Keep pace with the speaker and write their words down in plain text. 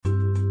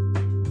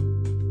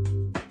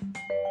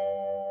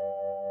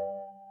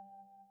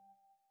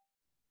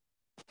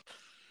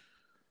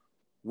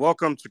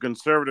Welcome to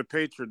Conservative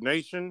Patriot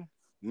Nation,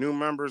 new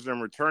members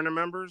and returning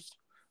members.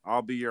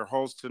 I'll be your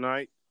host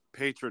tonight,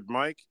 Patriot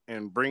Mike,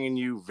 and bringing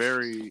you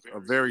a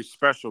very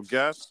special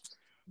guest,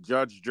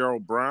 Judge Joe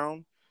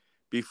Brown.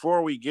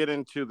 Before we get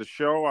into the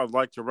show, I'd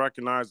like to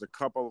recognize a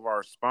couple of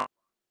our sponsors,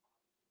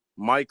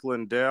 Mike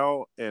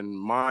Lindell and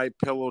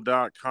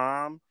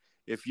MyPillow.com.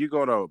 If you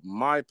go to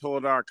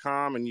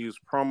MyPillow.com and use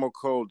promo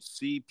code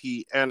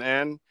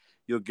CPNN,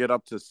 you'll get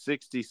up to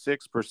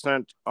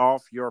 66%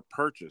 off your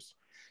purchase.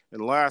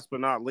 And last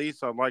but not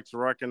least, I'd like to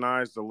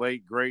recognize the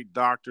late, great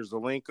Dr.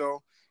 Zelenko.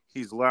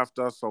 He's left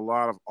us a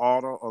lot of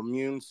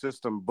autoimmune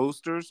system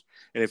boosters.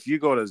 And if you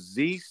go to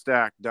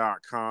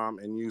zstack.com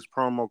and use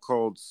promo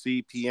code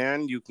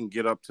CPN, you can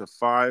get up to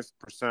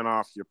 5%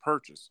 off your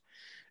purchase.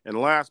 And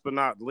last but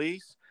not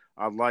least,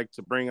 I'd like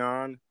to bring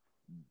on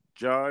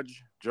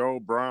Judge Joe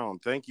Brown.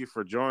 Thank you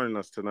for joining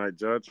us tonight,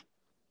 Judge.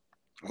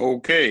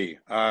 Okay,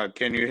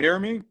 can you hear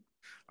me?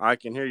 I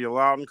can hear you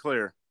loud and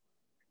clear.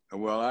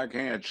 Well, I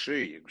can't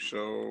see,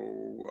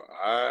 so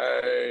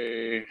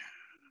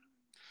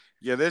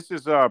Yeah, this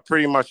is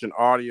pretty much an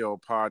audio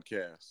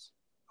podcast.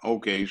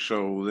 Okay,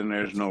 so then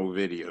there's no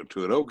video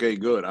to it. Okay,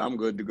 good. I'm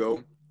good to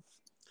go.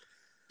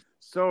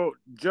 So,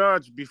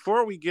 Judge,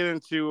 before we get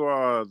into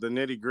the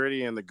nitty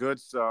gritty and the good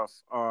stuff,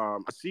 I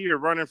see you're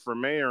running for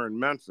mayor in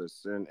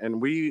Memphis, and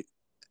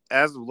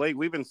as of late,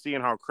 we've been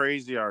seeing how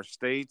crazy our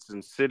states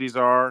and cities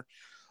are.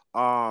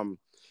 Um,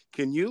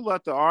 can you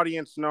let the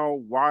audience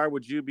know why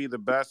would you be the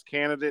best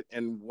candidate,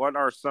 and what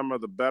are some of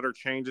the better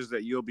changes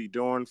that you'll be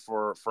doing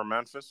for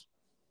Memphis?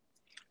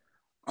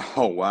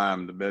 Oh, why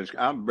I'm the best.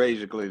 I'm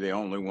basically the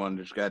only one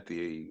that's got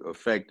the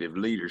effective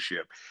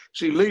leadership.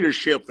 See,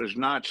 leadership is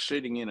not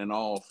sitting in an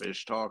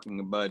office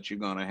talking about you're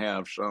going to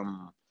have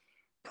some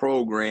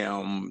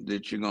program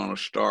that you're going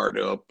to start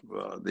up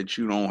that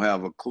you don't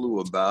have a clue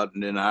about,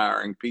 and then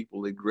hiring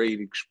people at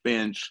great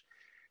expense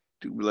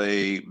to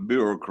play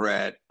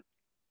bureaucrat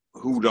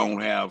who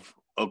don't have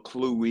a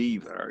clue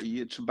either.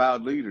 It's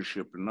about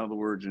leadership. In other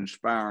words,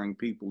 inspiring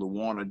people to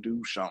want to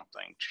do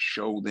something, to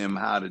show them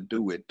how to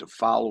do it, to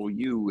follow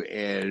you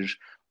as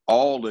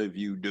all of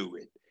you do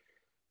it.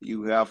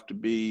 You have to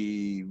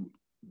be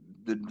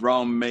the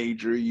drum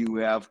major, you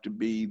have to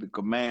be the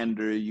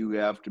commander, you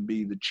have to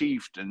be the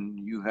chieftain,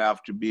 you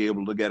have to be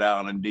able to get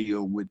out and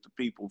deal with the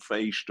people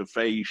face to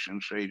face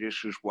and say,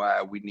 this is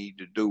why we need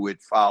to do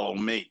it, follow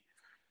me.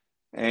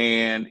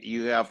 And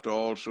you have to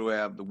also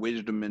have the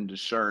wisdom and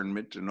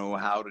discernment to know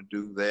how to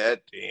do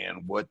that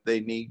and what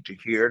they need to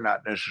hear,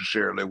 not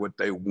necessarily what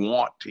they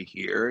want to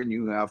hear. And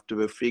you have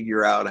to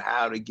figure out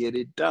how to get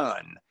it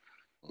done.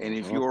 And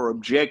if Mhm. your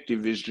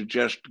objective is to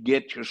just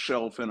get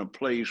yourself in a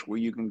place where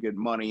you can get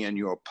money in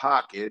your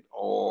pocket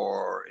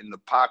or in the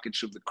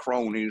pockets of the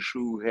cronies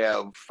who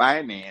have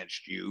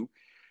financed you,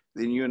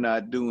 then you're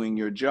not doing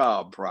your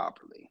job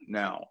properly.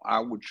 Now, I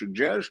would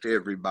suggest to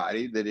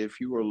everybody that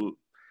if you are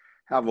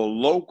have a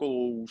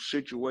local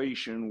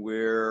situation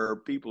where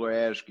people are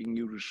asking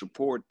you to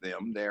support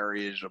them, there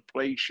is a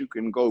place you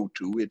can go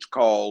to. It's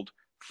called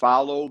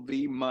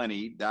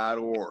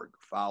followthemoney.org.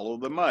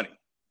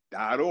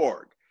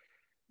 Followthemoney.org.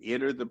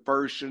 Enter the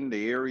person,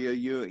 the area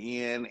you're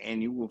in,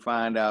 and you will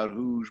find out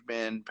who's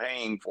been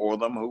paying for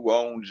them, who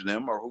owns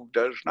them, or who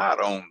does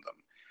not own them.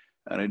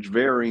 And it's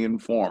very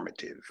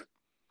informative.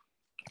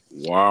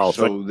 Wow.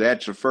 So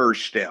that's a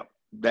first step.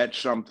 That's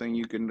something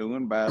you can do.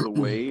 And by the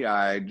way,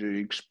 I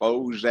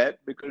expose that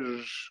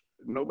because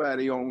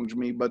nobody owns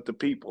me but the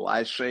people.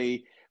 I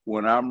say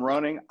when I'm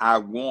running, I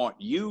want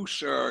you,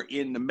 sir,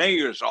 in the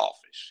mayor's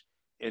office.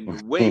 And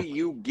the way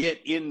you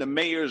get in the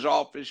mayor's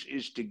office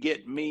is to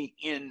get me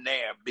in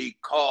there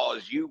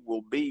because you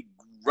will be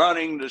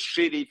running the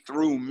city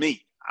through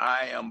me.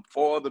 I am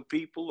for the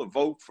people. A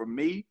vote for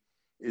me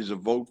is a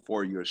vote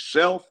for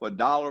yourself. A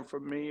dollar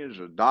for me is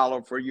a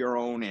dollar for your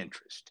own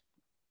interest.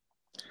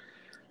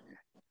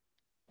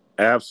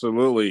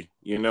 Absolutely.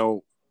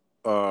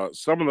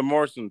 Some of the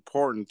most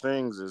important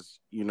things is,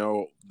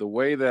 the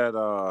way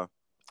that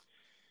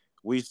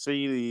we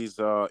see these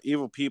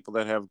evil people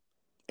that have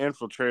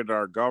infiltrated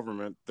our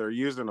government. They're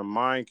using a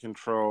mind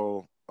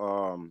control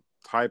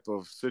type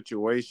of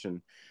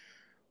situation.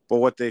 But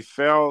what they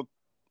failed,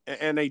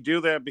 and they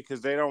do that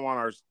because they don't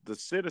want the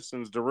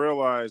citizens to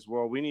realize,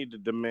 well, we need to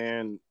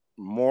demand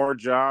more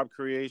job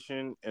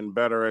creation and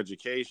better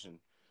education.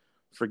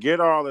 Forget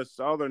all this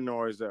other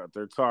noise that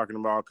they're talking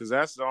about, because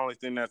that's the only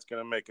thing that's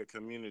going to make a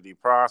community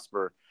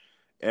prosper.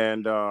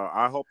 And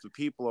I hope the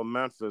people of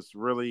Memphis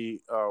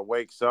really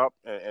wakes up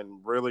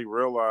and really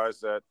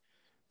realize that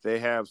they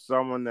have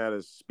someone that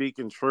is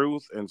speaking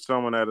truth and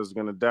someone that is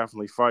going to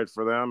definitely fight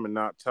for them and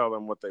not tell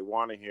them what they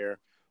want to hear,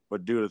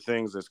 but do the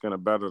things that's going to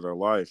better their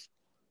life.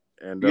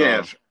 And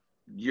Yes,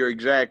 you're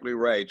exactly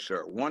right,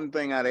 sir. One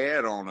thing I'd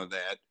add on to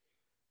that,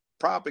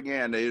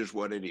 propaganda is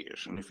what it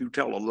is. And if you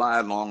tell a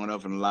lie long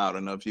enough and loud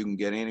enough, you can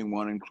get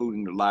anyone,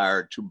 including the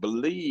liar, to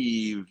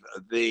believe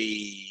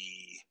the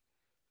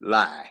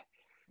lie.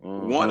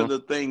 One Mm-hmm. of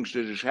the things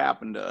that has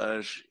happened to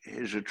us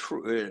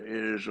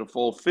is a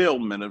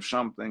fulfillment of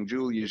something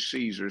Julius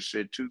Caesar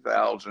said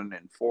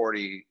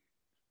 2040,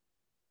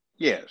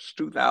 yes,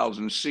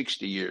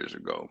 2060 years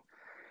ago.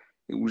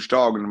 He was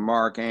talking to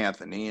Mark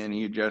Antony, and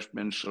he had just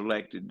been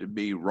selected to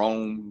be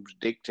Rome's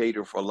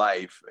dictator for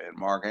life. And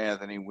Mark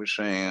Antony was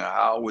saying,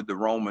 how would the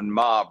Roman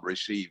mob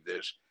receive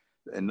this?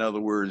 In other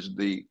words,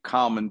 the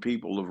common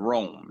people of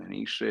Rome. And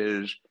he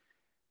says,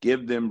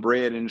 give them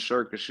bread and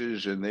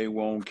circuses and they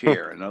won't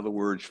care. In other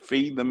words,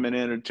 feed them and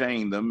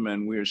entertain them.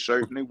 And we're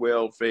certainly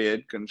well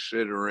fed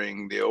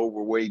considering the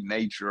overweight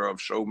nature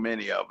of so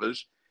many of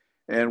us.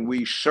 And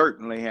we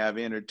certainly have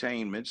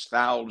entertainments,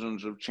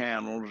 thousands of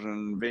channels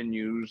and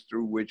venues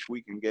through which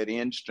we can get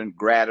instant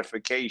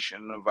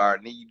gratification of our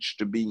needs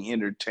to be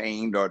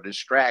entertained or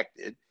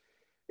distracted.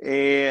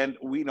 And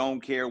we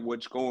don't care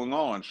what's going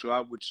on. So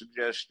I would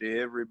suggest to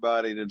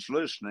everybody that's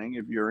listening,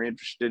 if you're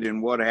interested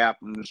in what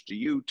happens to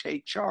you,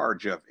 take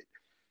charge of it.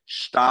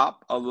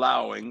 Stop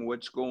allowing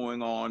what's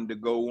going on to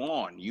go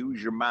on.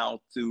 Use your mouth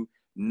to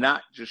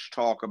not just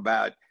talk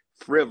about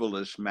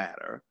frivolous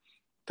matter,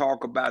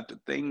 talk about the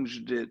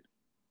things that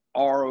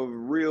are of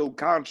real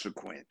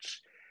consequence.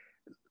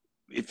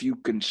 If you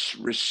can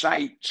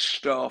recite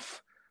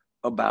stuff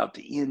about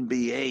the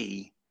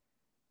NBA,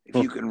 if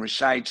you can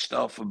recite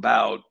stuff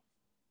about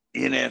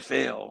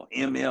NFL,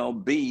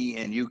 MLB,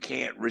 and you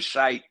can't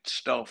recite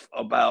stuff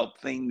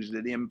about things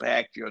that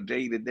impact your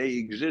day to day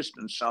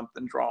existence,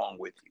 something's wrong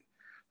with you.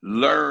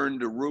 Learn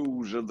the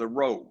rules of the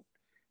road.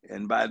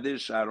 And by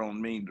this, I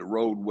don't mean the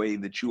roadway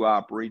that you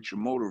operate your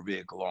motor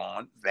vehicle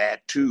on,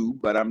 that too,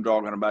 but I'm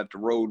talking about the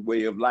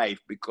roadway of life,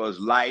 because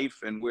life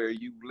and where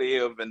you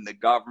live and the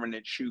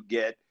governance you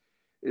get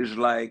is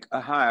like a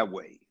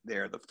highway.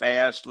 There are the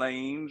fast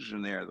lanes,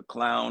 and there are the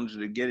clowns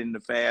that get in the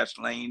fast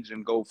lanes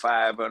and go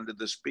 5 under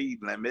the speed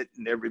limit,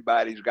 and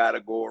everybody's got to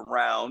go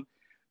around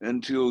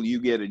until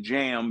you get a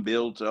jam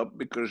built up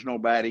because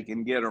nobody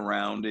can get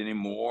around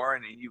anymore.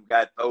 And you've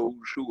got those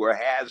who are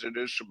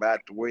hazardous about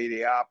the way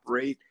they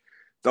operate,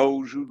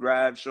 those who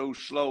drive so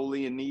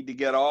slowly and need to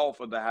get off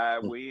of the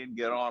highway and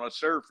get on a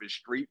surface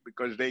street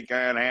because they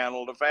can't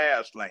handle the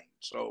fast lane.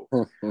 So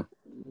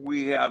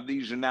we have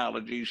these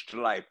analogies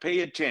to life. Pay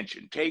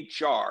attention, take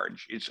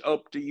charge. It's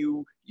up to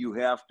you. You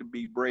have to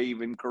be brave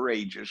and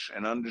courageous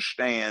and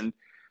understand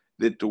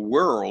that the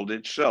world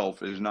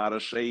itself is not a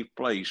safe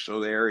place.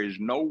 So there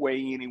is no way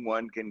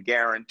anyone can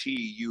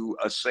guarantee you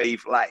a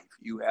safe life.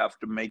 You have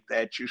to make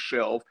that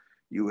yourself.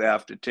 You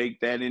have to take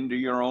that into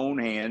your own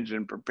hands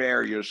and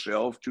prepare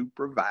yourself to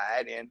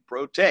provide and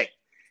protect.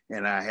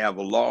 And I have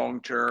a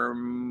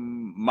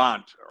long-term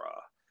motto,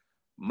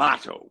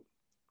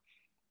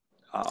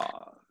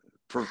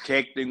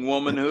 protecting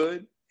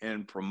womanhood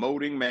and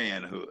promoting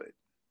manhood.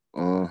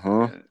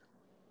 Mm-hmm.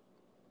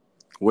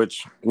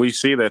 Which we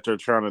see that they're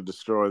trying to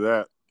destroy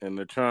that, and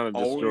they're trying to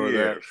destroy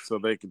that so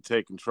they can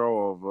take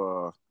control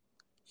of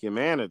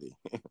humanity.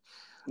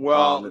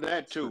 Well,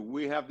 that too.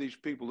 We have these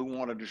people who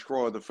want to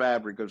destroy the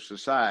fabric of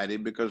society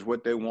because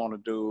what they want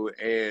to do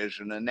is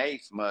an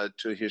anathema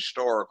to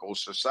historical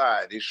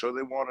society. So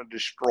they want to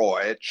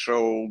destroy it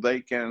so they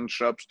can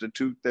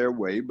substitute their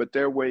way. But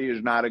their way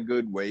is not a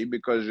good way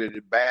because it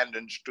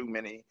abandons too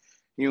many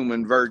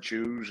human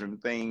virtues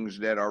and things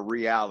that are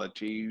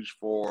realities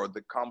for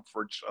the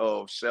comforts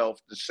of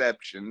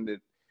self-deception that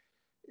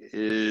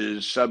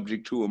is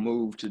subject to a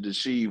move to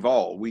deceive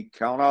all. We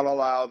cannot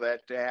allow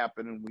that to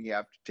happen, and we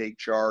have to take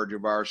charge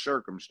of our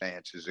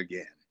circumstances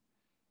again.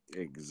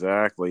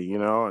 Exactly,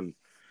 and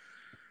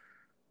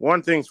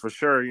one thing's for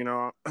sure,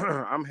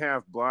 I'm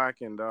half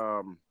black, and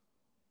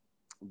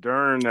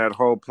during that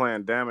whole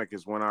pandemic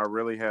is when I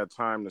really had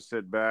time to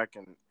sit back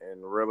and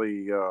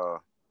really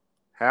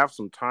have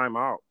some time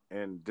out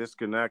and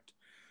disconnect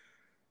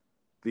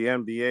the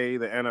NBA,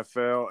 the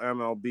NFL,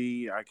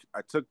 MLB.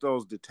 I took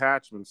those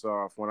detachments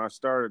off when I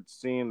started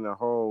seeing the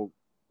whole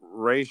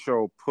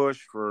racial push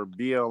for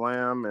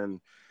BLM, and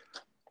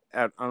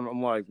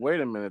I'm like,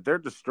 wait a minute, they're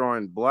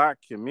destroying black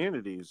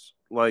communities.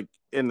 Like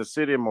in the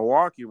city of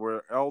Milwaukee,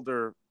 where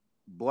elder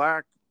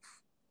black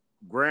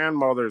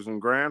grandmothers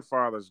and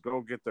grandfathers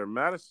go get their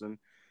medicine,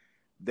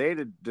 they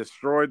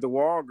destroyed the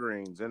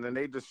Walgreens, and then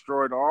they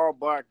destroyed all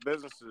black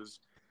businesses.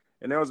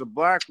 And there was a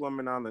black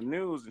woman on the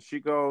news, and she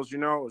goes,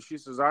 she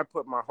says, I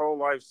put my whole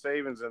life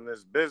savings in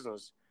this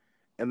business,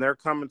 and they're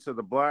coming to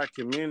the black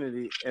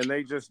community, and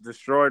they just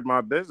destroyed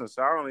my business.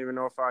 I don't even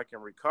know if I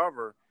can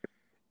recover.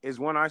 Is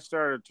when I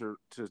started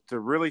to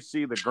really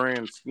see the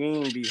grand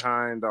scheme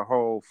behind the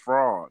whole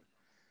fraud.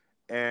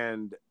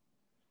 And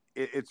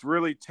it's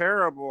really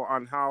terrible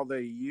on how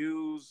they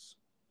use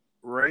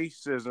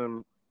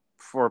racism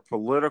for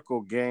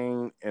political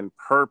gain and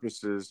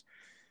purposes.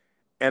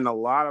 And a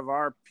lot of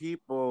our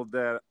people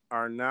that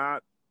are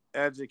not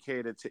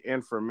educated to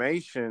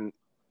information,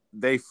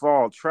 they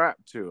fall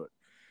trapped to it.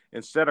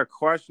 Instead of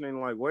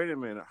questioning, like, wait a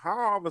minute, how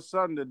all of a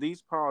sudden did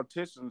these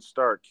politicians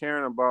start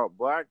caring about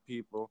black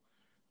people?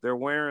 They're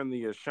wearing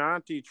the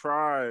Ashanti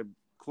tribe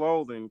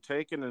clothing,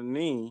 taking a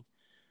knee,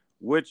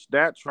 which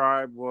that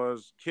tribe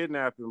was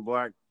kidnapping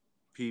black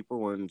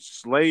people and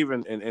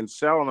slaving and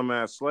selling them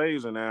as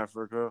slaves in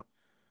Africa.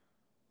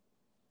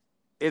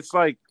 It's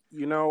like,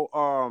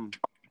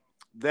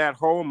 that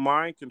whole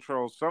mind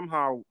control,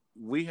 somehow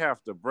we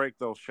have to break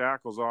those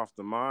shackles off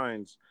the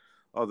minds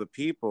of the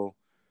people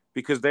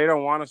because they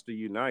don't want us to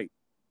unite.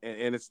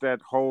 And it's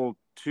that whole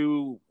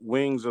two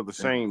wings of the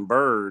same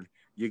bird.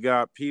 You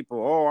got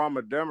people, oh, I'm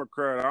a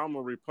Democrat, I'm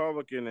a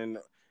Republican, and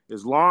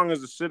as long as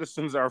the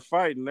citizens are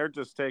fighting, they're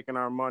just taking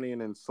our money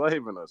and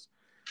enslaving us.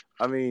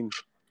 I mean,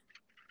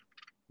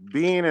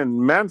 being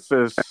in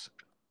Memphis,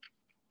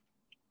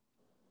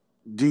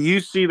 do you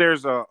see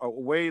there's a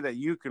way that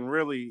you can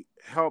really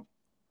help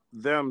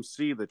them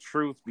see the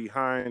truth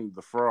behind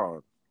the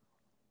fraud?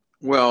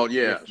 Well, If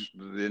yes,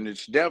 and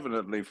it's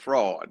definitely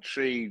fraud.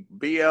 See,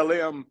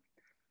 BLM,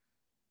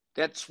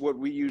 that's what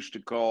we used to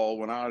call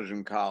when I was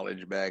in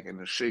college back in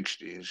the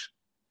 60s,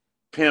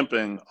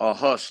 pimping or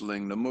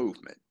hustling the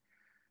movement.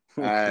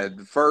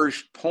 The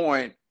first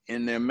point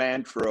in their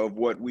mantra of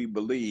what we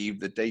believe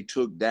that they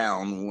took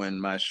down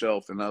when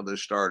myself and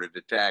others started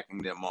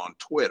attacking them on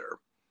Twitter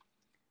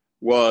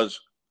was,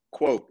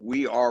 quote,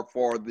 we are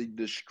for the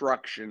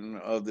destruction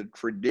of the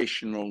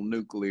traditional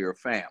nuclear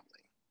family.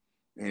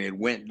 And it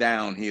went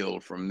downhill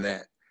from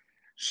that.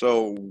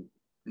 So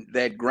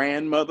that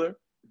grandmother,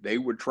 they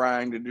were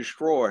trying to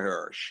destroy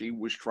her. She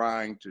was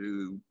trying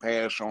to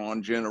pass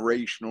on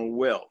generational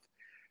wealth.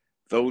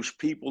 Those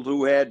people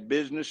who had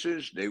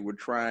businesses, they were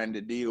trying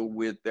to deal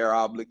with their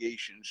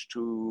obligations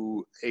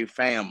to a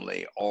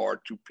family or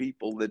to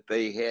people that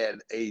they had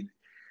a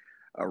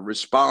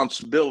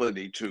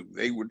responsibility to.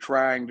 They were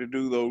trying to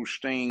do those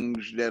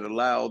things that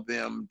allowed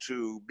them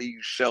to be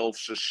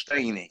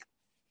self-sustaining.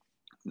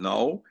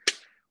 No.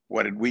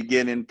 What did we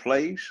get in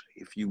place?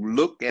 If you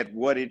look at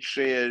what it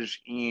says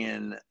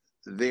in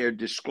their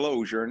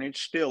disclosure, and it's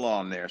still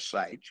on their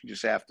site, you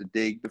just have to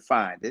dig to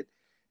find it.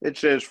 It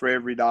says for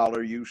every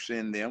dollar you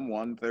send them,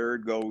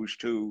 1/3 goes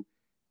to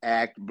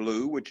Act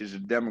Blue, which is a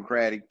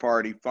Democratic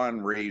Party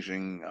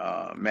fundraising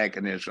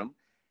mechanism.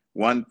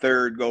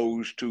 1/3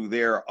 goes to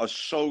their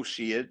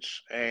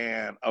associates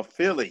and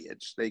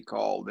affiliates, they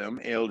call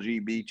them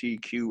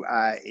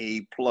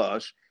LGBTQIA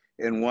plus,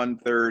 and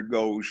 1/3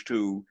 goes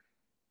to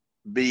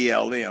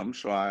BLM.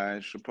 So I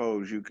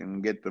suppose you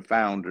can get the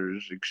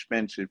founders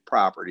expensive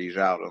properties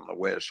out on the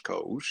West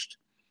Coast,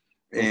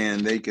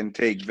 and they can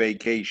take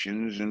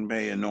vacations and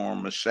pay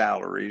enormous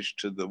salaries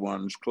to the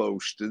ones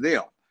close to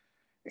them.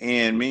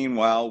 And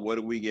meanwhile, what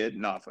do we get?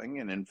 Nothing.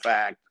 And in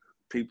fact,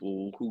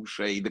 people who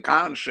say the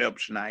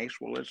concept's nice,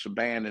 well, let's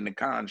abandon the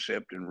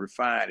concept and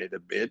refine it a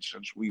bit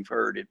since we've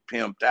heard it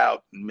pimped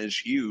out and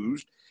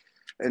misused.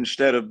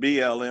 Instead of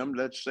BLM,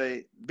 let's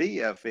say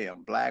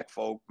BFM, Black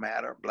Folk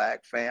Matter,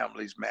 Black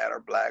Families Matter,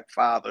 Black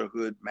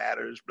Fatherhood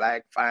Matters,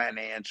 Black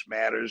Finance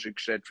Matters,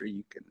 etc.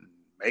 You can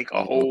make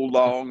a whole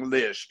long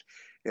list,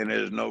 and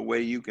there's no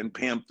way you can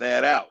pimp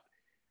that out.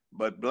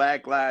 But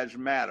Black Lives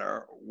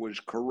Matter was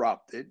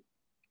corrupted.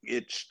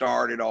 It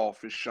started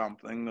off as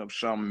something of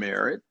some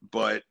merit,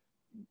 but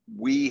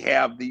we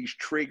have these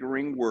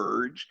triggering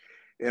words,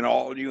 and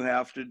all you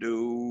have to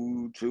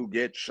do to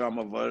get some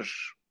of us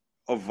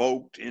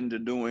evoked into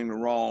doing the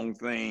wrong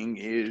thing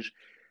is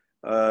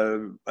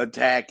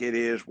attack it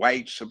as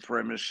white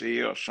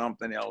supremacy or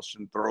something else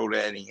and throw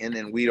that in,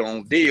 and we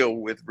don't deal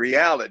with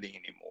reality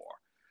anymore.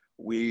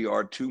 We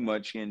are too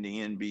much in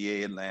the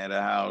NBA,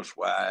 Atlanta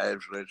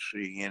Housewives, let's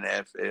see,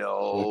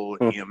 NFL,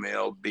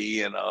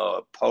 MLB, and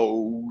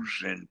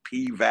Pose and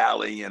P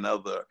Valley and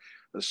other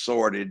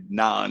assorted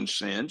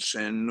nonsense,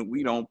 and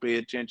we don't pay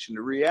attention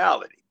to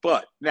reality.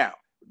 But now,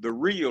 the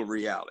real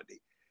reality.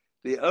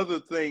 The other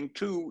thing,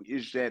 too,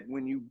 is that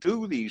when you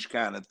do these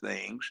kind of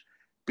things,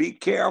 be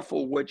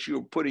careful what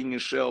you're putting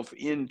yourself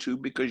into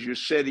because you're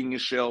setting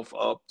yourself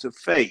up to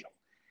fail.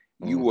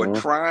 You are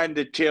trying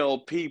to tell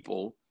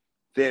people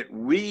that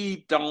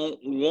we don't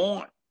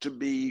want to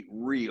be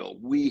real.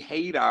 We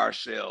hate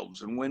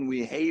ourselves. And when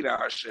we hate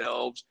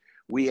ourselves,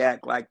 we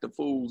act like the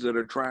fools that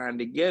are trying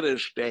to get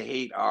us to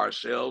hate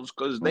ourselves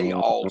because they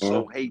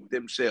also hate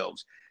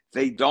themselves.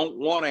 They don't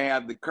want to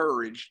have the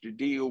courage to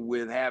deal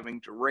with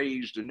having to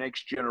raise the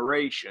next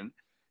generation.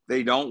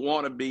 They don't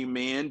want to be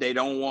men. They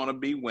don't want to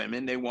be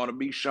women. They want to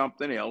be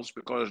something else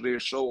because they're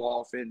so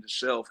off into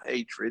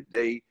self-hatred.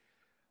 They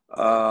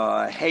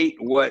hate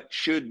what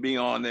should be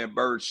on their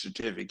birth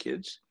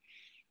certificates.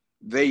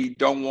 They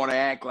don't want to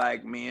act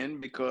like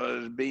men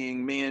because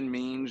being men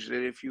means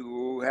that if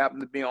you happen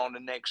to be on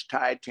the next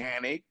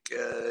Titanic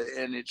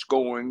and it's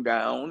going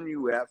down,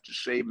 you have to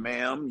say,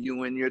 ma'am,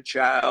 you and your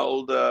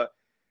child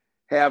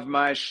have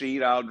my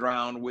seat, I'll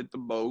drown with the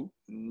boat.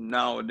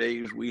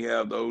 Nowadays, we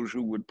have those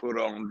who would put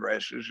on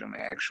dresses, and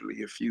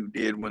actually a few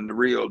did when the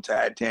real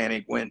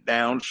Titanic went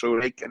down, so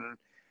they can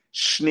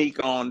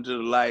sneak onto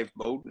the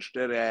lifeboat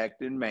instead of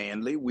acting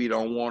manly. We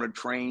don't want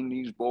to train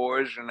these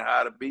boys in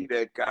how to be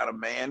that kind of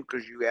man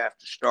because you have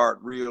to start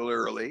real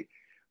early.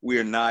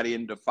 We're not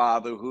into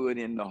fatherhood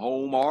in the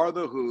home or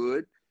the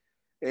hood.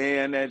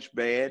 And that's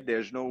bad.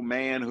 There's no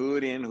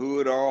manhood in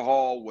hood or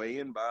hallway.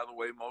 And by the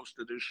way, most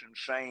of this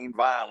insane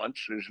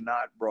violence is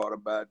not brought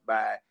about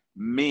by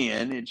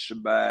men. It's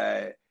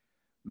by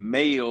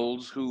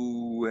males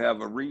who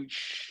have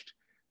reached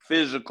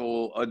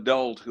physical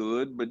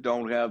adulthood but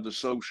don't have the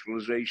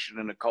socialization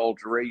and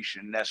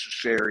acculturation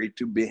necessary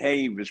to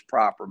behave as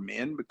proper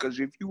men. Because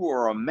if you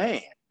are a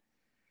man,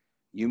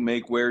 you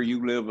make where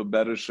you live a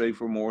better,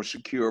 safer, more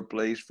secure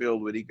place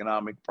filled with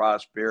economic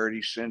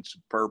prosperity, sense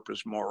of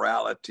purpose,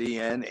 morality,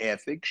 and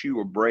ethics. You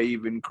are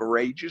brave and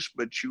courageous,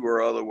 but you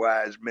are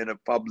otherwise men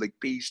of public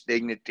peace,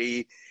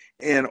 dignity,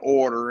 and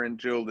order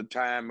until the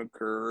time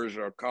occurs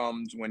or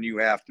comes when you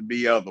have to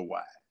be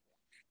otherwise.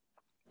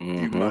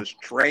 You must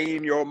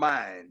train your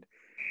mind,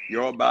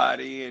 your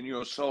body, and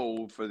your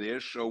soul for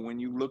this. So when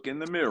you look in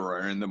the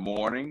mirror in the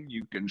morning,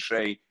 you can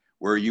say,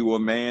 were you a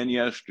man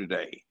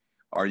yesterday?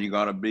 Are you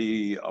going to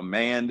be a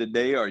man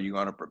today? Are you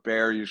going to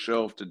prepare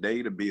yourself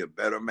today to be a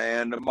better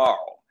man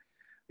tomorrow?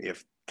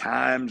 If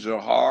times are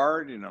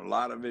hard and a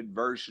lot of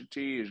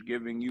adversity is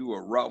giving you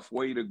a rough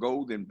way to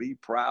go, then be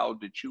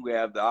proud that you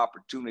have the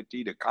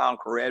opportunity to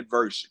conquer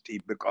adversity,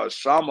 because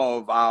some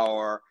of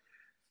our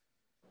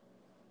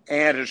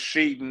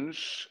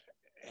antecedents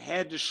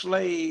had to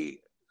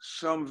slay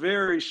some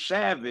very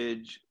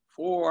savage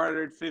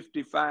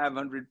 450,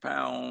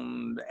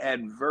 500-pound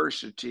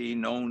adversity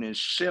known as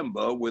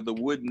Simba with a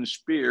wooden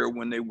spear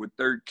when they were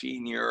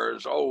 13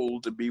 years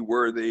old to be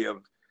worthy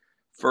of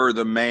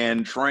further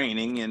man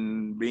training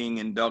and being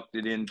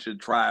inducted into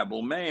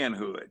tribal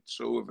manhood.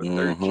 So if a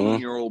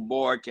 13-year-old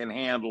boy can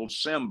handle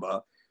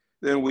Simba,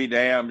 then we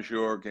damn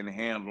sure can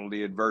handle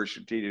the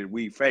adversity that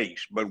we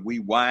face. But we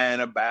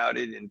whine about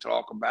it and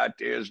talk about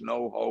there's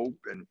no hope.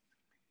 And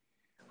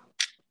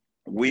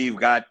we've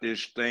got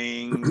this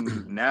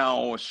thing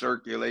now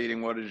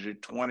circulating, what is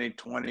it,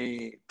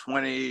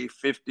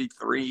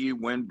 2053,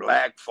 when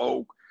black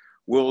folk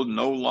will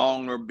no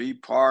longer be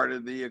part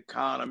of the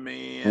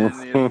economy,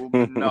 and it will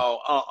be, no,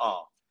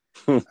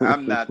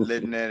 I'm not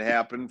letting that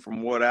happen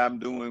from what I'm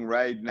doing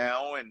right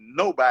now, and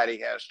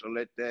nobody has to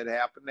let that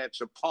happen.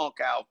 That's a punk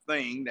out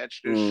thing. That's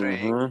just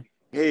saying,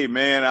 hey,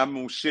 man, I'm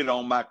going to sit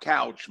on my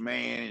couch,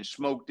 man, and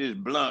smoke this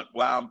blunt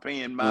while I'm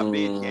paying my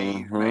bid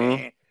games,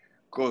 man.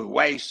 Because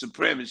white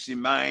supremacy,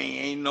 man,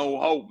 ain't no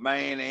hope,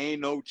 man. There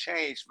ain't no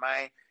chance,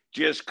 man.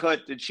 Just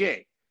cut the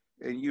check.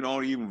 And you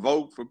don't even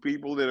vote for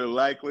people that are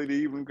likely to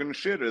even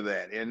consider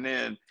that. And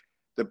then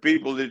the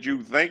people that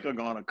you think are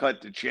going to cut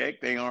the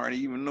check, they aren't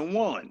even the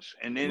ones.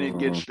 And then it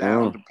gets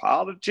down to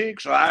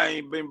politics. So I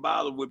ain't been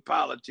bothered with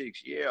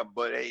politics. Yeah,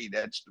 but hey,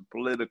 that's the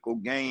political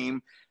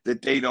game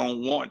that they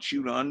don't want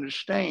you to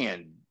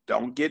understand.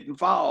 Don't get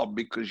involved,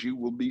 because you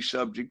will be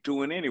subject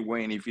to it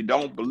anyway. And if you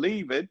don't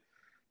believe it,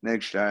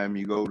 next time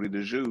you go to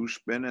the zoo,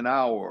 spend an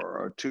hour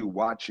or two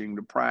watching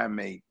the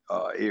primate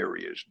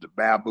areas, the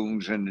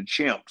baboons and the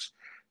chimps.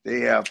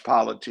 They have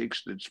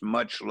politics that's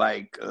much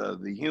like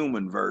the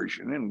human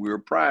version, and we're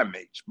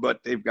primates. But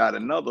they've got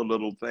another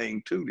little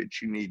thing, too,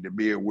 that you need to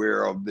be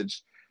aware of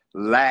that's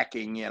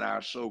lacking in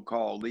our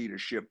so-called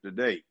leadership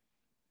today.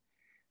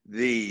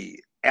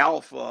 The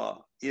alpha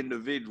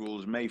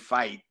individuals may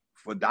fight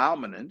for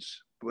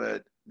dominance,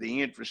 but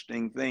the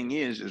interesting thing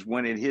is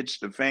when it hits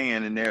the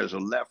fan and there's a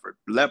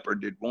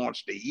leopard that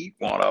wants to eat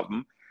one of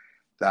them,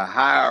 the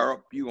higher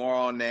up you are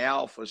on the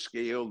alpha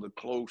scale, the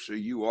closer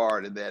you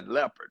are to that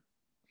leopard.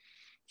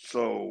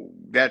 So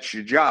that's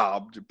your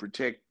job, to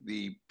protect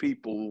the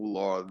people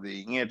or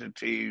the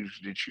entities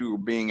that you are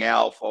being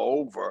alpha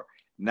over,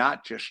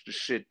 not just to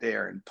sit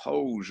there and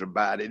pose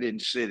about it and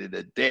sit at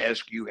a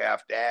desk. You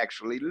have to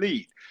actually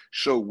lead.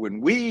 So when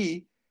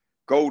we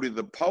go to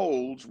the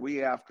polls, we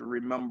have to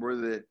remember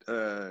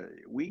that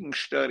we can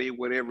study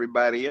what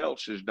everybody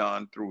else has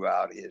done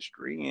throughout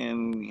history.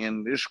 And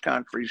in this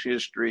country's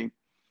history,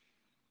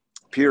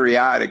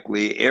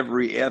 periodically,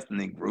 every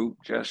ethnic group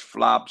just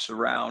flops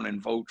around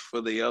and votes for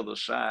the other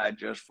side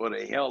just for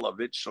the hell of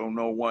it, so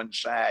no one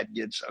side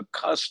gets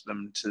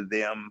accustomed to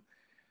them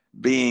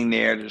being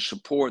there to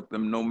support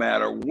them no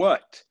matter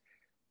what.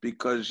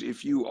 Because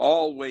if you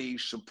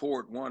always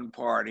support one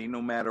party,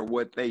 no matter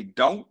what they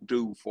don't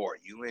do for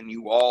you, and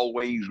you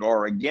always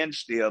are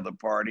against the other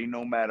party,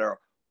 no matter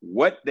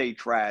what they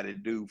try to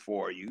do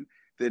for you,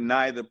 then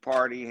neither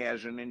party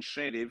has an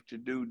incentive to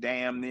do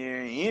damn near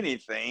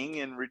anything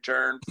in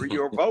return for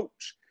your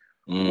votes.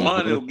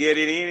 One will get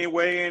it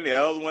anyway, and the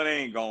other one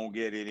ain't gonna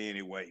get it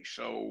anyway.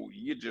 So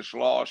you just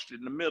lost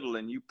in the middle,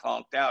 and you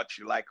punked out.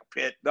 You like a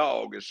pet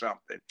dog or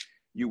something.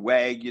 You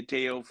wag your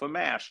tail for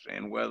master,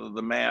 and whether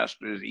the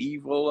master is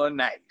evil or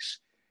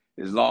nice,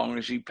 as long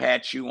as he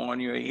pats you on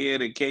your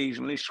head,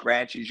 occasionally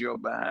scratches your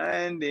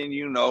behind, and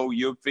you know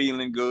you're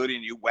feeling good,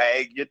 and you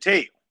wag your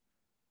tail.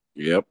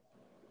 Yep.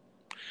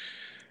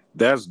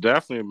 That's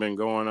definitely been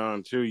going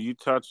on too. You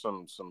touched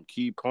on some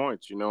key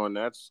points, and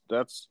that's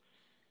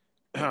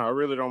I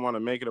really don't want to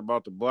make it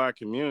about the black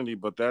community,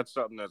 but that's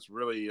something that's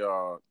really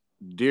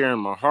dear in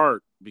my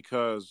heart,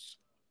 because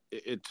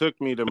it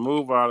took me to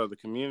move out of the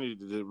community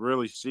to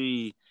really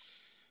see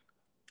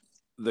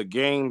the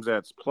games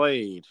that's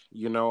played,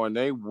 and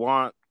they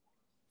want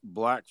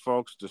black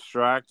folks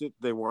distracted.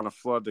 They want to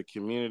flood the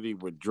community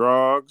with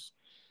drugs.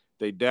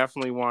 They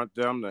definitely want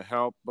them to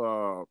help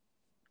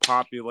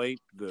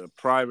populate the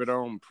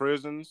private-owned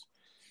prisons,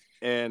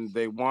 and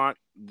they want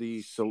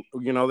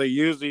they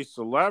use these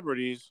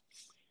celebrities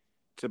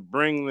to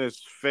bring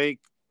this fake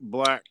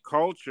black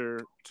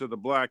culture to the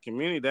black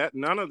community. That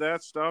none of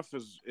that stuff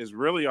is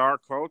really our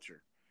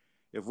culture.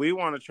 If we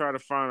want to try to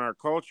find our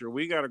culture,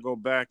 we got to go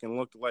back and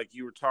look like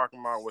you were talking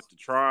about with the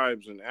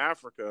tribes in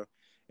Africa,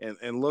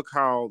 and look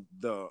how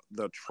the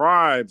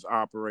tribes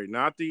operate,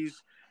 not the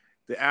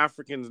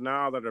Africans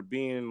now that are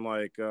being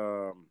like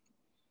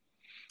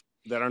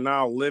that are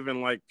now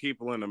living like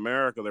people in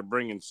America. They're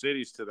bringing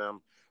cities to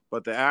them,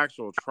 but the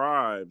actual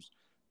tribes,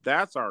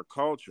 that's our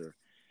culture.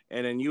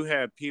 And then you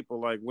had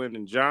people like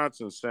Lyndon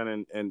Johnson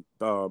sending and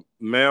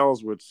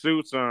males with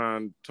suits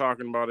on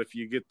talking about, if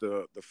you get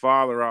the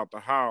father out the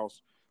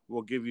house,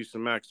 we'll give you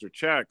some extra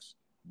checks.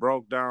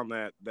 Broke down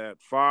that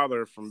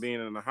father from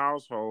being in the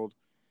household.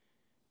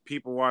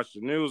 People watch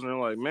the news and they're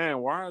like, man,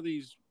 why are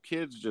these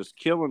kids just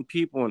killing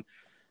people? And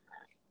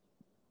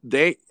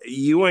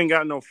you ain't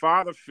got no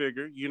father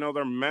figure.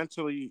 They're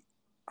mentally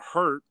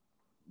hurt.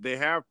 They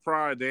have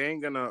pride. They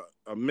ain't gonna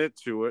admit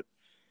to it,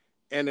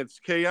 and it's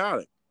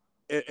chaotic.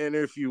 And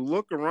if you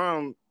look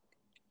around,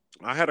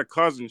 I had a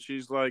cousin.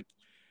 She's like,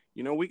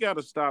 we got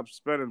to stop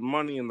spending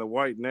money in the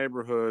white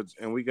neighborhoods,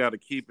 and we got to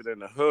keep it in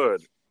the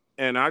hood.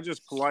 And I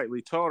just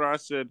politely told her, I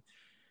said,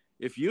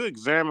 if you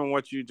examine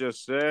what you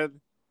just said,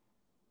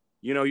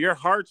 your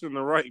heart's in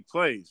the right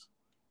place,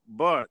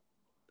 but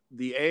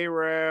the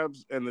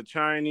Arabs and the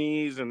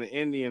Chinese and the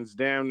Indians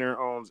damn near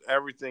owns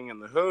everything in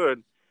the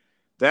hood.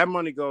 That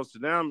money goes to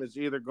them. It's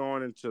either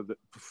going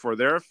for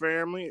their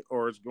family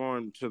or it's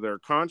going to their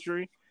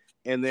country,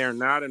 and they're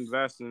not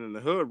investing in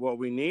the hood. What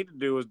we need to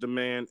do is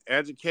demand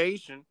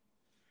education,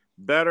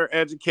 better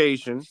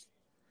education,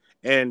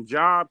 and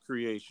job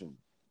creation.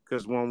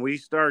 Because when we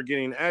start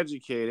getting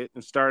educated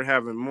and start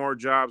having more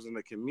jobs in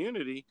the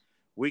community,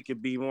 we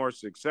could be more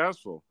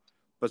successful.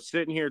 But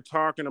sitting here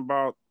talking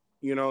about,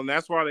 and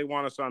that's why they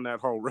want us on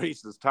that whole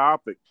racist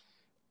topic.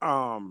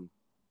 And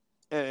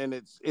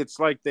it's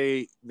like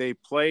they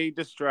play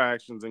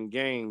distractions and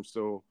games,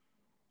 so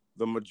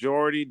the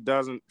majority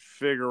doesn't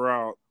figure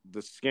out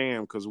the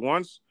scam. Because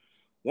once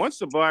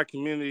the black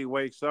community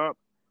wakes up,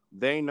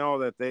 they know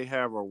that they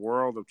have a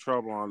world of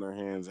trouble on their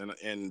hands,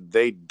 and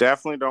they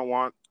definitely don't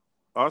want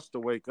us to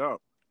wake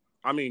up.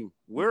 I mean,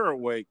 we're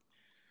awake,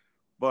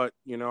 but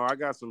I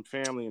got some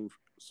family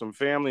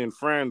and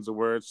friends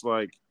where it's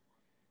like,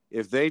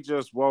 if they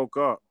just woke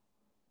up,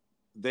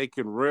 they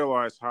could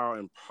realize how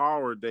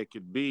empowered they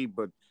could be,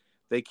 but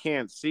they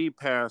can't see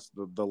past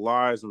the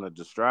lies and the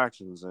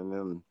distractions. And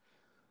then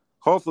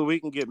hopefully we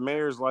can get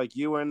mayors like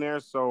you in there,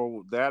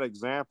 so that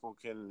example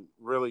can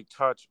really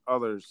touch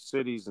other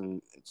cities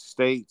and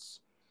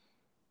states,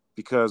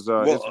 because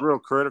it's real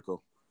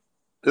critical.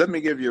 Let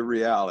me give you a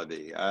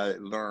reality. I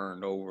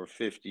learned over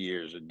 50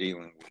 years of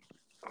dealing with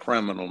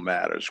criminal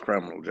matters,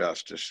 criminal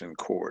justice in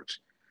courts.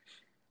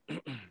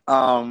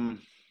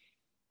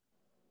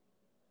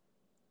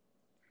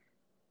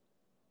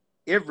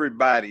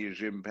 Everybody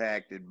is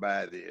impacted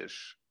by this,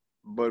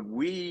 but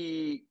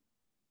we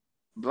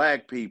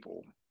black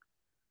people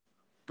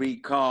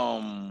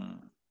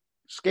become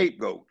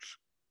scapegoats.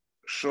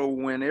 So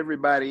when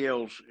everybody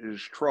else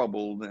is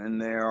troubled and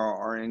there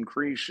are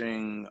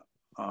increasing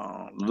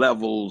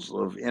levels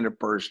of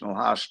interpersonal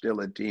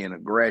hostility and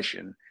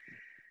aggression,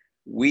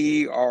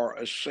 we are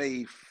a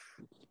safe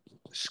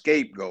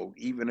scapegoat,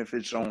 even if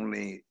it's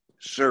only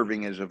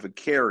serving as a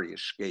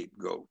vicarious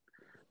scapegoat.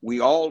 We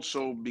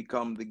also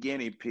become the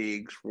guinea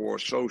pigs for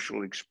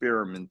social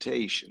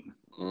experimentation.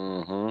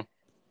 Mm-hmm.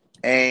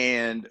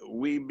 And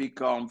we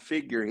become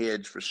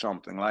figureheads for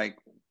something. Like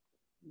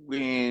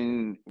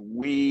when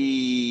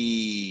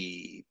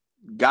we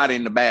got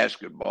into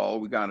basketball,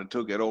 we kind of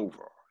took it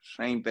over.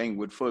 Same thing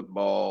with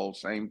football,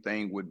 same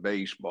thing with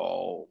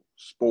baseball,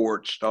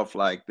 sports, stuff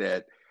like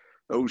that.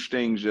 Those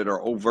things that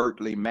are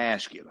overtly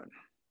masculine.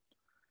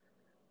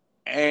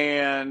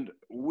 And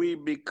we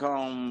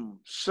become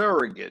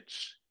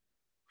surrogates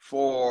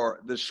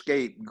for the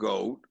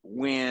scapegoat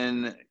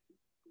when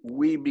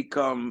we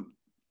become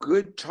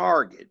good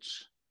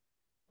targets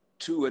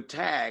to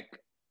attack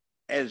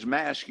as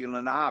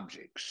masculine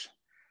objects,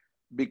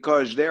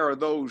 because there are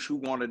those who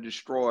want to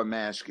destroy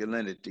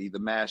masculinity, the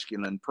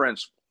masculine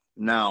principle.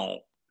 Now,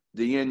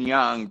 the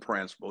yin-yang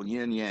principle,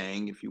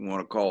 yin-yang, if you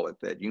want to call it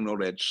that,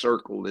 that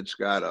circle that's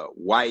got a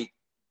white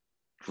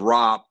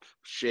drop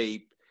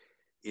shape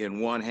in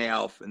one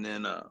half and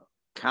then a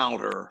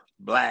counter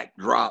black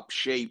drop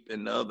shape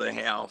in the other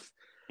half.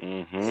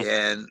 Mm-hmm.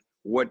 And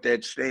what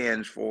that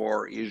stands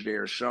for is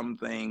there are some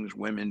things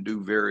women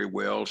do very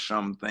well,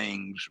 some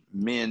things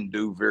men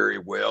do very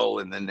well,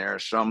 and then there are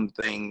some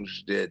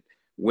things that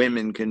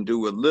women can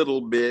do a little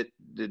bit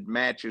that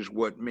matches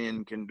what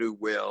men can do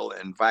well,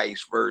 and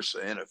vice versa,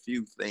 and a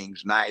few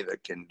things neither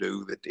can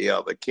do that the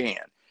other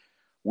can.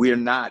 We're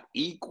not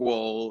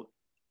equal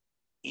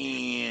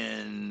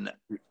in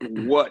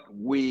what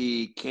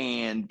we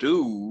can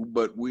do,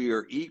 but we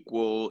are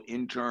equal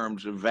in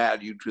terms of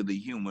value to the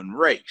human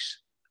race.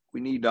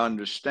 We need to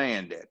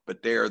understand that.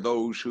 But there are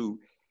those who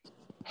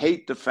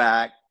hate the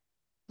fact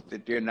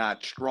that they're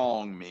not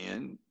strong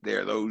men.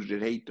 There are those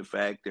that hate the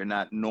fact they're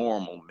not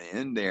normal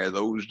men. There are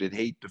those that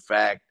hate the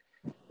fact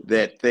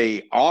that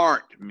they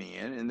aren't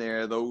men, and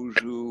there are those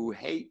who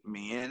hate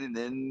men. And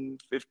then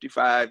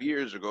 55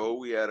 years ago,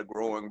 we had a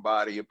growing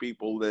body of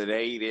people that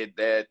hated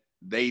that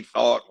they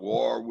thought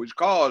war was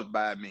caused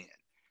by men.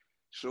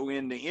 So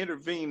in the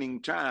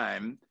intervening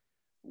time,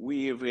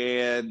 we have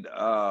had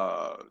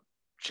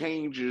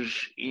changes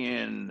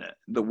in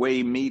the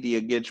way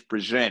media gets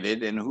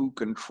presented and who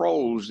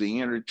controls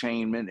the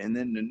entertainment and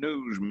then the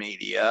news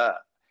media.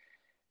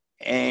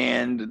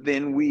 And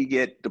then we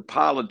get the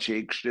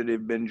politics that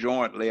have been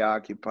jointly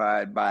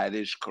occupied by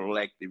this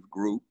collective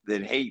group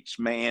that hates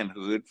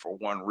manhood for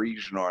one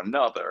reason or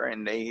another.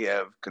 And they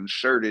have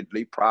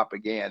concertedly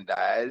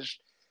propagandized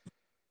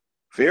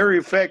very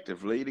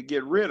effectively to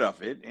get rid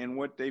of it. And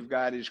what they've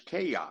got is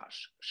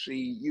chaos.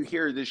 See, you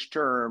hear this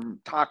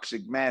term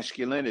toxic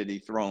masculinity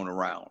thrown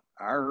around.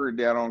 I heard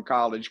that on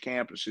college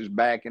campuses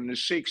back in the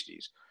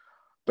 60s.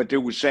 But they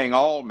were saying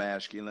all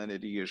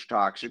masculinity is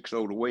toxic.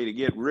 So the way to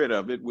get rid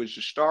of it was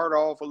to start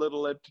off a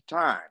little at the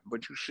time.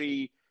 But you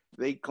see,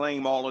 they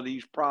claim all of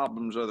these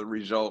problems are the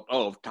result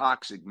of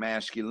toxic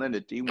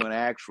masculinity when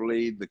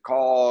actually the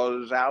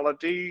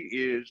causality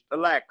is the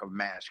lack of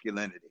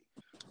masculinity.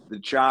 The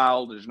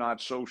child is not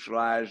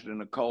socialized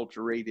and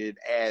acculturated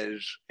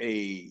as a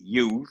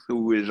youth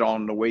who is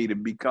on the way to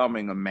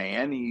becoming a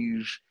man.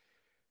 He's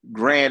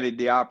granted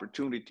the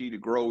opportunity to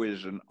grow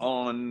as an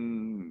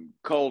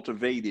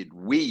uncultivated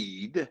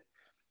weed,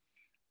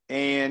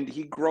 and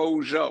he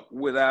grows up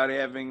without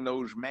having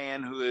those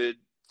manhood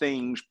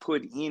things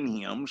put in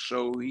him,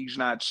 so he's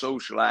not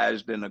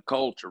socialized and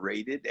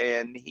acculturated,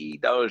 and he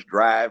does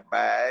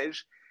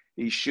drive-bys.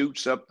 He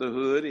shoots up the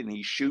hood and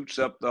he shoots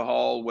up the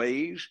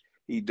hallways.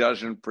 He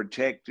doesn't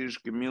protect his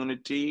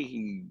community.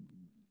 He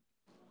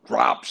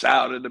drops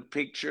out of the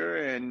picture,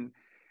 and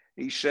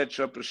he sets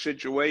up a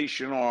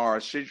situation or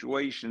a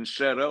situation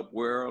set up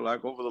where,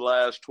 like over the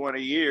last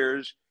 20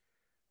 years,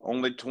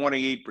 only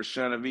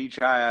 28% of each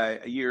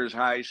year's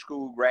high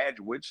school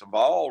graduates of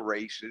all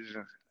races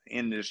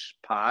in this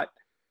pot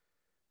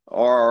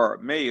are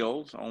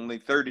males. Only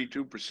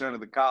 32% of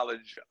the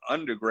college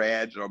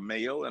undergrads are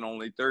male, and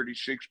only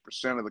 36%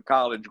 of the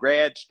college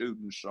grad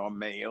students are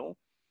male,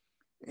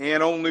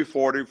 and only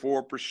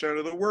 44%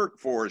 of the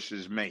workforce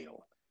is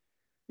male.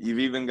 You've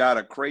even got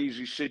a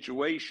crazy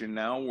situation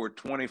now where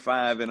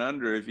 25 and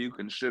under, if you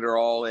consider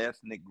all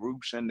ethnic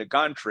groups in the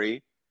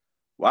country,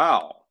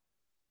 wow,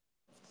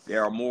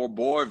 there are more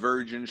boy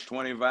virgins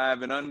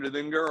 25 and under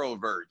than girl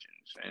virgins.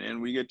 And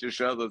then we get this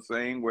other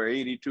thing where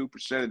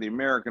 82% of the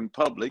American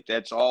public,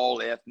 that's all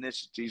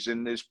ethnicities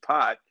in this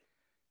pot,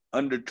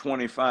 under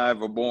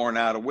 25 are born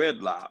out of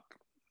wedlock.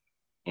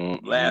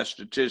 Last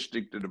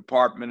statistic the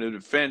Department of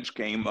Defense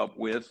came up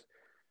with,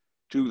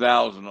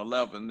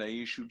 2011,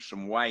 they issued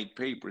some white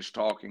papers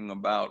talking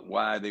about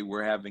why they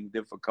were having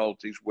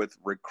difficulties with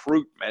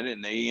recruitment,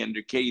 and they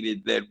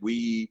indicated that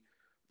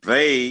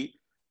they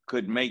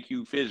could make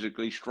you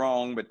physically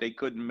strong, but they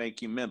couldn't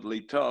make you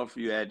mentally tough.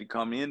 You had to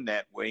come in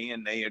that way,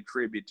 and they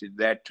attributed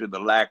that to the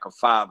lack of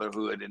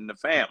fatherhood in the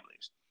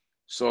families.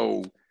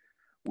 So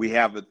we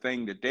have a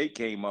thing that they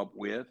came up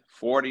with,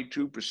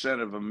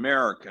 42% of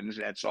Americans,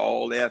 that's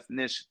all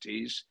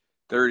ethnicities,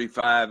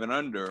 35 and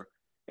under,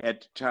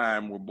 at the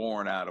time were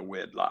born out of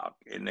wedlock,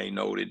 and they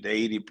noted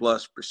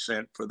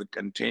 80+% for the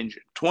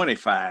contingent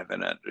 25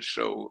 and under.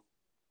 So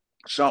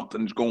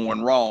something's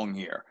going wrong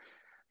here.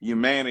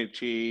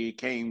 Humanity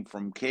came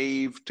from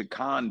cave to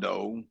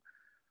condo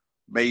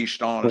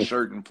based on a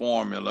certain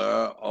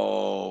formula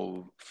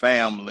of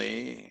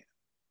family,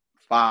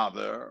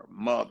 father,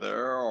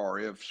 mother, or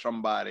if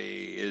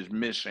somebody is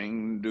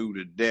missing due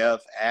to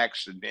death,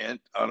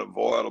 accident,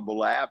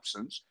 unavoidable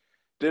absence,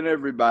 then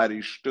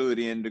everybody stood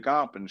in to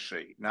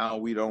compensate. Now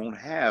we don't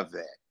have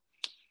that.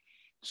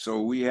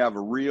 So we have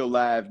a real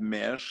live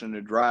mess, and the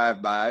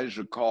drive-bys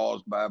are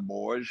caused by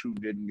boys who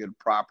didn't get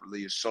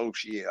properly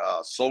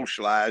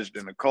socialized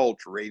and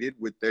acculturated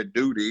with their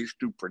duties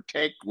to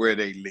protect where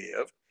they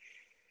live.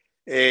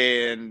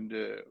 And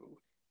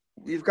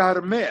we've got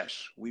a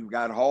mess. We've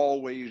got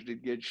hallways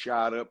that get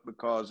shot up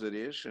because of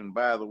this. And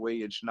by the way,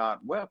 it's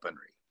not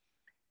weaponry.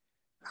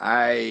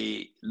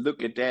 I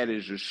look at that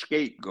as a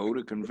scapegoat,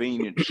 a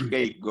convenient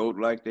scapegoat,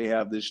 like they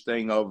have this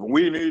thing of,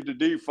 we need to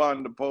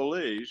defund the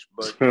police,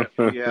 but yet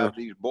we have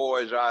these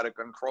boys out of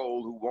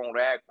control who won't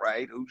act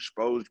right, who's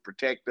supposed to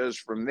protect us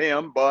from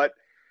them, but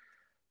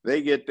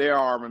they get their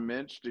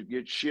armaments that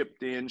get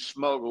shipped in,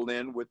 smuggled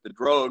in with the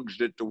drugs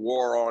that the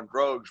war on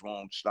drugs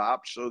won't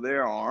stop. So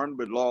they're armed,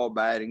 but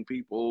law-abiding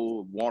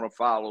people want to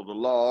follow the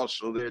law,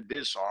 so they're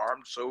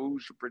disarmed. So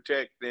who's to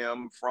protect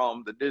them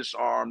from the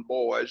disarmed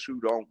boys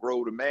who don't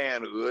grow to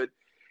manhood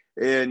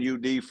and you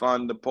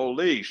defund the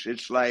police.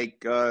 It's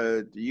like,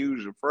 to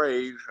use a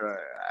phrase,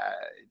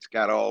 it's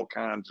got all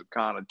kinds of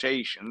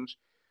connotations,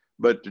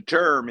 but the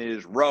term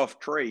is rough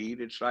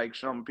trade. It's like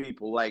some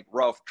people like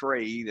rough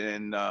trade,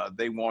 and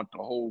they want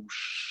the whole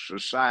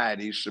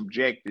society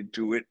subjected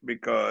to it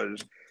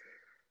because,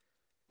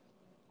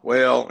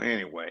 well,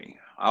 anyway,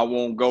 I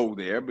won't go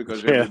there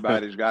because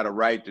everybody's got a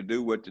right to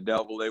do what the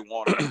devil they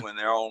want to do in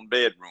their own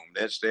bedroom.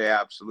 That's their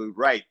absolute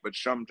right. But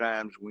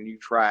sometimes when you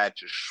try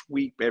to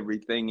sweep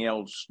everything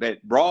else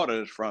that brought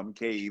us from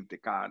cave to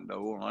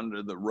condo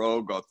under the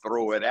rug or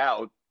throw it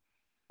out,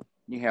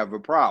 you have a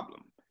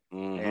problem.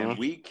 And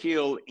we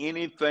kill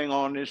anything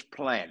on this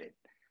planet.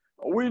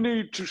 We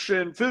need to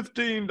send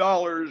 $15,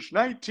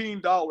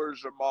 $19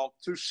 a month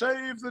to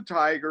save the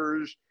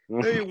tigers.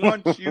 They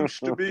once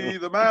used to be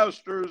the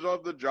masters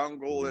of the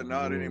jungle and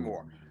not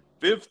anymore.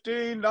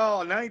 $15,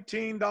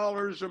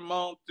 $19 a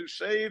month to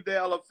save the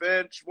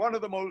elephants, one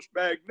of the most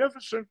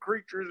magnificent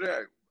creatures.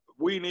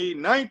 We need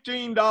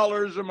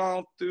 $19 a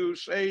month to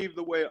save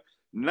the whale,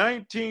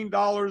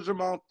 $19 a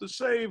month to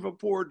save a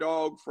poor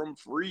dog from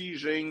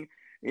freezing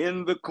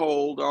in the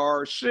cold,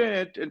 or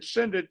send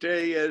it to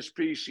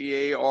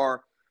ASPCA,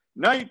 or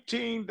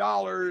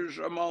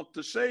 $19 a month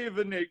to save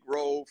a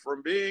Negro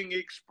from being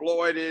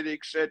exploited,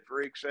 etc.,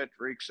 etc.,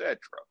 etc.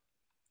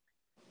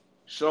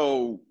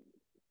 So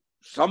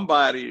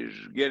somebody's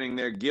getting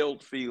their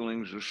guilt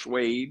feelings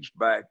assuaged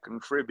by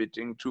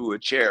contributing to a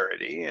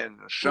charity, and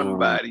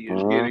somebody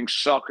is getting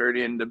suckered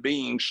into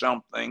being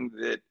something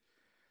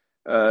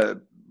that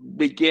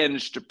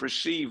begins to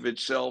perceive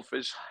itself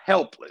as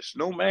helpless.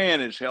 No man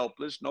is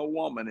helpless, no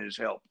woman is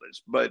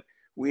helpless, but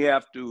we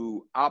have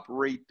to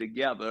operate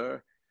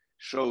together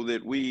so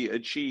that we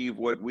achieve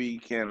what we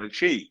can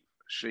achieve.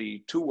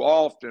 See, too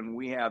often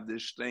we have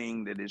this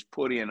thing that is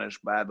put in us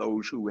by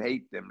those who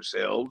hate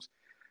themselves,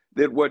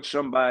 that what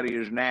somebody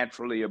is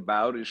naturally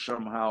about is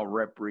somehow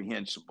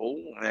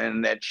reprehensible,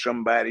 and that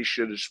somebody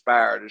should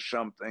aspire to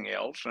something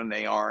else, and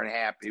they aren't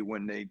happy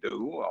when they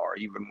do, or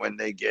even when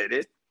they get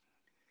it.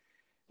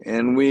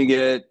 And we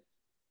get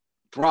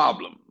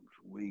problems.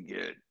 We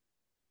get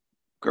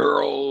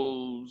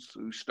girls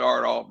who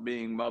start off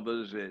being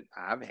mothers. That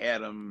I've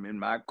had them in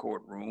my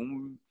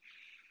courtroom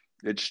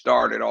that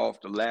started off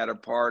the latter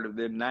part of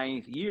their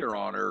 9th year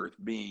on earth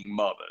being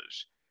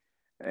mothers.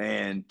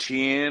 And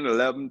 10,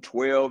 11,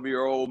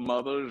 12-year-old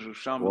mothers of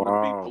some of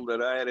the people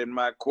that I had in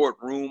my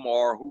courtroom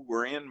or who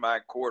were in my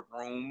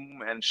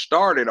courtroom and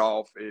started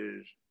off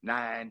as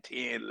 9,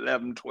 10,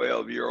 11,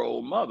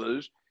 12-year-old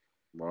mothers.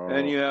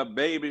 And you have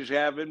babies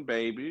having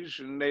babies,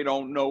 and they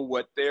don't know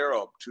what they're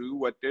up to,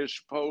 what they're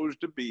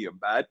supposed to be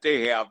about.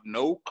 They have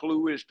no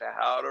clue as to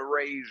how to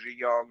raise a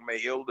young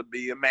male to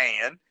be a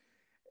man.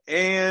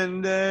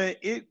 And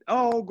it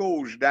all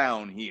goes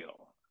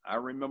downhill. I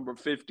remember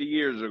 50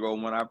 years ago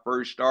when I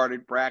first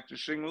started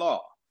practicing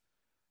law.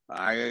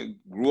 I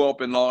grew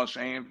up in Los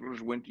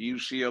Angeles, went to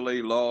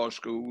UCLA Law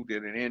School,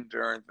 did an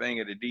intern thing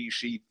at a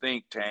DC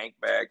think tank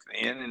back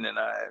then, and then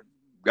I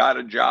got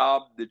a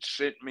job that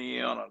sent me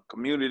on a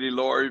community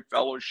lawyer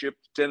fellowship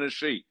to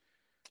Tennessee.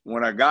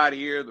 When I got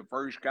here, the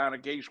first kind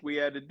of case we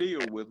had to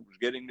deal with was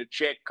getting the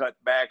check cut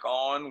back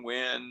on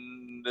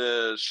when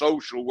the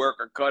social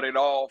worker cut it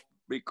off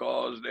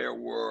because there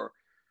were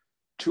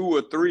 2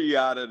 or 3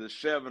 out of the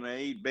 7 or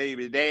 8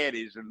 baby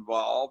daddies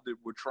involved that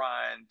were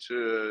trying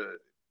to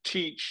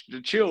teach the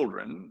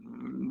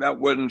children. That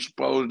wasn't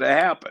supposed to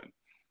happen.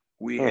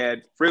 We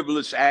had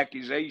frivolous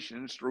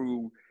accusations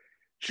through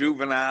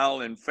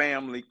juvenile and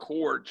family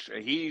courts.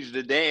 He's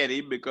the daddy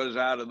because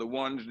out of the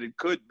ones that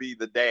could be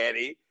the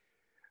daddy,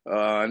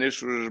 and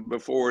this was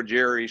before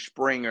Jerry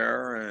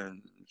Springer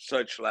and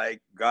such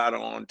like got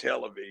on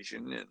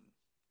television, and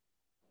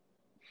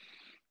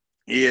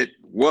it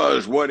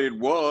was what it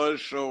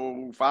was.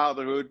 So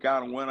fatherhood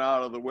kind of went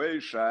out of the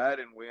wayside,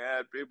 and we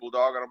had people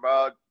talking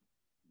about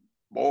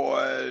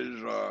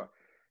boys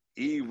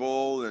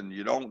evil and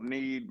you don't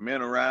need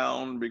men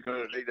around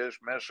because they just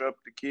mess up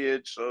the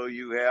kids. So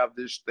you have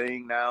this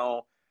thing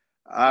now.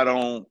 I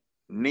don't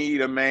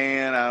need a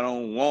man. I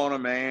don't want a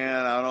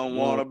man. I don't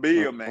want to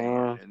be a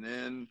man. And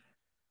then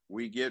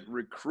we get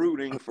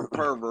recruiting for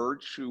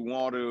perverts who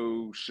want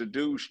to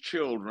seduce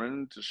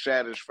children to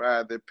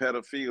satisfy their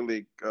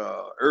pedophilic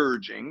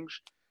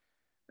urgings.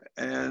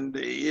 And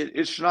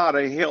it's not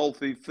a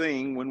healthy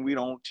thing when we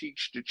don't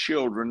teach the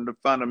children the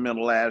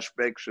fundamental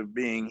aspects of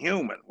being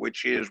human,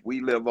 which is we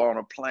live on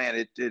a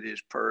planet that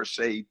is per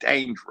se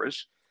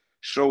dangerous.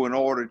 So in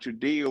order to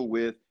deal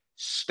with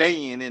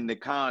staying in the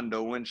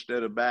condo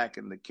instead of back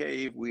in the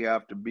cave, we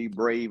have to be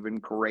brave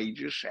and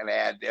courageous and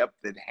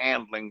adept at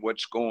handling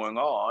what's going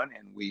on.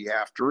 And we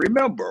have to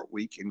remember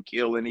we can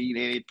kill and eat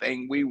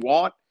anything we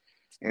want.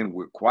 And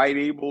we're quite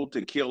able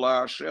to kill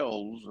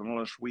ourselves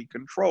unless we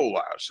control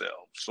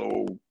ourselves.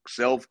 So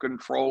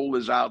self-control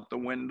is out the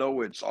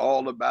window. It's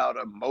all about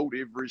a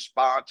motive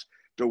response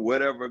to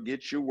whatever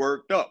gets you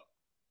worked up.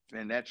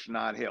 And that's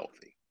not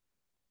healthy.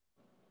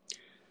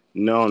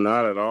 No,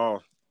 not at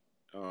all.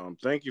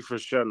 Thank you for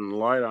shedding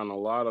light on a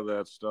lot of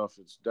that stuff.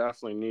 It's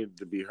definitely needed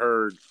to be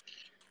heard,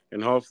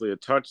 and hopefully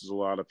it touches a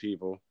lot of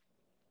people.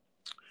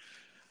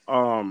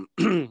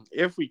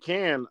 If we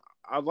can,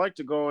 I'd like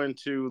to go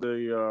into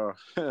the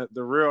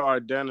the real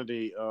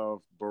identity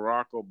of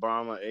Barack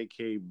Obama,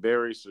 aka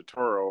Barry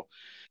Soetoro.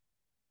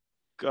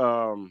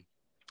 Um,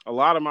 a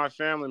lot of my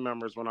family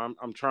members, when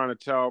I'm trying to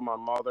tell my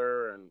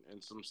mother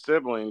and some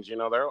siblings,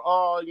 they're,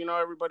 oh,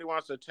 everybody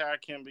wants to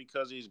attack him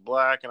because he's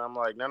black, and I'm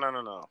like, no, no,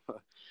 no, no.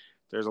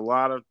 There's a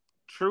lot of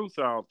truth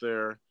out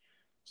there.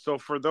 So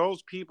for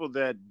those people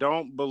that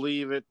don't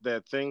believe it,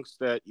 that thinks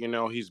that,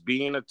 he's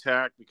being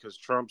attacked because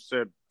Trump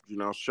said,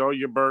 show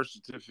your birth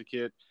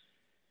certificate,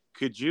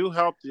 could you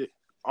help the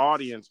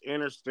audience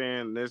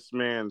understand this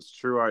man's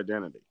true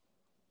identity?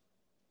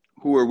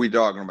 Who are we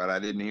talking about? I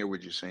didn't hear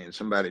what you're saying.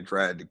 Somebody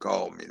tried to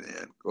call me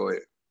then. Go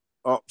ahead.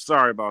 Oh,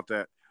 sorry about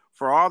that.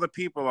 For all the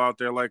people out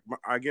there, like,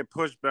 I get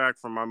pushback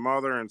from my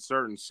mother and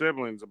certain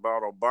siblings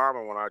about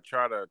Obama when I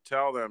try to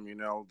tell them,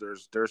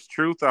 there's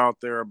truth out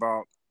there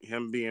about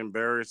him being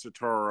Barry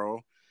Soetoro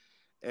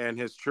and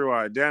his true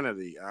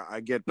identity.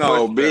 I get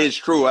No, pushback. his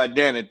true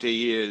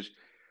identity is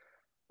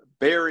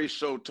Barry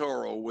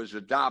Soetoro was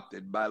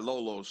adopted by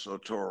Lolo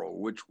Soetoro,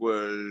 which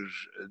was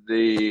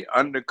the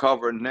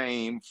undercover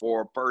name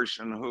for a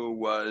person who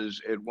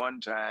was at one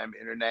time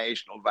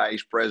international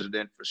vice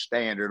president for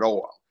Standard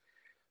Oil.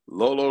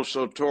 Lolo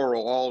Soetoro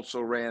also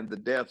ran the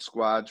death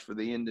squads for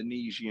the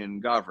Indonesian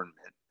government.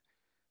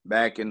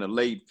 Back in the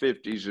late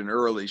 50s and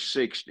early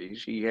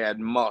 60s, he had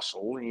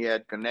muscle. He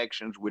had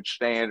connections with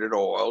Standard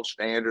Oil.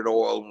 Standard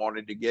Oil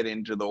wanted to get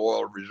into the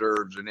oil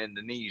reserves in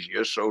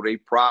Indonesia, so they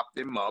propped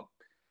him up,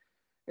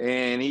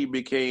 and he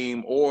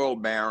became oil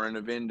baron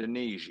of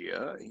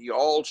Indonesia. He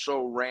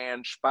also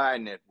ran spy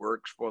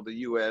networks for the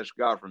U.S.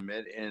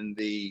 government in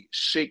the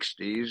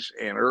 60s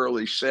and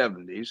early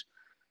 70s.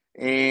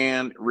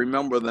 And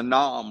remember, the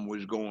NAM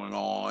was going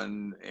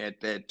on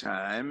at that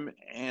time,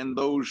 and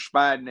those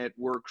spy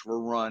networks were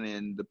run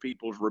in the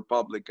People's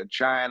Republic of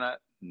China,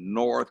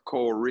 North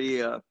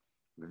Korea,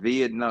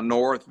 Vietnam,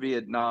 North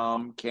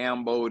Vietnam,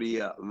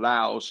 Cambodia,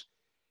 Laos,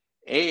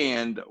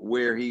 and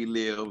where he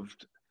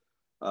lived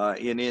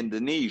in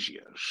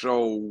Indonesia.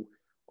 So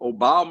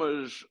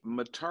Obama's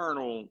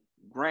maternal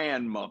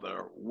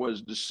grandmother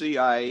was the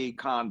CIA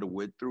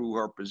conduit through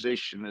her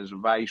position as a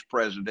vice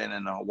president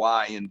in a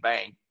Hawaiian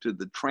bank to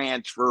the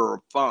transfer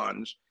of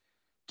funds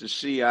to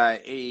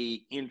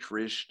CIA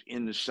interest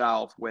in the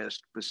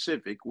Southwest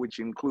Pacific, which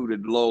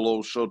included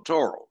Lolo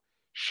Soetoro.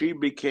 She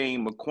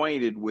became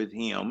acquainted with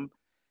him,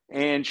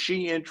 and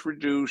she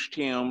introduced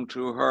him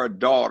to her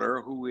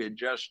daughter, who had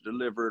just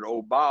delivered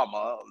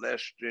Obama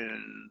less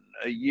than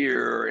a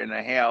year and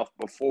a half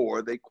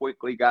before. They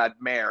quickly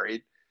got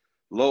married.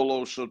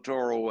 Lolo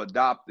Soetoro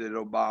adopted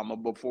Obama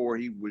before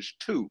he was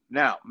 2.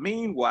 Now,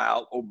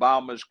 meanwhile,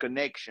 Obama's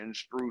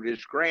connections through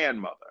this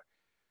grandmother.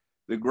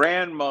 The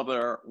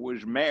grandmother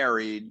was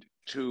married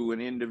to an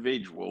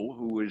individual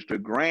who was the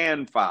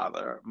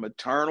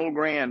maternal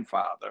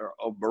grandfather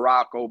of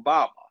Barack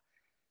Obama.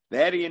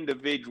 That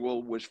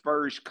individual was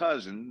first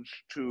cousin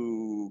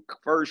to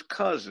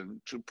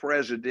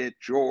President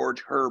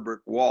George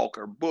Herbert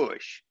Walker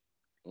Bush.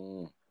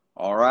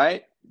 All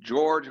right.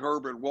 George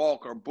Herbert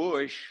Walker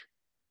Bush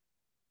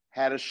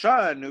had a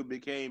son who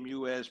became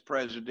U.S.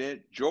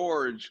 President,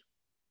 George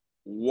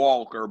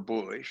Walker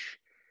Bush.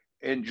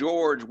 And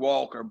George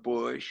Walker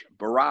Bush,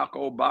 Barack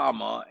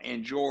Obama,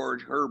 and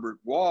George Herbert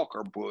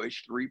Walker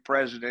Bush, 3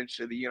 presidents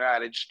of the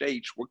United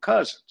States, were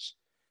cousins.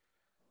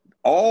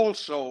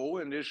 Also,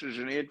 and this is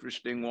an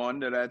interesting one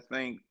that I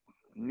think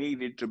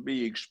needed to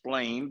be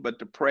explained, but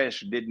the press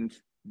didn't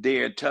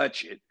dare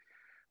touch it,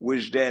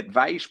 was that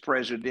Vice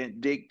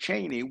President Dick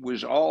Cheney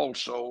was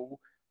also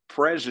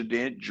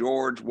President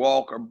George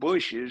Walker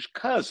Bush's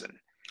cousin.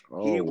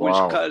 Oh, he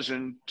was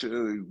cousin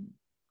to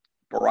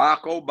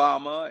Barack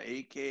Obama,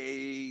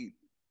 aka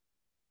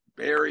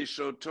Barry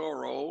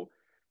Soetoro.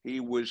 He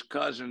was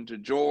cousin to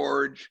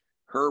George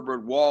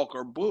Herbert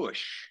Walker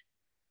Bush.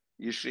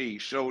 You see,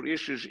 so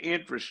this is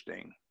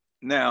interesting.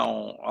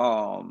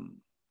 Now,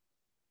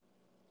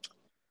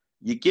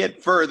 you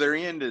get further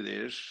into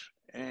this,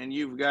 and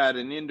you've got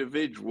an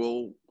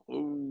individual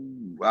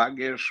who I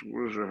guess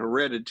was a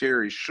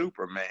hereditary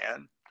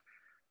Superman,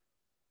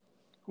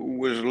 who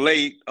was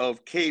late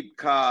of Cape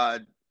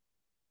Cod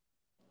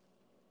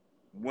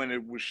when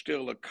it was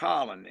still a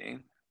colony.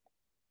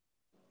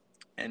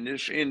 And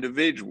this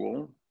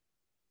individual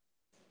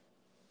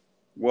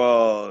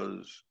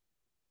was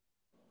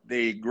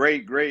the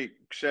great,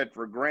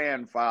 etc.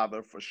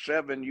 grandfather for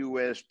 7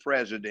 U.S.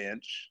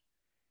 presidents,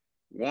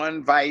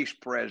 1 vice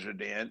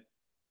president,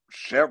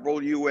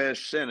 several U.S.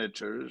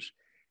 senators,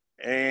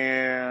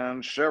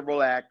 and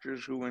several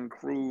actors who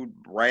include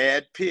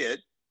Brad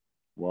Pitt.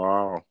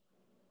 Wow.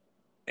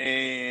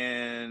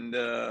 And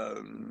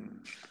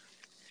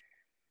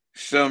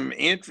some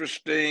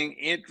interesting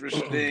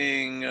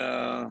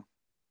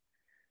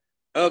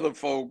other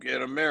folk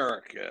in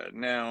America.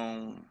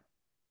 Now,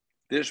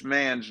 this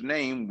man's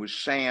name was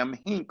Sam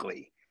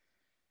Hinckley.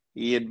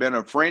 He had been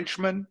a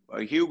Frenchman,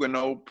 a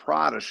Huguenot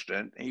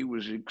Protestant. He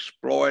was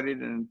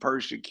exploited and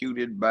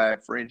persecuted by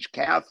French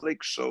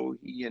Catholics, so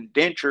he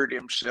indentured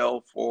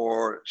himself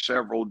for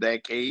several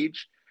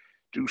decades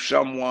to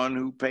someone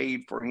who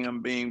paid for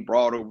him being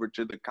brought over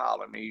to the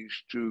colonies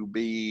to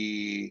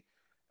be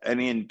an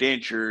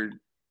indentured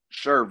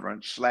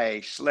servant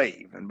slash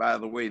slave. And by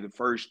the way, the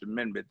First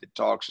Amendment that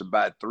talks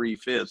about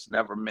 3/5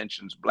 never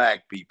mentions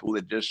black people.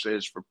 It just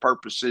says for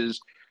purposes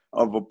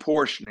of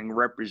apportioning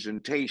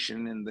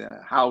representation in the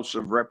House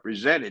of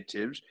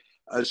Representatives,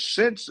 a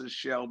census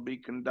shall be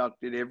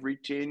conducted every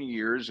 10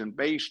 years, and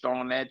based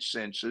on that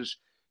census,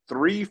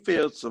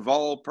 3/5 of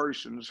all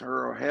persons who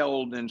are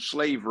held in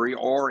slavery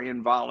or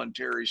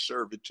involuntary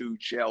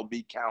servitude shall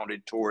be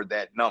counted toward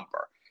that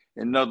number.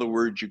 In other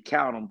words, you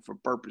count them for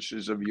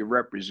purposes of your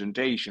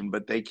representation,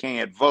 but they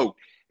can't vote.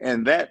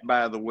 And that,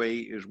 by the way,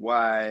 is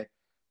why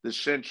the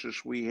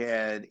census we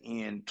had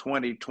in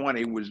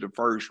 2020 was the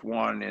first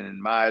one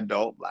in my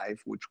adult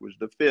life, which was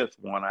the fifth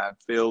one I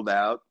filled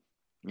out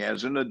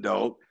as an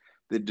adult,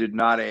 that did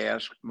not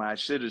ask my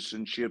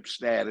citizenship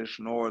status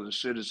nor the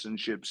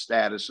citizenship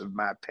status of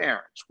my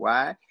parents.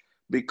 Why?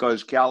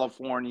 Because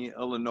California,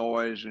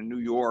 Illinois, and New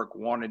York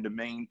wanted to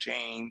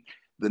maintain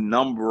the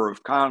number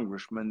of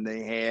congressmen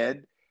they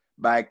had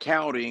by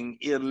counting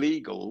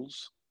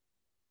illegals.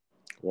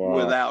 Wow.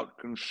 Without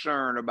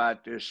concern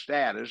about their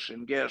status.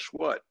 And guess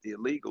what? The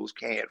illegals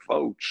can't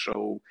vote.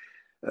 So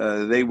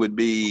they would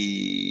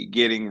be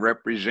getting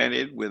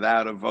represented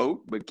without a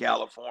vote, but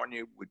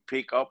California would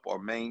pick up or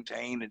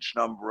maintain its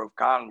number of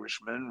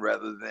congressmen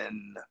rather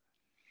than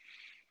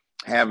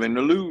having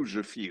to lose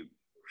a few.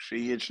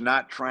 See, it's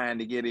not trying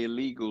to get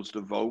illegals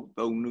to vote,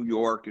 though New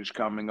York is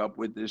coming up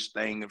with this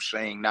thing of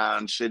saying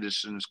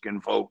non-citizens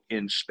can vote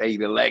in state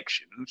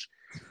elections.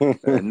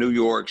 New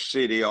York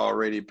City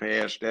already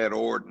passed that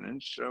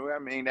ordinance. So, I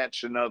mean,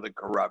 that's another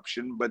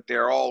corruption, but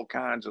there are all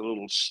kinds of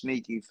little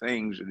sneaky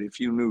things that if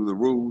you knew the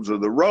rules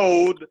of the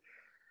road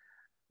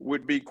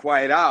would be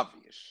quite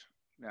obvious.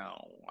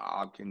 Now,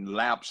 I can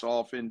lapse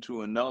off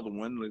into another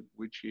one,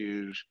 which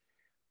is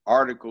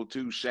Article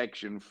 2,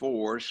 Section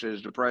 4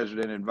 says the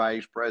president and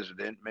vice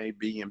president may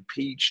be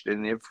impeached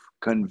and if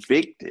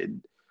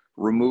convicted,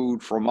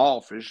 removed from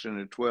office. And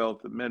the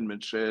 12th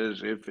Amendment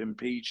says if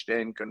impeached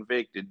and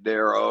convicted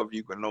thereof,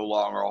 you can no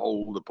longer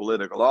hold the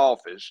political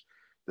office.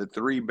 The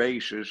three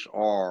bases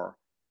are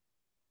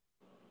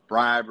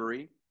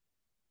bribery.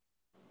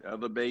 The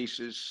other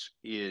basis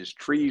is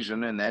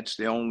treason, and that's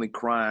the only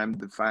crime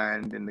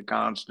defined in the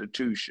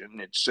Constitution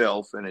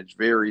itself, and it's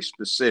very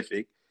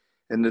specific.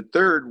 And the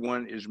third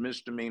one is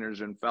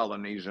misdemeanors and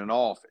felonies in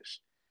office.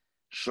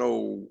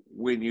 So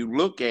when you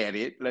look at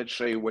it, let's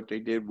say what they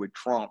did with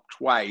Trump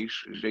twice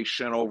is they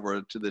sent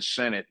over to the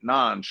Senate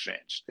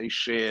nonsense. They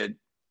said,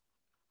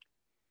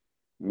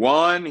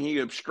 one, he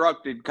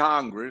obstructed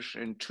Congress,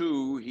 and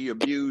two, he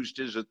abused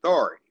his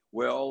authority.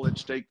 Well,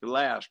 let's take the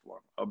last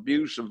one.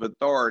 Abuse of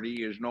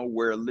authority is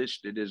nowhere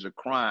listed as a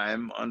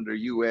crime under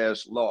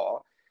U.S.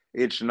 law.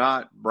 It's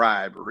not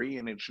bribery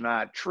and it's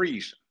not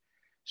treason.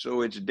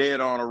 So it's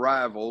dead on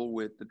arrival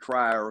with the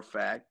trier of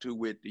fact, to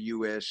wit, the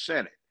U.S.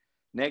 Senate.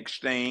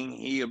 Next thing,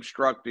 he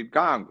obstructed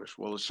Congress.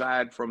 Well,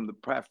 aside from the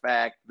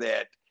fact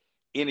that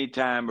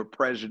anytime a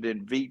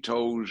president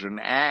vetoes an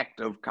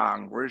act of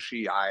Congress,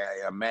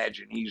 I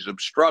imagine he's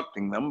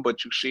obstructing them.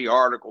 But you see,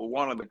 Article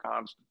 1 of the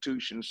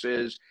Constitution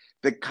says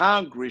the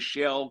Congress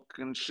shall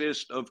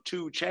consist of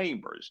two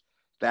chambers,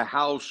 the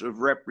House of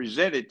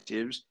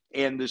Representatives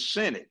and the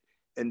Senate.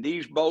 And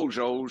these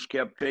bozos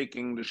kept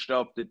taking the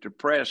stuff that the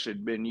press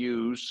had been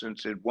used,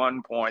 since at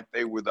one point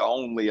they were the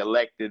only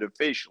elected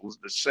officials,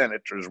 the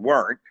senators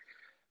weren't.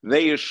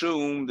 They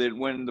assumed that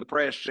when the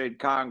press said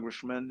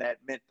congressman, that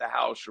meant the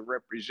House of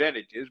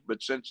Representatives.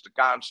 But since the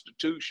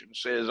Constitution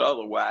says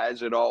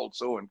otherwise, it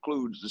also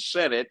includes the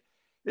Senate.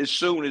 As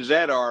soon as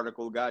that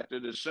article got to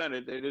the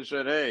Senate, they just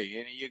said, hey,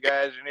 any of you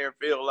guys in here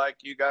feel like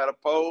you got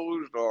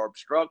opposed or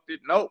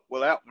obstructed? Nope,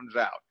 well, that one's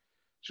out.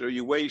 So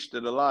you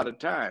wasted a lot of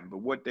time.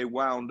 But what they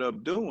wound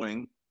up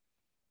doing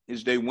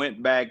is they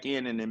went back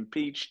in and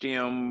impeached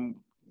him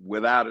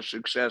without a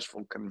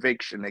successful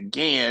conviction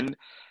again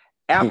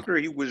after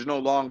he was no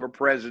longer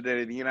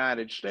president of the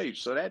United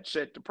States. So that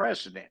set the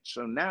precedent.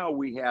 So now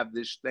we have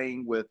this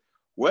thing with,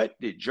 what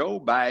did Joe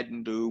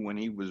Biden do when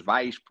he was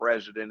vice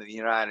president of the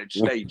United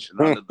States? And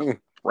under the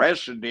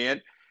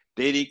precedent,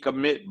 did he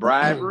commit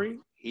bribery?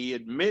 He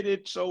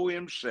admitted so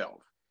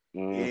himself.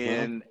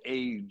 In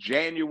a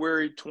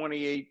January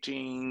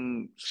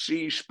 2018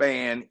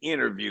 C-SPAN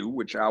interview,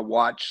 which I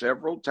watched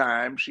several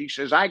times, he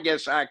says, I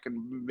guess I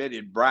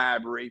committed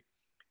bribery.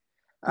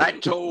 I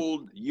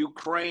told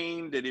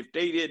Ukraine that if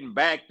they didn't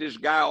back this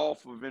guy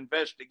off of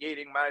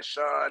investigating my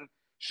son,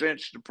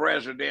 since the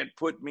president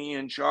put me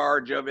in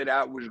charge of it,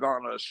 I was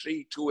going to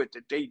see to it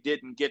that they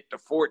didn't get the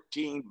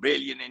 $14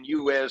 billion in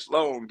U.S.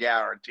 loan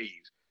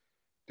guarantees.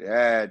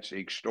 That's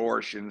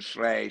extortion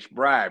 /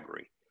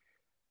 bribery.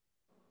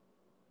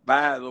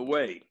 By the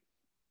way,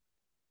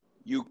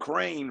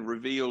 Ukraine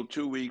revealed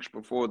 2 weeks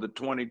before the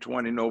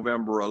 2020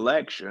 November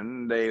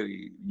election,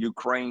 the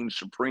Ukraine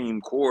Supreme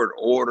Court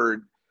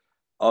ordered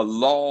a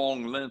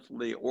long,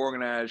 lengthy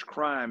organized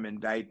crime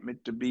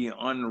indictment to be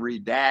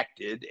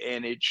unredacted,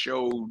 and it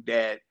showed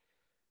that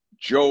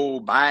Joe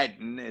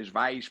Biden as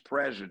vice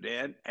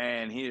president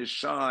and his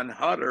son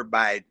Hunter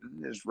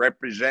Biden as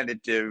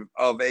representative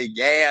of a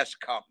gas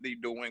company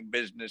doing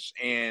business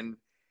in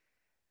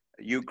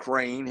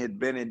Ukraine had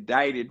been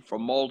indicted for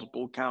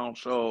multiple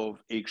counts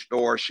of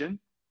extortion,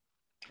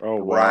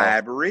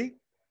 bribery,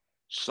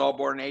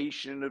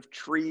 subornation of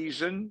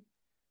treason,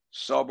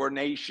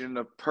 subornation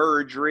of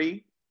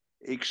perjury,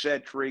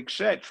 etc.,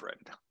 etc.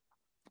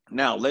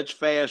 Now, let's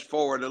fast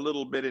forward a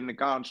little bit in the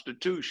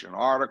Constitution.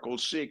 Article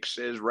 6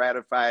 says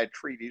ratified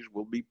treaties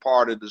will be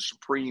part of the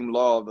supreme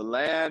law of the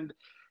land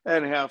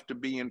and have to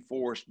be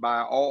enforced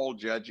by all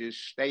judges,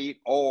 state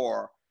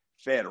or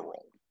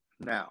federal.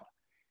 Now,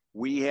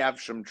 we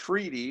have some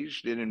treaties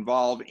that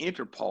involve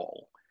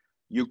Interpol.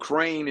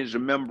 Ukraine is a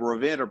member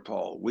of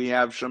Interpol. We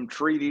have some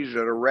treaties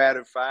that are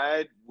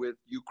ratified with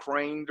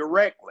Ukraine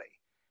directly.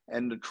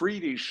 And the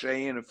treaties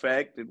say, in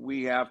effect, that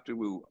we have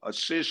to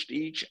assist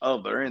each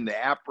other in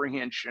the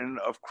apprehension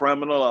of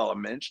criminal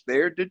elements,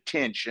 their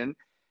detention,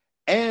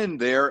 and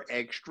their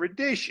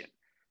extradition.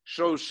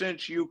 So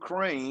since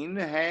Ukraine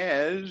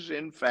has,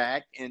 in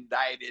fact,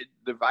 indicted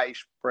the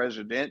vice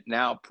president,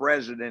 now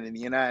president of the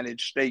United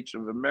States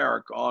of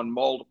America, on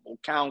multiple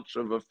counts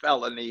of a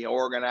felony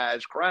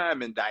organized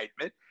crime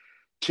indictment,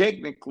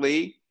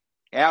 technically,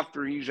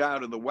 after he's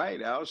out of the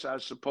White House, I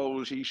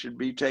suppose he should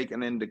be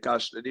taken into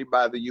custody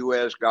by the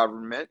U.S.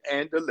 government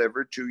and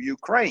delivered to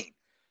Ukraine.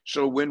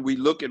 So when we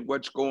look at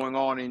what's going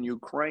on in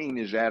Ukraine,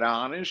 is that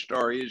honest,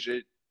 or is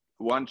it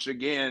once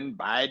again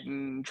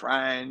Biden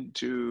trying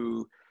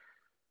to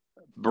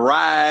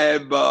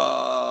bribe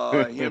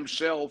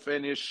himself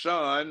and his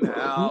son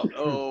out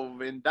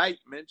of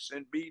indictments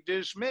and be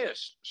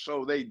dismissed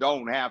so they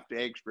don't have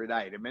to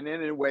extradite him? And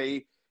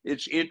anyway,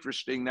 it's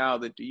interesting now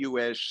that the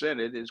U.S.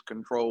 Senate is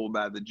controlled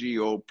by the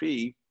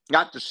GOP,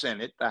 not the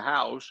Senate, the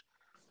House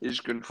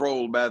is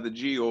controlled by the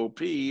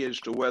GOP as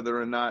to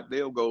whether or not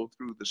they'll go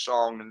through the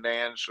song and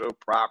dance of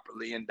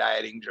properly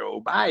indicting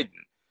Joe Biden.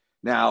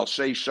 Now, I'll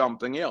say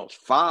something else.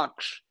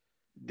 Fox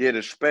did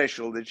a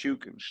special that you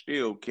can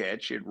still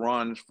catch. It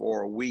runs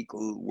for a week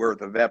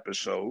worth of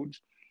episodes,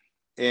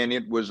 and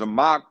it was a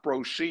mock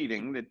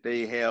proceeding that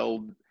they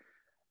held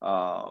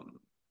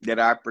that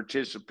I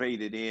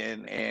participated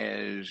in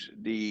as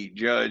the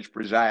judge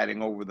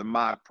presiding over the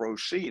mock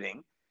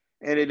proceeding,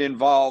 and it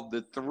involved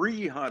the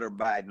 3 Hunter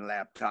Biden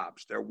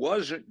laptops. There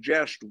wasn't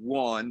just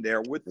one,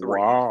 there were 3.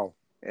 Wow.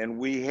 And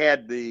we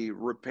had the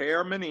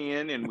repairman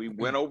in, and we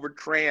went over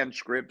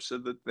transcripts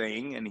of the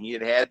thing, and he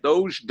had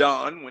those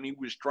done when he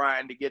was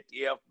trying to get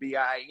the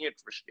FBI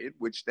interested,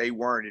 which they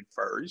weren't at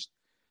first.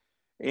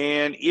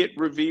 And it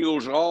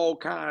reveals all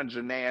kinds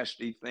of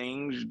nasty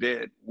things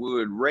that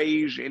would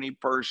raise any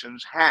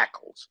person's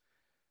hackles.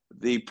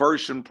 The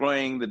person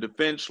playing the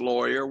defense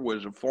lawyer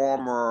was a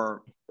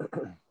former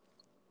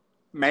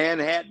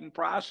Manhattan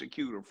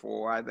prosecutor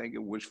for, I think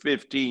it was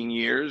 15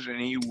 years,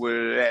 and he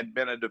had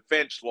been a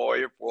defense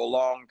lawyer for a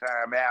long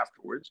time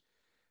afterwards.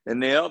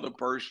 And the other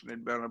person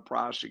had been a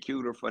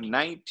prosecutor for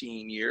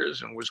 19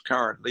 years and was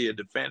currently a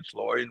defense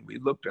lawyer. And we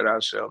looked at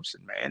ourselves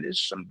and, man, this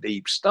is some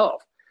deep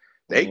stuff.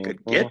 They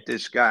could get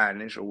this guy,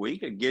 and so we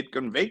could get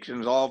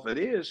convictions off of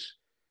this.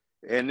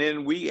 And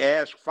then we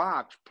asked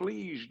Fox,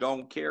 please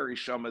don't carry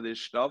some of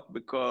this stuff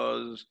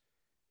because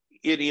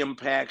it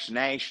impacts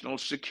national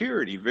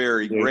security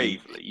very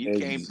gravely. You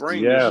can't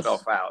bring this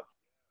stuff out.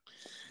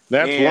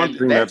 That's one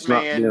thing that's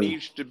not been...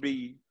 needs to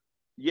be,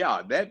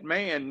 that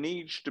man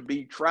needs to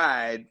be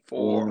tried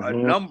for a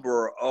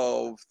number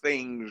of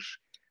things,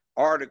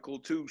 Article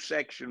 2,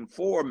 Section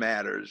 4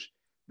 matters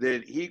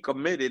that he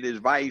committed as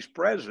vice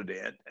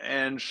president.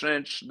 And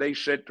since they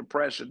set the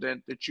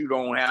precedent that you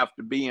don't have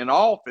to be in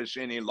office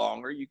any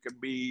longer, you can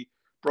be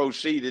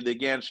proceeded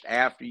against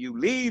after you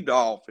leave the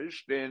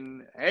office,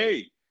 then,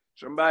 hey,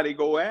 somebody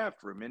go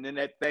after him. And then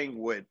that thing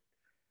with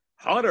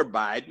Hunter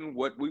Biden,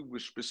 what we were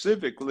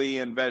specifically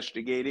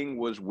investigating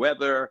was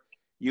whether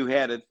you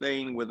had a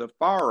thing with a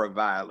FARA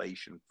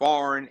violation,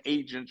 Foreign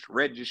Agents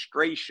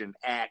Registration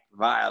Act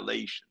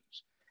violations.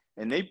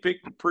 And they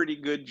picked a pretty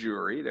good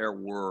jury. There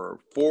were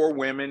 4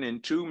 women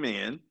and 2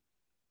 men,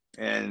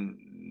 and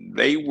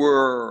they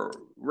were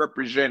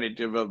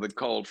representative of the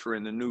culture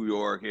in the New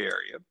York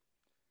area,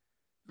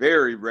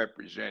 very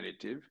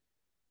representative.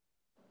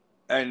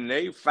 And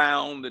they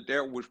found that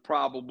there was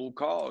probable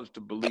cause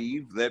to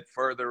believe that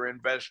further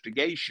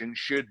investigation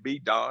should be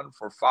done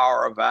for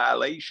FARA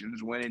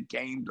violations when it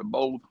came to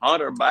both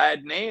Hunter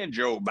Biden and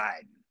Joe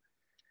Biden.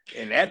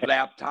 And that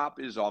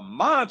laptop is a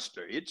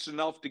monster. It's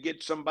enough to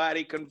get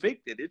somebody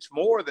convicted. It's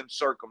more than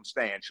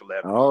circumstantial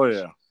evidence. Oh,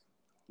 yeah.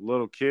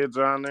 Little kids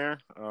on there.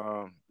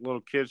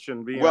 Little kids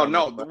shouldn't be on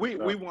there. Well, no,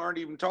 we weren't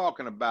even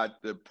talking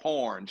about the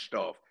porn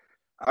stuff.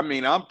 I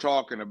mean, I'm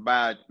talking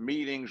about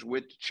meetings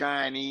with the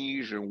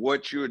Chinese and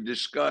what you're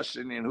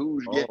discussing and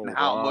who's getting Oh,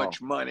 how wow.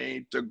 much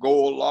money to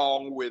go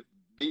along with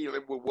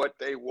dealing with what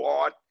they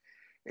want.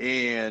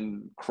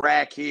 And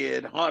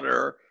crackhead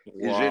Hunter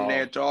is in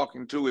there Wow.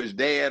 talking to his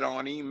dad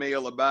on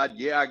email about,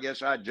 yeah, I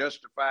guess I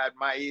justified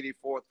my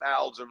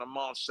 84,000 a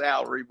month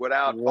salary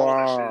without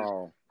bonuses.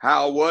 Wow.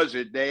 How was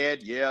it,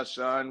 Dad? Yeah,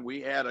 son,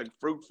 we had a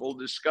fruitful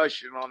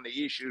discussion on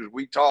the issues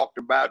we talked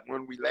about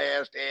when we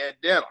last had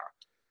dinner.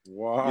 You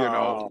Wow.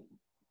 know,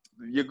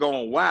 you're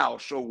going, wow.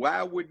 So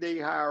why would they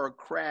hire a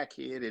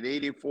crackhead at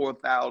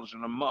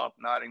 84,000 a month,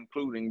 not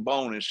including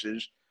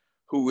bonuses,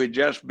 who had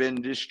just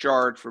been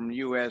discharged from the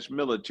U.S.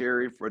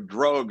 military for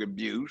drug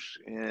abuse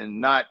and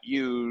not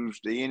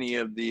used any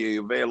of the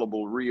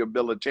available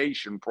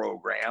rehabilitation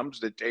programs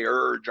that they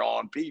urge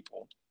on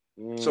people?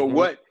 So Mm-hmm.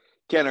 what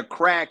can a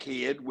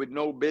crackhead with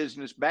no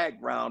business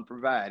background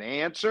provide?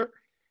 Answer.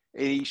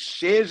 And he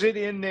says it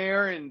in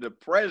there, and the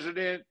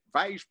president,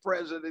 vice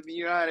president of the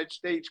United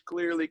States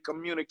clearly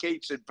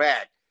communicates it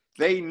back.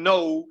 They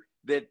know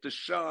that the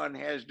son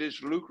has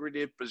this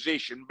lucrative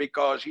position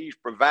because he's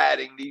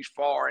providing these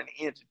foreign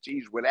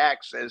entities with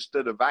access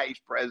to the vice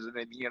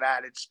president of the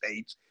United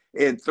States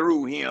and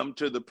through him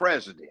to the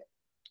president.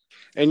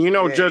 And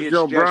Judge It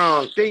Joe just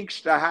Brown,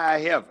 stinks to high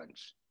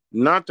heavens.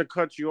 not to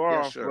cut you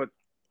Yes, off, sir. but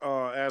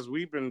as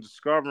we've been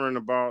discovering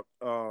about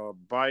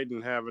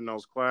Biden having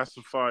those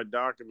classified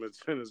documents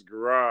in his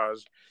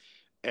garage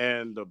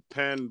and the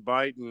Penn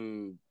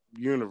Biden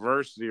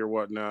University or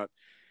whatnot,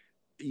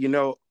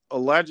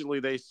 allegedly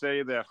they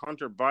say that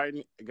Hunter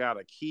Biden got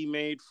a key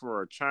made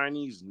for a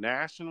Chinese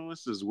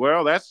nationalist as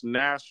well. That's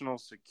national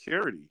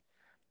security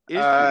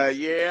issues.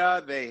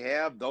 Yeah, they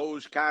have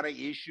those kind of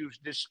issues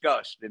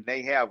discussed, and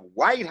they have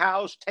White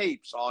House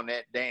tapes on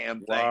that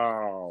damn thing.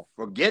 Wow.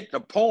 Forget the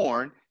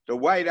porn. The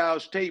White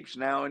House tapes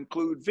now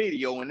include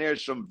video, and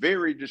there's some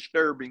very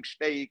disturbing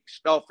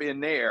stuff in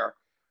there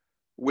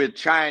with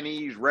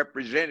Chinese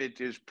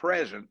representatives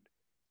present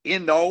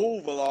in the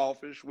Oval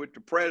Office with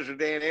the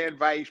president and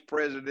vice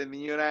president of the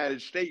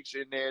United States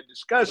in there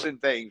discussing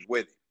things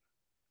with him.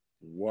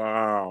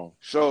 Wow.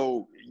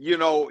 So,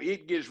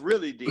 it gets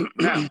really deep.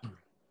 Now,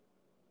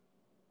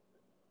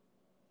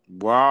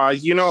 Wow.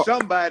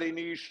 somebody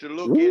needs to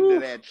look into Woo,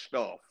 that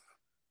stuff.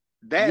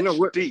 That's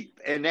what?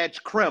 deep and that's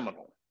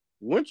criminal.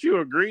 Wouldn't you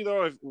agree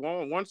though? If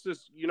once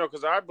this,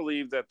 because I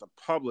believe that the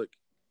public,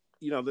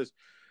 this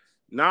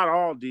not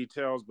all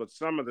details, but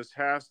some of this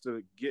has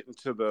to get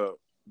into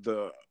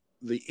the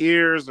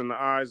ears and the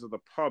eyes of the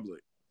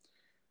public.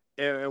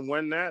 And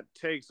when that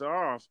takes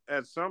off,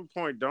 at some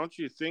point, don't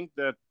you think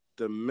that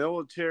the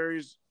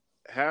militaries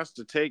has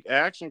to take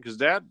action because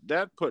that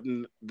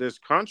putting this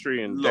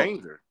country in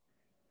danger?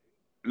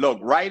 Look,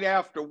 right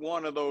after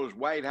one of those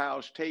White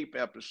House tape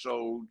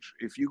episodes,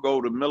 if you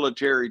go to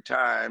Military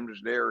Times,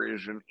 there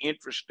is an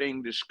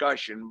interesting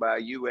discussion by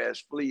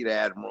U.S. fleet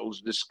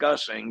admirals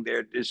discussing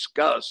their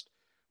disgust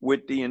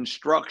with the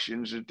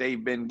instructions that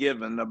they've been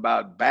given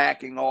about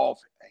backing off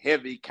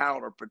heavy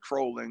counter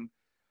patrolling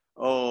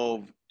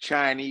of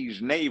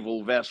Chinese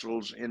naval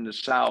vessels in the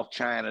South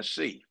China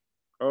Sea.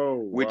 Oh,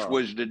 which wow.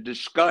 was the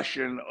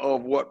discussion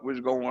of what was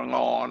going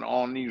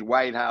on these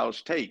White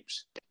House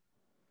tapes.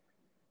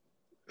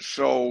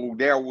 So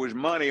there was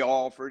money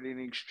offered in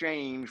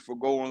exchange for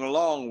going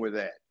along with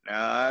that.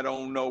 Now, I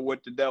don't know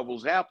what the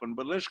devil's happened,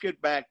 but let's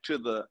get back to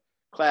the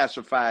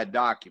classified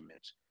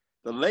documents.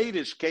 The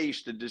latest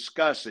case to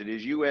discuss it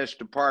is U.S.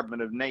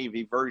 Department of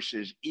Navy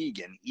versus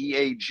Egan,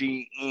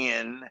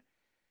 EAGN,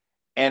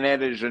 and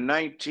that is a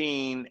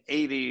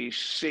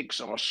 1986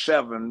 or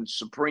 7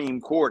 Supreme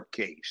Court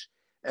case.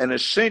 And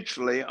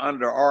essentially,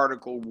 under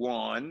Article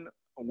 1,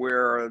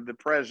 where the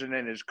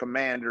president is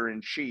commander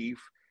in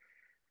chief,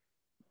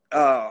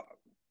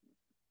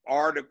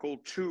 Article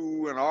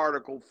 2 and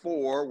Article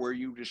 4, where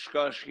you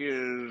discuss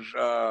his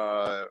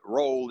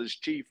role as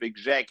chief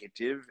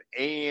executive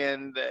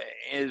and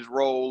his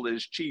role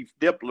as chief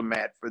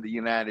diplomat for the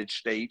United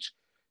States,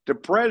 the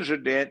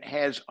president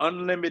has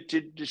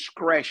unlimited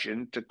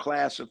discretion to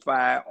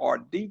classify or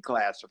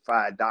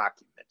declassify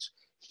documents.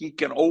 He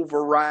can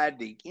override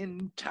the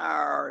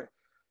entire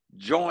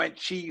Joint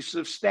Chiefs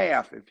of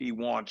Staff if he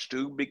wants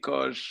to,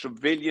 because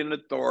civilian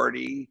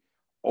authority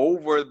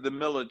over the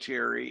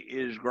military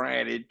is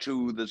granted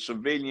to the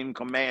civilian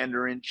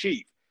commander in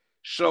chief.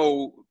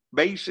 So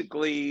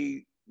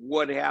basically,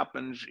 what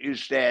happens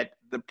is that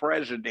the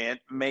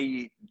president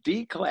may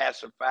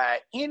declassify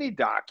any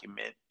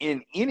document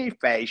in any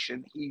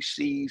fashion he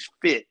sees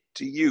fit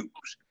to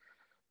use.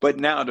 But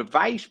now the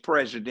vice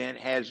president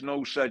has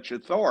no such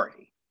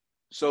authority.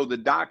 So the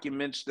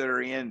documents that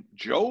are in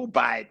Joe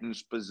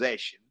Biden's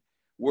possession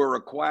were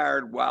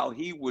acquired while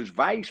he was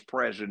vice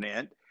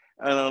president.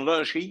 And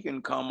unless he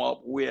can come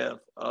up with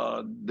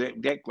a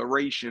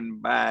declaration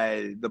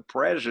by the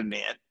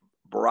president,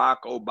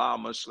 Barack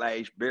Obama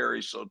 /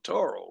 Barry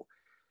Soetoro,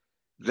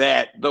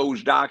 that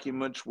those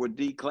documents were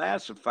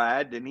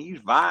declassified, then he's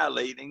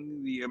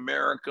violating the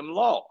American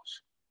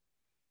laws.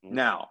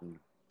 Now,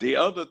 The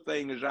other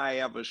thing is, I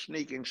have a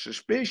sneaking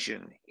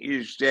suspicion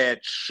is that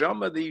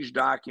some of these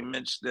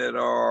documents that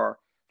are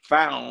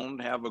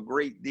found have a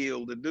great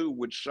deal to do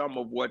with some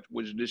of what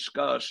was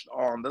discussed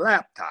on the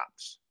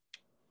laptops.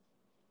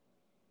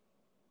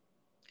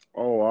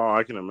 Oh, wow,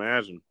 I can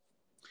imagine.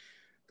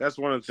 That's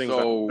one of the things I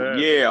So, said.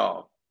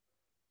 yeah.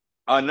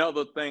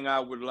 Another thing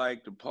I would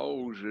like to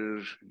pose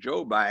is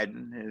Joe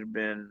Biden has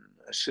been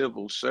a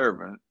civil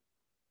servant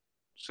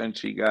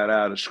since he got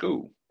out of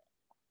school.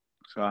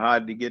 So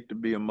how'd he get to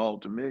be a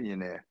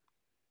multimillionaire?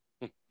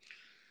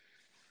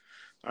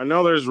 I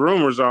know there's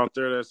rumors out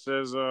there that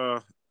says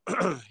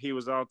he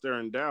was out there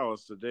in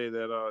Dallas the day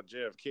that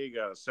JFK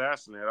got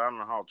assassinated. I don't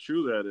know how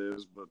true that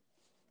is, but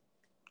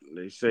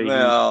they say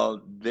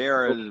Well,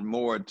 there is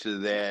more to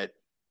that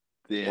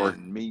or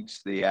than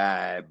meets the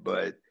eye,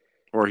 but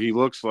he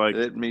looks like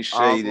let me say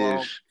Oswald.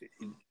 this.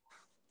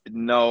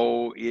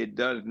 No, it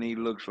doesn't. He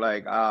looks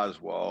like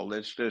Oswald.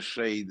 Let's just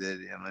say that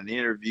in an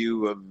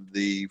interview of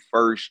the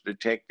first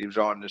detectives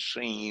on the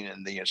scene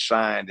and the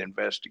assigned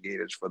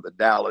investigators for the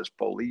Dallas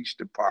Police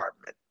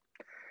Department,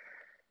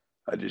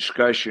 a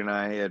discussion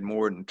I had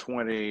more than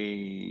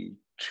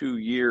 22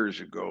 years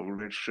ago,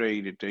 let's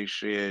say that they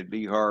said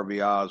Lee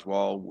Harvey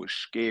Oswald was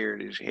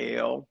scared as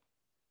hell.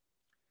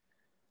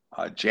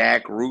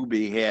 Jack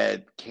Ruby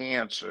had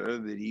cancer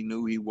that he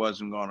knew he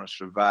wasn't going to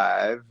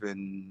survive,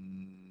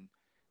 and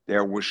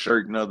there were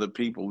certain other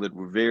people that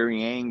were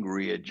very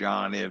angry at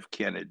John F.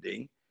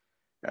 Kennedy.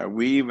 I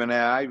even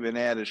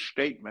had a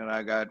statement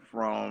I got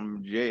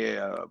from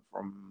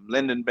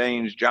Lyndon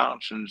Baines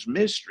Johnson's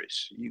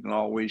mistress. You can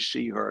always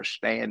see her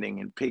standing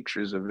in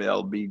pictures of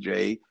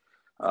LBJ.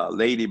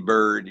 Lady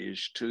Bird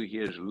is to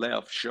his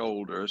left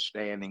shoulder,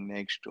 standing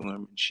next to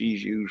him.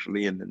 She's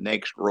usually in the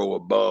next row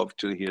above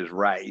to his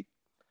right.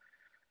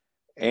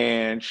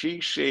 And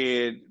she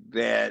said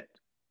that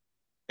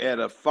at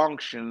a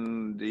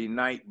function the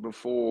night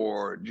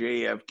before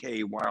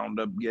JFK wound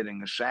up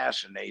getting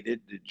assassinated,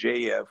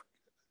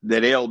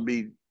 that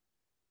LBJ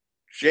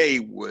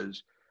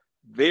was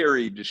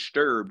very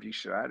disturbed. He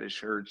said, I just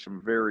heard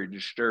some very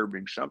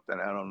disturbing something.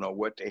 I don't know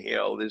what the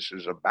hell this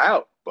is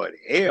about, but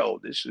hell,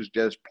 this is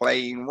just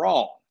plain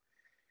wrong.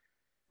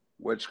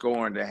 What's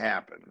going to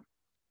happen?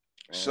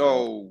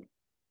 So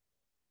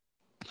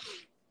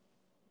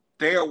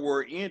there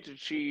were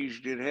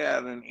entities that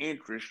had an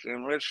interest,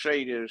 and let's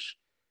say this,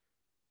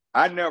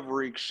 I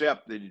never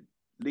accepted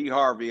Lee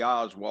Harvey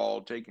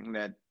Oswald taking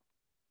that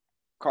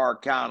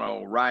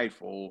Carcano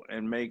rifle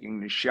and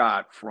making the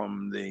shot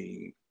from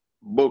the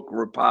book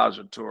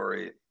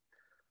repository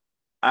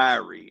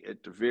Irie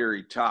at the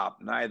very top.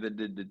 Neither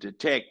did the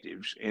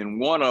detectives. And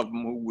one of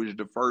them, who was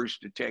the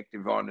first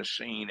detective on the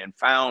scene and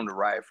found the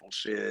rifle,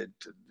 said,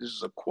 this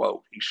is a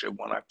quote, he said,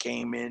 when I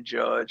came in,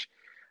 Judge,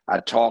 I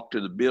talked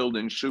to the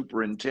building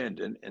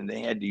superintendent, and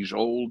they had these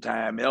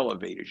old-time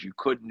elevators. You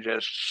couldn't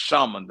just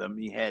summon them.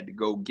 You had to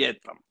go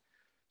get them.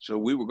 So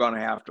we were going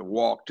to have to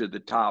walk to the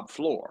top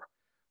floor.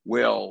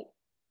 Well,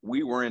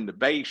 we were in the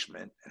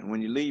basement, and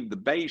when you leave the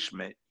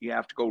basement, you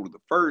have to go to the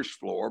first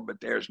floor,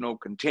 but there's no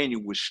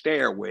continuous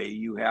stairway.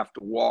 You have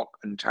to walk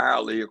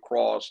entirely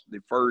across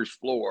the first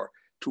floor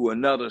to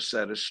another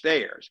set of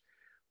stairs.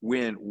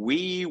 When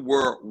we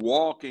were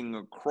walking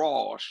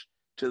across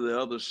to the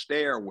other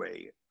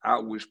stairway, I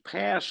was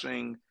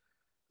passing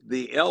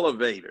the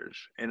elevators,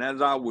 and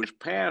as I was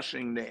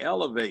passing the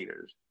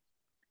elevators,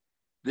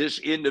 this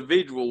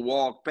individual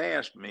walked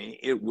past me.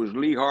 It was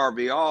Lee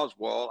Harvey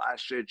Oswald. I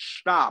said,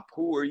 stop,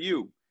 who are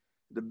you?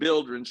 The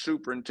building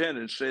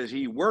superintendent says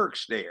he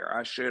works there.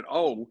 I said,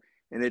 oh,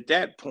 and at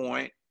that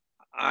point,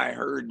 I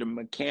heard the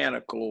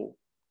mechanical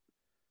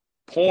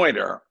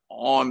pointer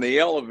on the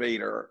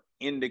elevator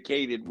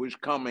indicated was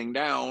coming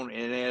down.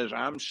 And as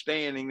I'm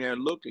standing there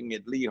looking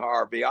at Lee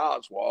Harvey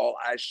Oswald,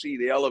 I see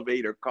the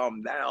elevator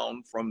come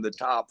down from the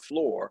top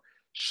floor.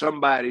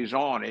 Somebody's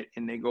on it,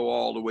 and they go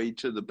all the way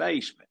to the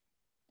basement.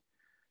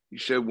 He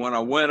said, when I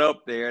went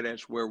up there,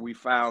 that's where we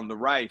found the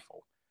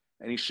rifle.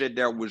 And he said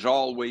there was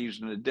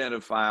always an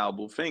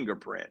identifiable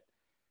fingerprint.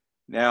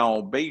 Now,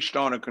 based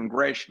on a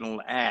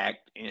congressional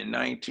act in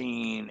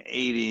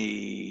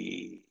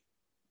 1988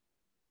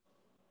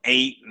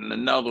 and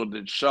another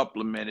that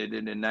supplemented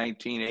it in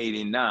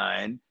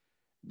 1989,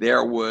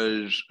 there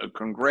was a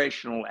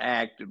congressional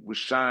act that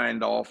was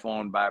signed off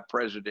on by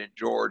President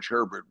George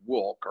Herbert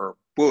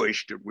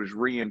Bush that was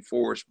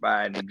reinforced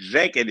by an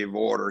executive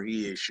order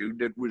he issued,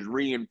 that was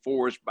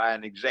reinforced by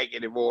an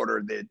executive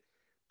order that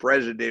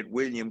President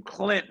William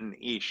Clinton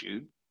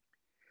issued.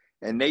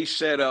 And they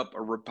set up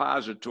a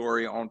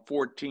repository on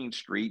 14th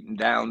Street in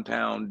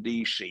downtown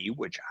DC,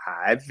 which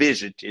I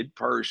visited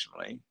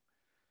personally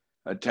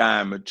a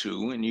time or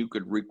two, and you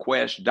could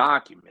request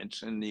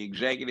documents, and the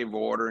executive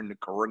order and the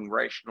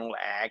congressional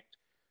act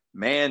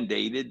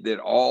mandated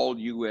that all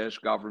U.S.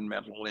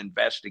 governmental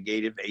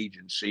investigative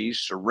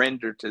agencies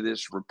surrender to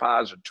this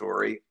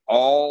repository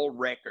all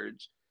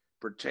records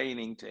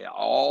pertaining to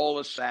all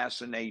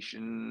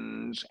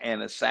assassinations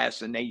and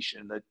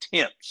assassination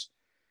attempts.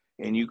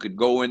 and you could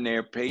go in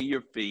there, pay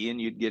your fee,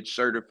 and you'd get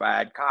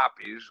certified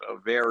copies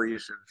of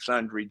various and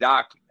sundry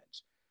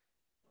documents.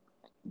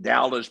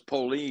 Dallas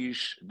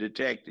police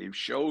detectives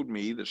showed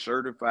me the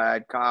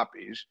certified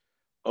copies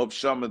of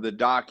some of the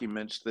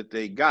documents that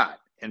they got.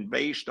 And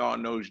based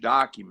on those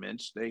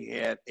documents, they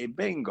had a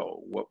bingo.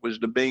 What was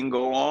the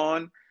bingo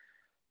on?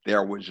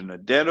 There was an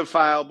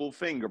identifiable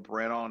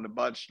fingerprint on the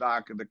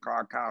buttstock of the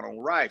Carcano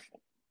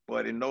rifle.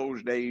 But in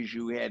those days,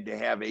 you had to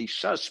have a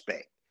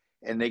suspect.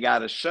 And they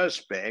got a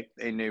suspect,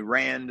 and they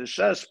ran the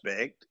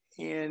suspect,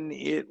 and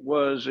it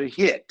was a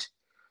hit.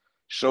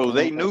 So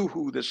they knew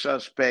who the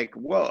suspect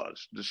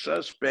was. The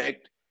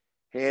suspect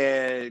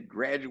had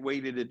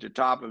graduated at the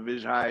top of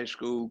his high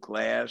school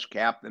class,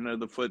 captain of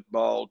the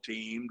football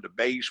team, the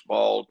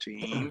baseball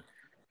team.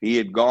 He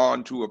had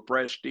gone to a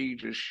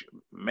prestigious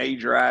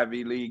major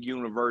Ivy League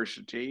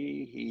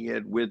university. He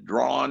had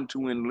withdrawn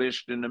to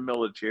enlist in the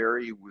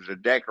military. He was a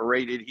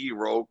decorated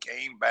hero,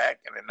 came back,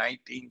 and in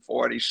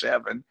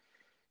 1947,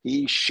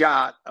 he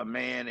shot a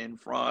man in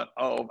front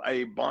of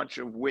a bunch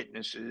of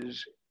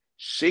witnesses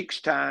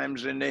 6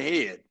 times in the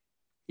head.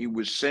 He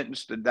was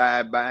sentenced to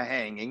die by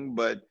hanging,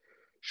 but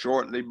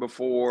shortly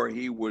before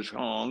he was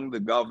hung, the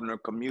governor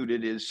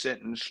commuted his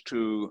sentence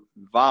to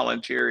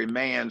voluntary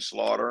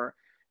manslaughter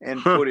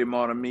and put him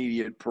on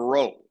immediate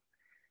parole.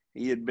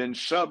 He had been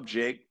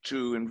subject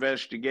to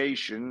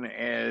investigation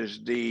as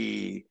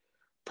the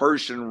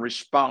person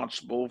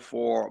responsible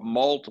for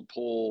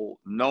multiple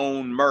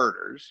known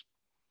murders.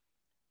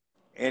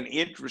 And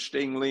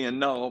interestingly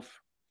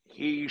enough,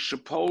 he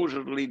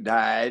supposedly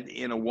died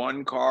in a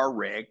one-car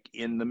wreck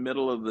in the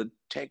middle of the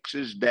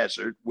Texas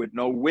desert with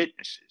no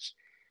witnesses.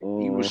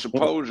 He was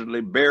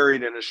supposedly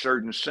buried in a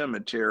certain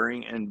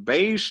cemetery, and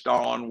based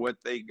on what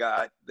they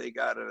got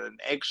an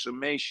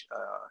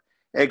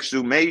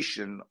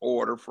exhumation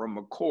order from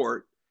a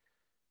court.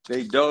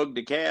 They dug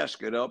the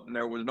casket up, and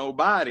there was no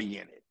body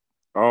in it.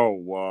 Oh,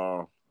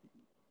 wow.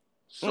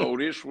 So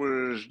this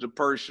was the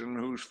person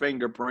whose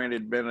fingerprint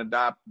had been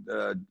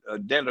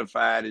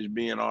identified as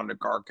being on the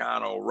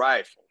Carcano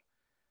rifle.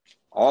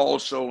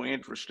 Also,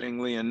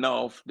 interestingly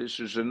enough,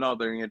 this is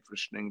another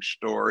interesting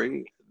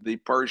story. The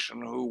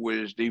person who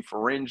was the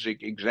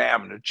forensic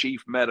examiner,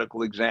 chief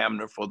medical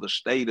examiner for the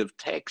state of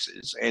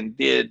Texas, and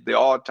did the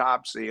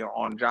autopsy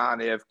on John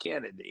F.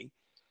 Kennedy,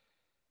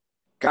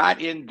 got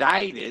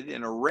indicted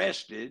and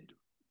arrested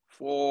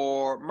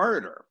for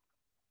murder.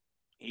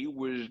 He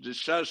was the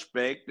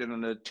suspect in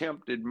an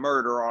attempted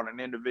murder on an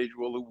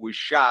individual who was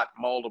shot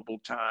multiple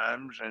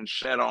times and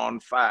set on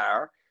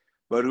fire,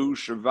 but who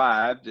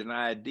survived and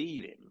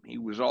ID'd him. He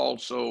was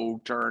also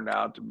turned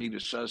out to be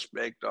the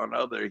suspect on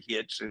other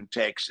hits in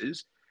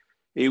Texas.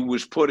 He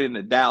was put in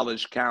the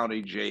Dallas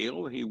County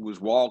Jail. He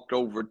was walked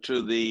over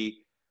to the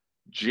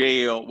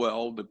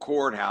the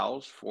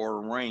courthouse for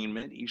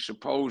arraignment. He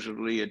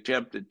supposedly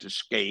attempted to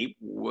escape,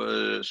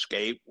 was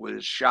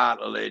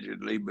shot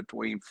allegedly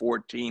between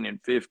 14 and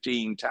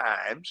 15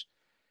 times,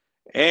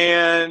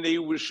 and he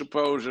was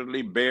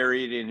supposedly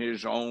buried in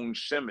his own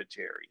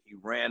cemetery. He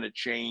ran a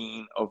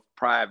chain of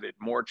private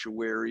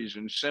mortuaries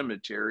and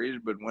cemeteries,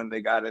 but when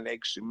they got an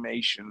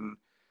exhumation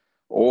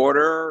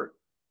order,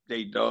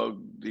 they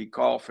dug the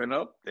coffin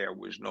up. There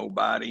was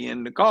nobody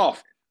in the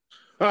coffin.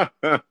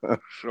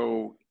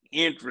 So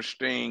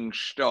interesting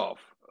stuff,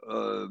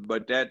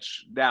 but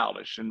that's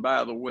Dallas. And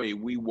by the way,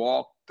 we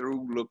walked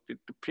through, looked at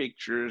the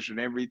pictures and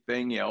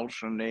everything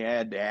else, and they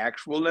had the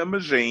actual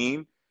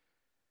limousine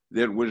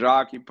that was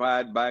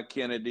occupied by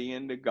Kennedy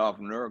and the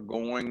governor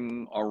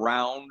going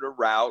around the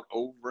route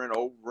over and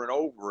over and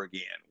over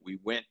again. We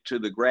went to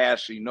the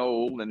grassy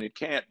knoll, and it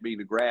can't be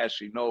the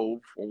grassy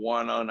knoll for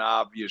one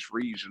unobvious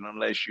reason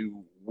unless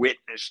you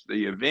witnessed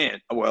the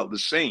event, the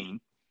scene.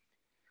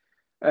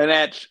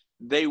 And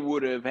they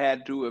would have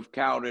had to have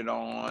counted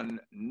on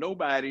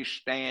nobody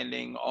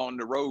standing on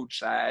the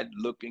roadside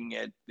looking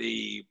at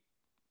the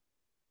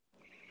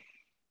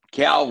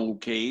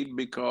cavalcade,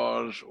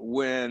 because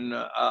when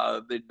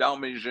the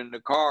dummies in the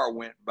car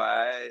went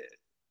by,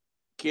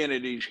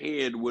 Kennedy's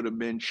head would have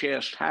been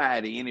chest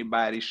high to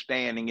anybody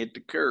standing at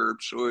the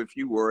curb. So if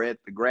you were at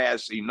the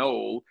grassy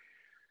knoll,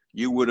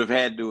 you would have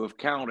had to have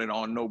counted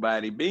on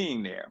nobody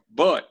being there.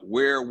 But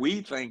where we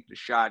think the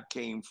shot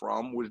came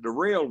from was the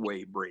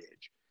railway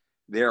bridge.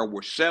 There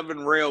were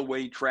 7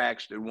 railway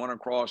tracks that went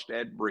across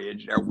that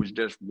bridge. There was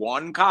just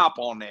one cop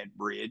on that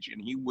bridge,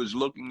 and he was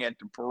looking at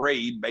the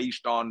parade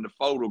based on the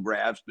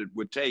photographs that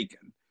were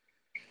taken.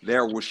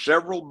 There were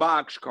several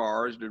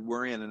boxcars that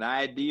were in an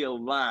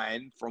ideal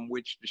line from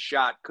which the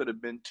shot could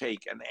have been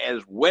taken,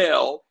 as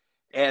well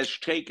as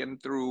taken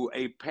through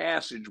a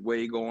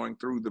passageway going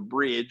through the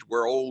bridge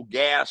where old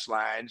gas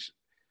lines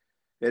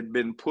had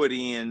been put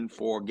in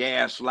for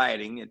gas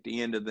lighting at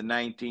the end of the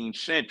 19th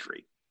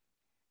century.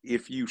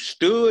 If you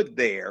stood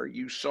there,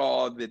 you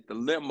saw that the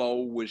limo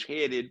was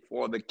headed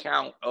for the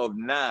count of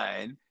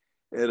 9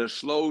 at a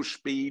slow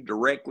speed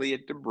directly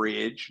at the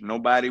bridge.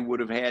 Nobody would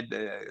have had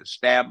to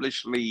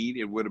establish lead.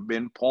 It would have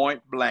been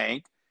point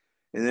blank.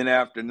 And then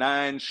after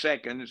 9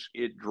 seconds,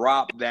 it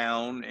dropped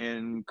down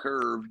and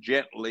curved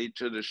gently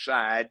to the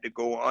side to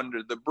go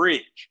under the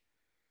bridge.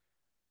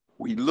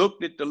 We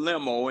looked at the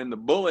limo, and the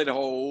bullet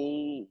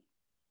hole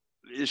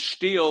is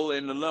still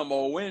in the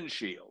limo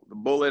windshield. The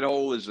bullet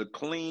hole is a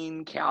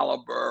clean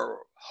caliber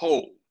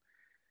hole.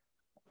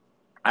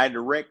 I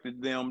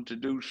directed them to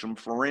do some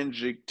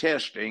forensic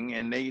testing,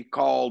 and they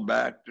called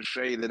back to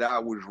say that I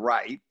was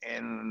right.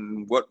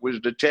 And what was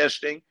the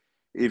testing?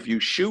 If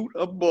you shoot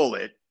a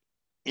bullet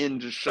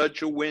into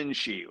such a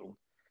windshield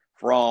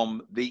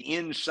from the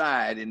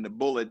inside and the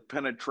bullet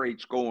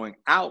penetrates going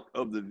out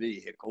of the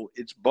vehicle,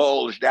 it's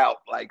bulged out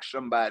like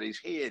somebody's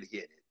head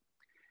hit it.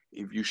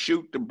 If you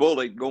shoot the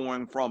bullet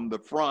going from the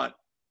front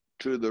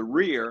to the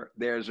rear,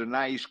 there's a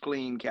nice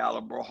clean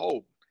caliber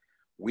hole.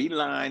 We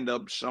lined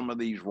up some of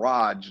these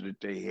rods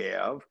that they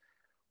have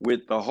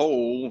with the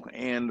hole,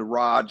 and the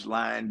rods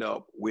lined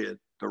up with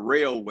the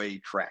railway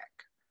track,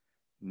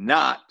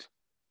 not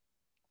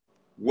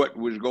what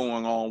was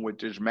going on with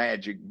this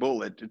magic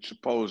bullet that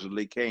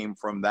supposedly came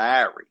from the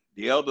IRI.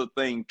 The other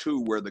thing,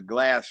 too, where the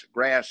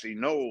grassy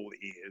knoll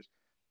is,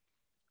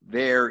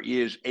 there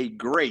is a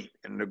grate,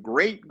 and the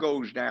grate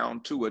goes down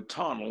to a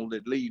tunnel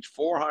that leads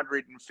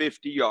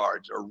 450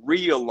 yards, a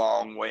real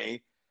long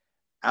way,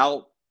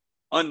 out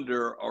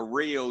under a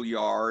rail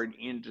yard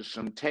into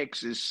some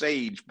Texas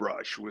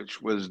sagebrush,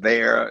 which was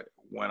there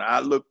when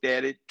I looked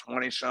at it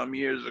 20-some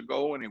years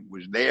ago, and it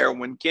was there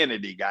when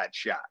Kennedy got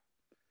shot.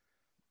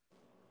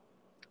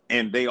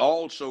 And they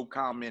also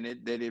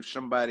commented that if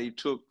somebody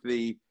took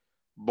the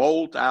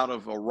bolt out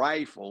of a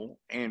rifle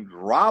and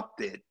dropped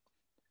it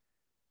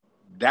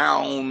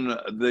down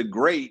the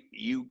grate,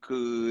 you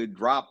could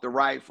drop the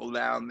rifle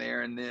down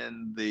there and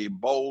then the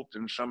bolt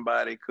and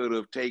somebody could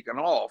have taken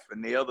off.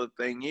 And the other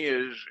thing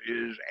is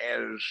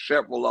as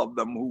several of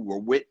them who were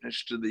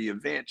witness to the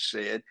event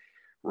said,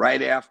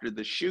 right after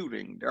the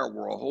shooting, there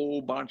were a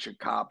whole bunch of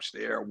cops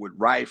there with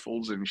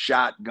rifles and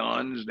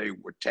shotguns. They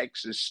were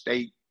Texas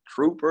State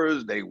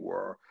Troopers. They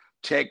were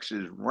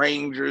Texas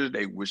Rangers.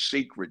 They were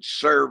Secret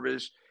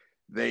Service.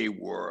 They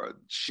were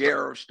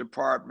Sheriff's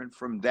Department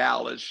from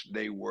Dallas.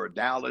 They were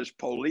Dallas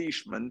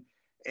policemen,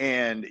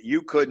 and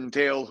you couldn't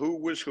tell who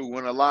was who,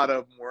 and a lot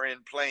of them were in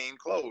plain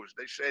clothes.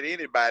 They said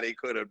anybody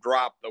could have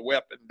dropped the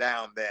weapon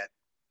down that,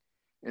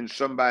 and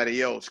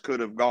somebody else could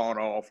have gone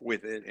off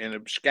with it and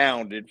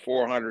absconded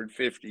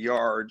 450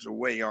 yards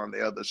away on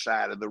the other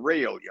side of the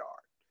rail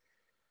yard.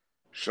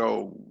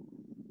 So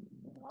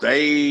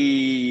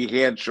they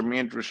had some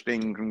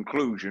interesting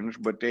conclusions,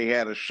 but they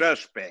had a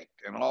suspect.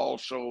 And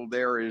also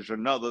there is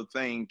another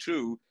thing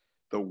too.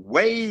 The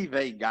way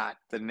they got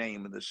the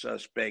name of the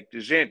suspect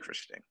is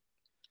interesting.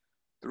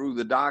 Through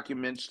the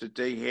documents that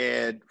they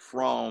had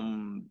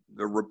from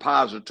the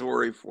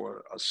repository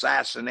for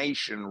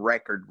assassination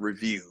record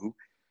review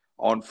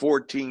on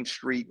 14th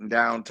Street in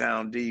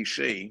downtown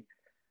DC,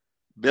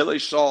 Billy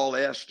Saul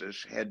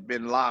Estes had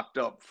been locked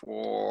up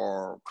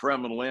for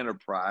criminal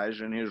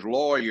enterprise, and his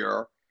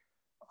lawyer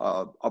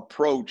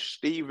approached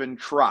Stephen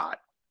Trott,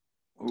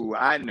 who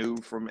I knew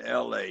from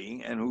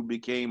LA and who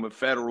became a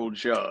federal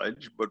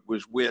judge, but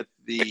was with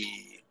the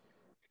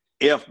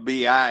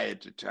FBI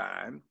at the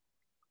time,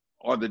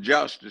 or the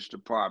Justice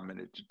Department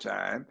at the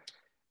time.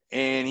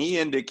 And he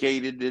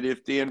indicated that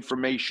if the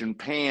information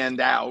panned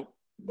out,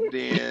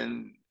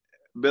 then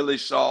Billy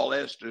Saul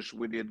Estes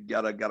would have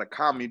got a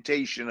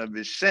commutation of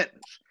his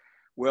sentence.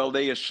 Well,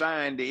 they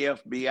assigned the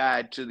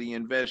FBI to the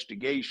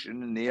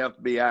investigation, and the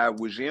FBI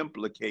was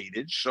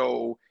implicated.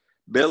 So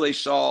Billy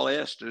Saul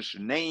Estes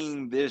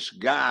named this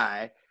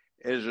guy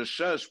as a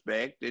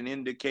suspect and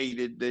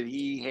indicated that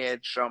he had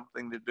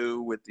something to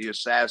do with the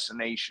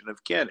assassination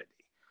of Kennedy.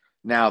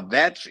 Now,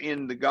 that's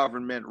in the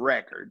government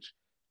records.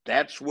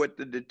 That's what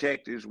the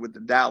detectives with the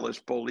Dallas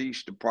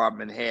Police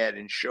Department had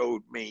and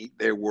showed me.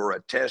 There were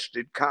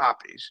attested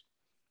copies.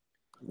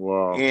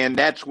 Wow. And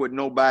that's what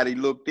nobody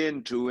looked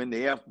into. And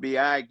the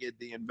FBI did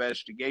the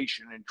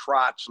investigation, and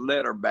Trott's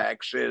letter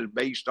back says,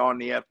 based on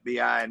the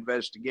FBI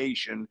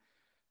investigation,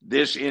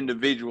 this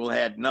individual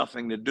had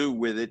nothing to do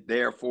with it.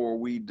 Therefore,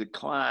 we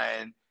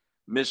decline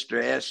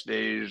Mr.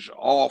 Estes'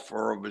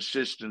 offer of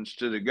assistance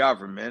to the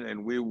government,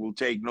 and we will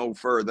take no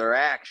further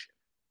action.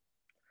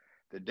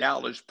 The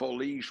Dallas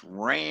police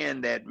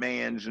ran that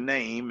man's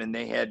name, and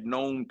they had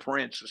known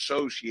prints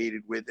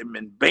associated with him,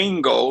 and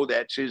bingo,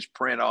 that's his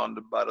print on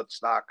the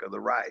buttstock of the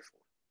rifle.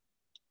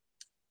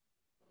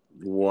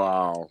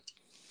 Wow.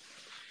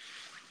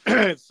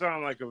 It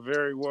sounds like a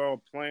very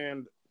well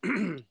planned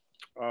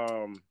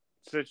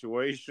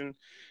situation.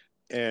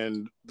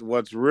 And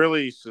what's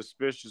really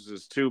suspicious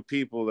is two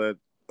people that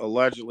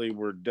allegedly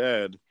were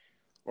dead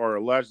or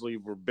allegedly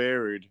were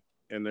buried,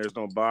 and there's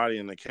no body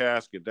in the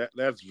casket.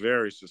 That's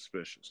very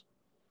suspicious.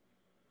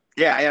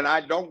 Yeah, and I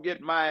don't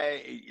get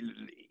my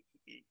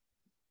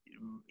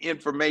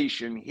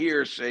information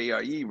hearsay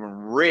or even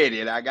read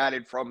it. I got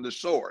it from the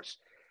source.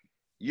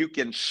 You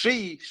can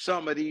see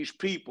some of these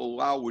people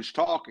I was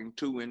talking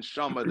to in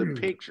some of the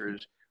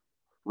pictures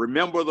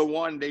Remember the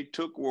one they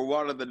took where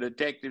one of the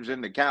detectives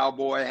in the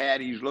cowboy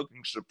hat, he's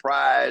looking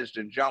surprised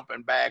and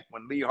jumping back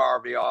when Lee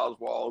Harvey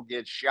Oswald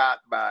gets shot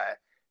by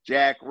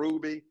Jack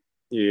Ruby?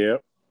 Yeah.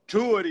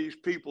 Two of these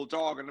people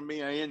talking to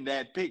me are in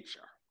that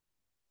picture.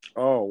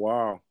 Oh,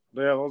 wow.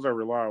 Yeah, those are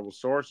reliable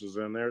sources,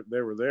 and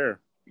they were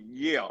there.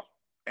 Yeah.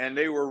 And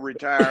they were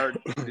retired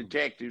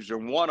detectives,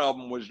 and one of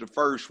them was the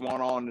first one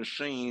on the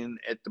scene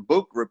at the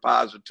book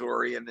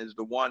repository and is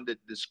the one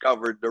that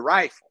discovered the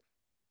rifle.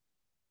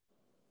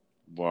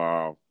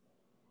 Wow.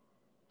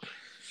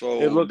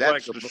 So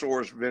that's the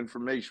source of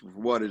information for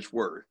what it's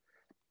worth.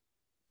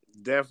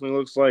 Definitely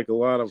looks like a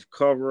lot of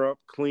cover up,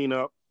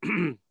 cleanup.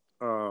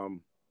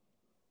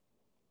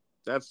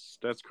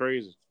 That's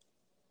crazy.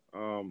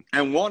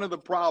 And one of the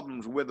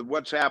problems with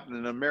what's happened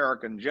in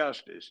American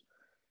justice,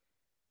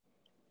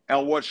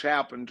 and what's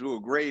happened to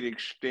a great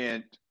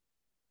extent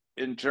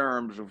in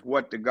terms of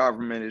what the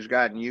government has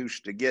gotten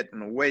used to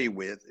getting away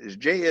with, is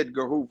J.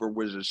 Edgar Hoover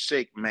was a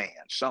sick man.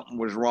 Something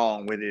was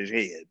wrong with his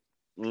head.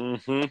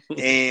 Mm-hmm.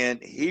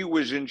 And he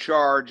was in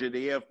charge of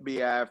the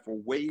FBI for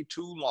way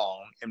too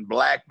long and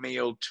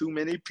blackmailed too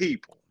many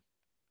people,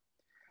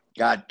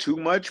 got too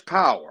much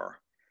power.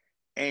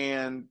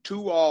 And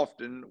too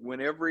often,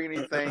 whenever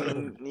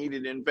anything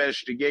needed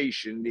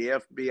investigation, the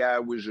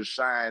FBI was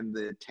assigned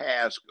the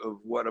task of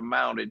what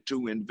amounted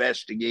to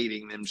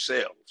investigating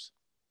themselves.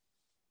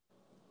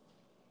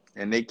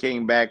 And they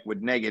came back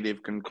with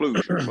negative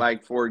conclusions.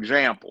 Like, for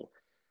example,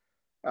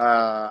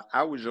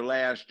 I was the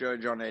last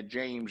judge on that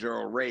James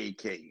Earl Ray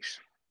case.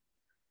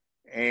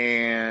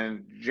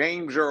 And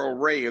James Earl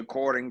Ray,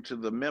 according to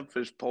the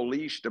Memphis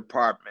Police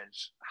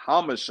Department's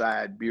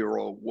Homicide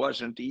Bureau,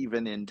 wasn't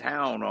even in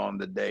town on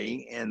the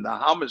day, and the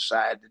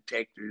homicide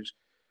detectives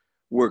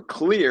were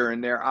clear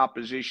in their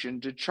opposition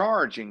to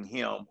charging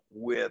him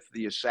with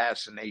the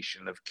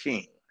assassination of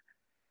King.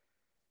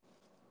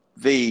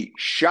 The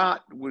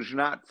shot was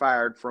not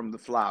fired from the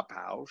flop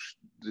house.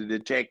 The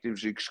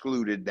detectives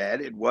excluded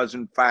that. It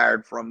wasn't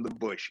fired from the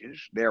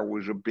bushes. There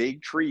was a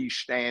big tree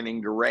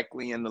standing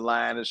directly in the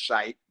line of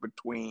sight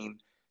between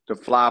the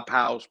flop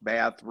house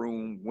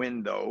bathroom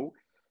window,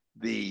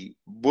 the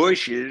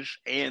bushes,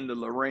 and the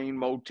Lorraine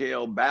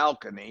Motel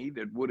balcony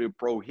that would have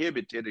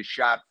prohibited a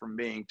shot from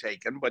being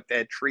taken, but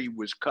that tree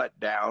was cut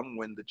down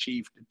when the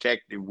chief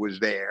detective was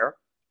there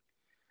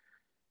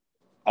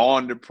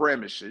on the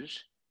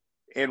premises.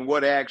 And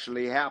what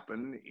actually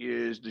happened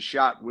is the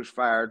shot was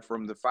fired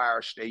from the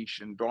fire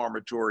station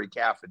dormitory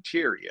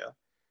cafeteria,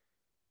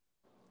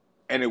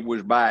 and it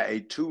was by a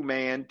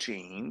two-man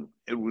team.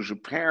 It was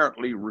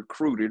apparently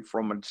recruited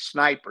from a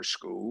sniper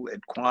school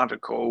at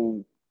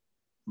Quantico,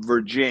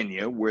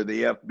 Virginia, where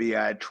the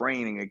FBI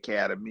training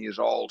academy is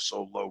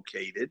also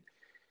located.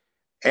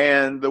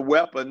 And the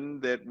weapon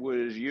that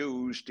was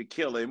used to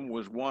kill him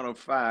was one of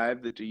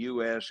 5 that the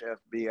U.S.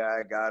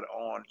 FBI got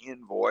on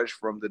invoice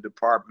from the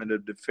Department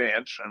of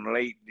Defense in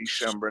late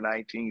December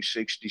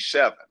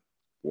 1967.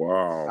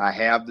 Wow. I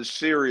have the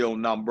serial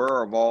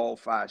number of all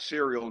 5,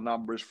 serial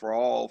numbers for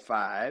all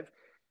 5,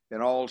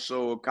 and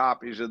also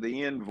copies of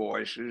the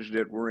invoices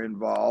that were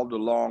involved,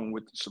 along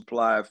with the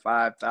supply of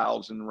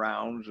 5,000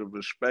 rounds of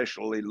a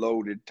specially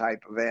loaded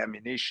type of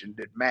ammunition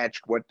that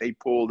matched what they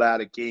pulled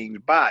out of King's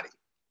body.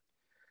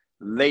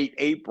 Late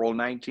April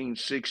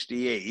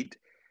 1968,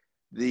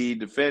 the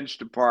Defense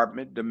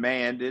Department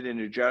demanded and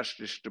the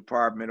Justice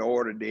Department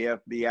ordered the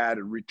FBI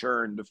to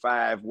return the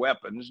 5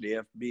 weapons.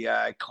 The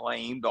FBI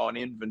claimed on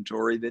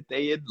inventory that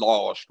they had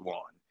lost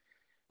one.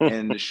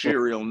 And the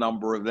serial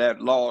number of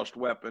that lost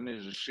weapon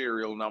is a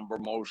serial number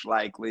most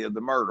likely of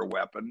the murder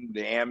weapon.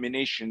 The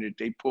ammunition that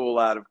they pull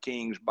out of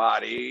King's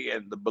body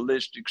and the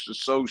ballistics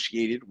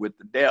associated with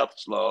the death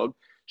slug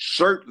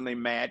certainly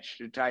matched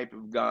the type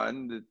of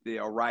gun that the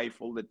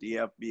rifle that the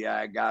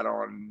FBI got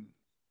on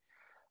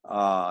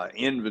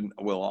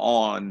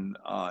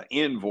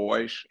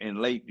invoice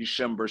in late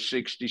December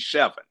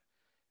 67.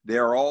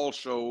 They're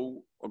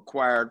also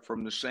acquired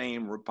from the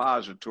same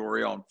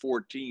repository on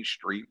 14th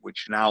Street,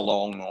 which now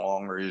no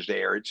longer is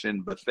there. It's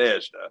in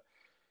Bethesda.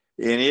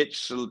 And it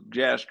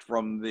suggests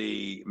from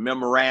the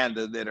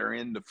memoranda that are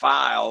in the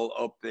file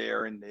up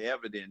there in the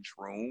evidence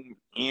room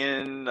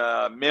in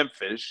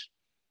Memphis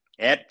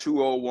at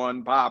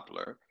 201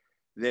 Poplar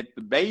that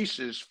the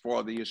basis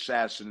for the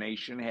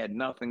assassination had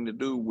nothing to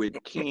do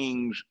with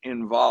King's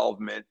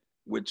involvement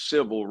with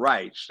civil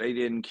rights. They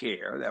didn't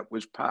care. That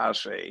was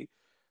passe.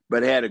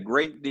 But had a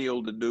great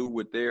deal to do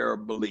with their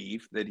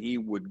belief that he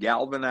would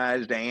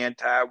galvanize the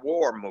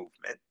anti-war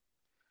movement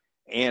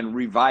and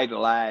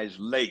revitalize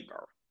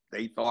labor.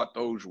 They thought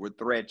those were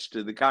threats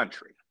to the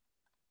country.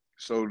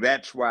 So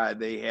that's why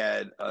they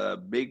had a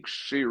big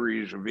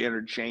series of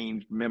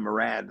interchanged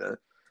memoranda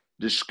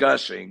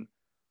discussing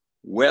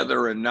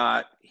whether or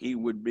not he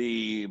would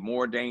be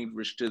more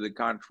dangerous to the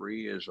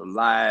country as a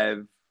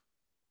live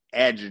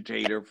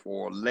agitator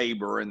for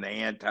labor and the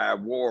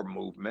anti-war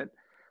movement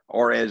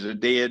or as a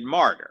dead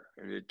martyr.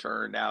 And it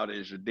turned out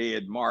as a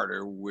dead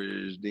martyr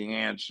was the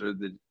answer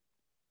that,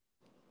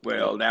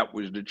 well, that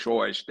was the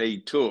choice they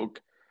took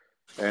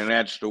And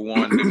that's the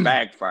one that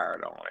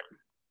backfired on him.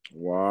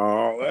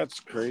 Wow, that's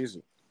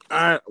crazy.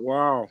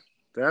 Wow,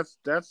 that's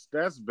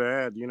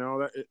bad. You know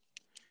that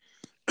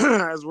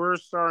as we're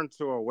starting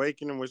to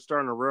awaken and we're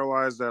starting to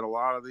realize that a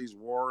lot of these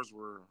wars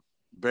were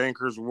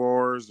bankers'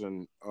 wars,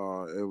 and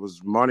it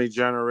was money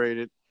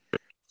generated.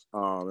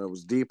 It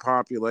was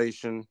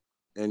depopulation,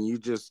 and you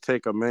just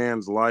take a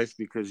man's life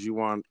because you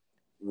want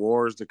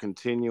wars to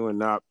continue and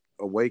not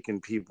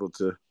awaken people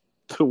to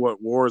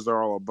what wars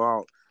are all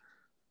about.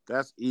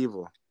 That's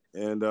evil.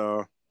 And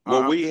Well,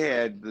 I'm we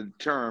had the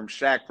term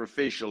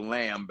sacrificial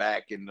lamb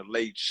back in the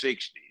late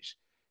 60s.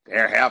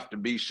 There have to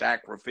be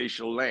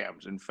sacrificial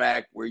lambs. In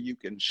fact, where you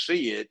can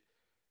see it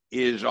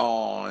is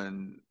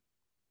on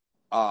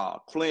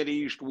Clint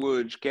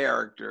Eastwood's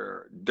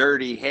character,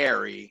 Dirty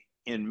Harry,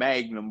 in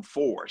Magnum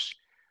Force,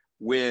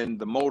 when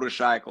the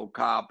motorcycle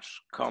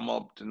cops come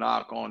up to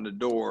knock on the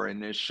door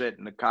and they're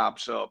setting the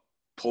cops up.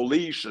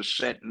 Police are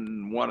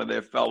setting one of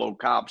their fellow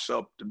cops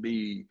up to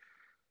be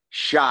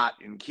shot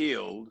and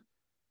killed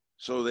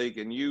so they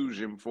can use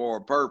him for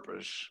a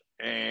purpose.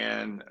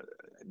 And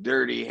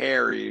Dirty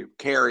Harry,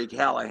 Carrie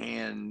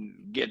Callahan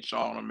gets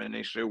on him and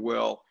they say,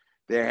 well,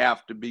 there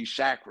have to be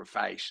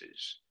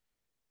sacrifices,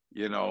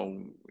 you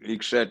know,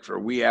 etc.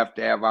 We have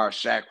to have our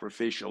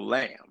sacrificial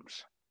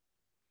lambs.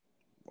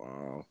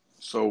 wow.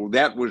 So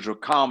that was a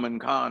common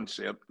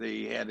concept.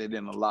 They had it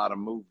in a lot of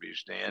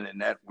movies then,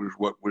 and that was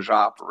what was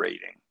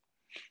operating.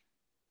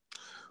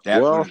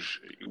 That Well, was,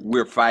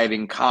 we're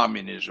fighting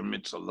communism.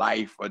 It's a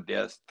life or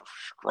death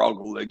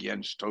struggle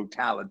against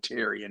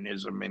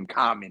totalitarianism and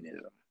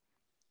communism.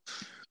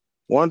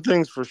 one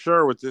thing's for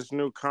sure with this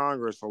new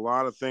Congress, a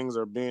lot of things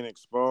are being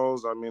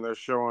exposed. I mean, they're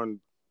showing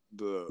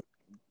the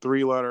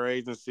three-letter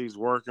agencies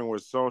working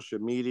with social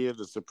media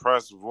to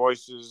suppress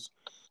voices.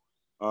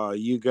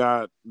 You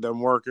got them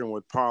working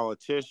with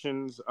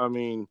politicians. I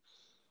mean,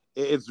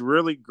 it's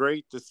really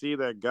great to see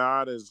that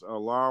God is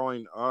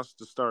allowing us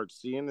to start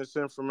seeing this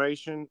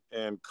information,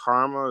 and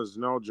karma is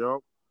no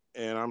joke.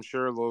 And I'm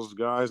sure those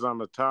guys on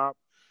the top,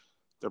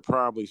 they're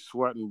probably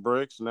sweating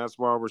bricks, and that's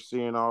why we're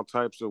seeing all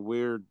types of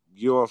weird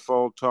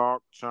UFO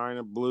talk,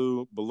 China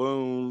blue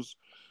balloons,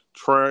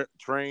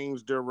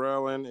 trains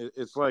derailing.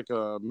 It's like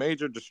a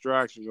major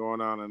distraction going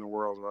on in the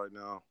world right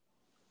now.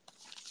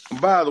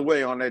 By the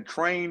way, on that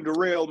train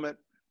derailment,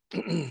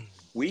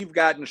 we've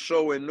gotten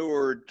so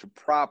inured to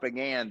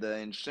propaganda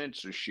and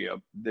censorship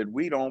that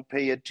we don't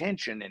pay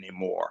attention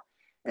anymore.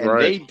 And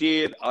Right. they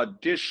did a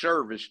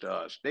disservice to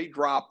us. They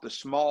dropped a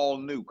small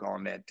nuke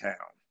on that town.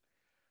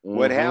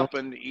 What Mm-hmm.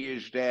 happened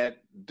is that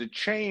the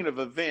chain of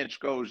events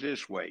goes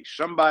this way.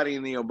 Somebody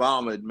in the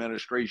Obama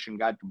administration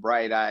got the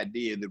bright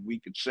idea that we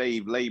could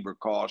save labor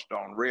costs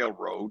on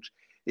railroads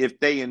if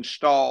they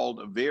installed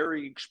a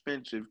very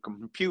expensive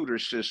computer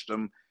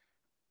system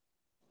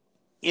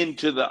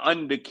into the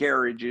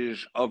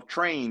undercarriages of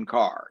train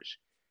cars,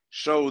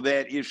 so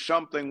that if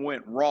something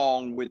went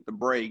wrong with the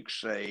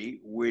brakes, say,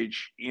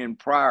 which in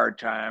prior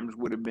times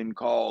would have been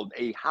called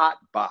a hot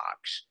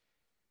box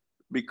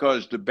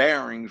because the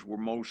bearings were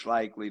most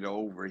likely to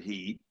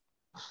overheat,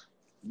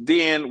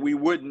 then we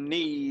wouldn't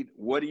need,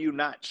 what do you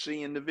not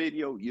see in the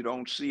video? You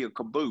don't see a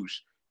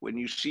caboose. When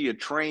you see a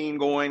train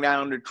going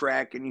down the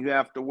track and you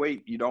have to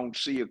wait, you don't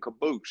see a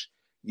caboose.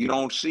 You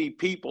don't see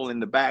people in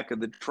the back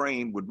of the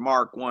train with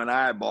Mark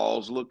I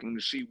eyeballs looking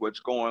to see what's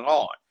going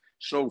on.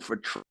 So for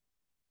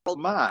 12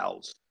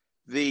 miles,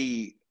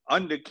 the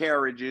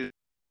undercarriages,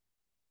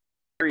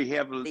 very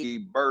heavily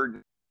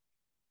burdened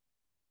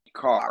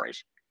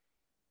cars,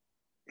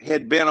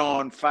 had been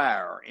on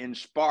fire and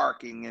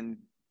sparking and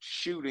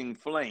shooting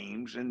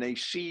flames, and they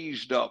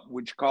seized up,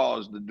 which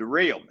caused the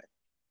derailment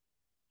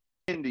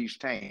in these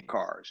tank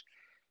cars.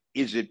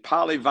 Is it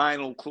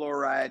polyvinyl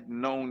chloride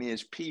known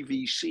as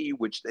PVC,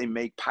 which they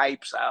make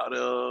pipes out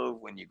of?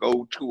 When you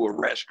go to a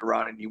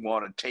restaurant and you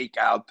want to take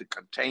out, the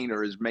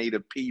container is made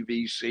of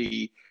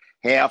PVC.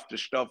 Half the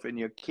stuff in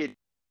your kitchen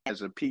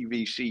has a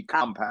PVC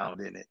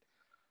compound in it.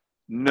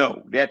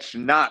 No, that's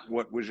not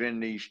what was in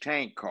these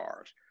tank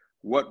cars.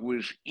 What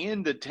was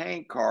in the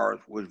tank cars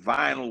was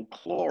vinyl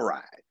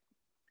chloride,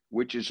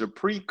 which is a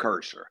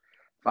precursor.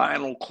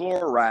 Vinyl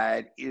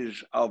chloride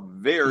is a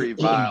very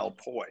vile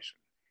poison,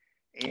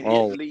 and it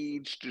Oh,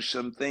 leads to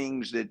some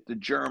things that the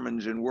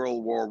Germans in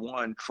World War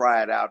I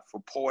tried out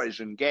for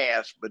poison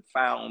gas but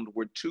found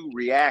were too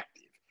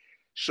reactive.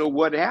 So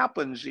what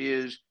happens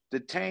is the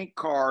tank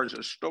cars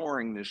are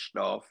storing this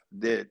stuff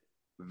that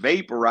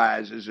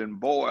vaporizes and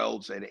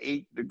boils at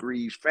 8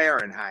 degrees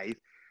Fahrenheit,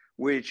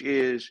 which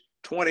is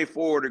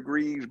 24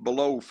 degrees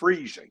below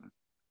freezing.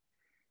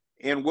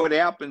 And what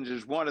happens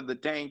is one of the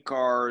tank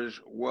cars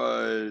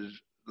was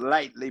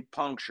lightly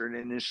punctured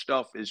and this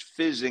stuff is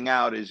fizzing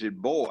out as it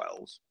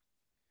boils.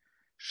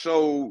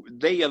 So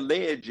they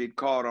allege it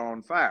caught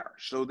on fire.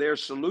 So their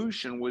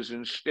solution was,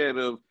 instead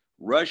of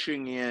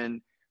rushing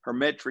in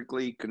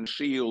hermetically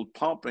concealed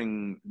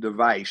pumping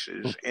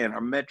devices and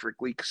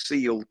hermetically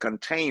sealed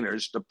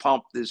containers to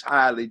pump this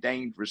highly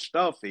dangerous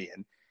stuff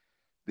in,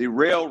 The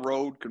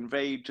railroad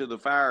conveyed to the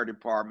fire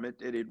department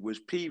that it was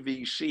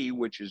PVC,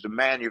 which is the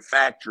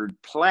manufactured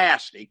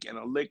plastic in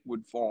a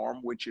liquid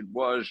form, which it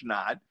was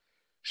not.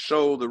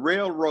 So the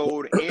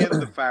railroad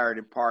and the fire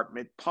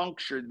department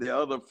punctured the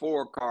other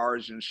 4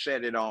 cars and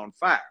set it on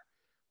fire.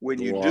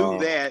 When you do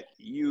that,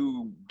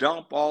 you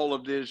dump all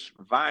of this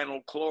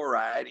vinyl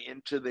chloride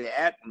into the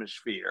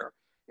atmosphere.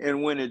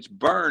 And when it's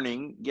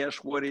burning, guess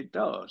what it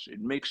does? It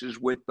mixes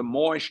with the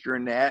moisture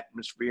in the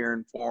atmosphere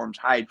and forms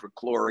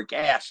hydrochloric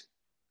acid.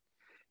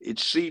 It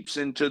seeps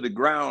into the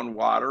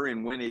groundwater,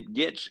 and when it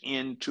gets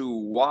into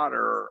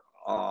water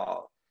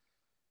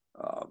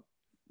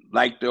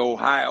like the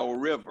Ohio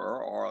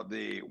River or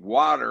the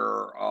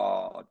water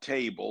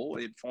table,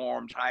 it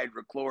forms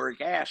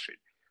hydrochloric acid.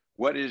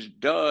 What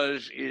it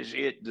does is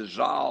it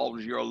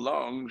dissolves your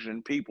lungs,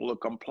 and people are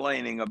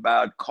complaining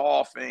about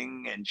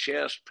coughing and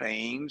chest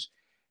pains.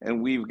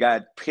 And we've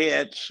got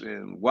pets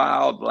and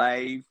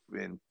wildlife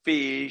and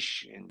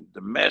fish and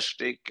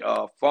domestic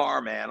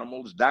farm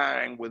animals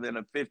dying within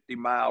a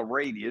 50-mile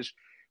radius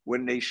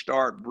when they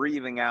start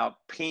breathing out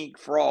pink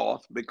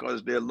froth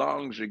because their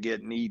lungs are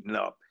getting eaten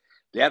up.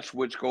 That's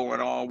what's going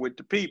on with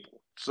the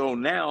people. So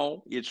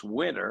now it's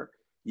winter.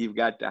 You've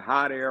got the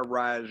hot air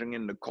rising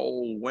in the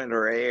cold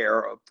winter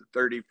air up to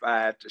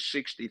 35 to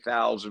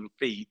 60,000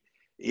 feet.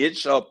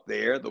 It's up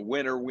there. The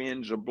winter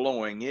winds are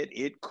blowing it.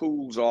 It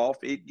cools off.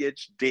 It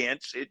gets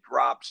dense. It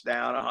drops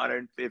down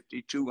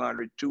 150,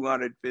 200,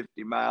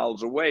 250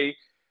 miles away.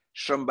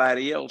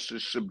 Somebody else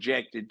is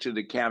subjected to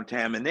the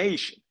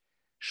contamination.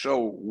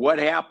 So what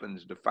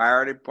happens? The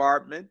fire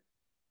department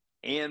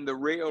and the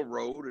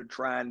railroad are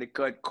trying to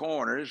cut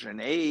corners, and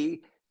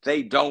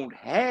they don't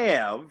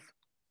have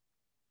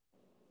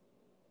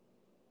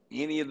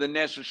any of the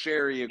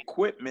necessary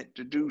equipment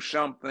to do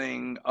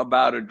something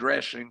about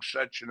addressing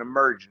such an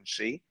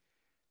emergency.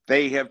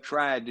 They have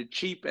tried to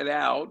cheap it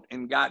out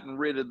and gotten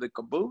rid of the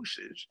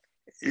cabooses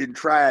and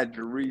tried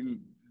to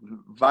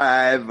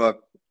revive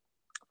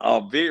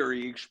a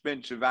very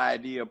expensive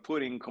idea of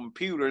putting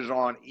computers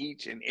on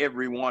each and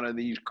every one of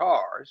these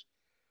cars,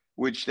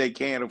 which they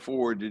can't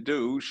afford to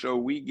do. So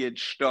we get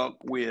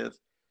stuck with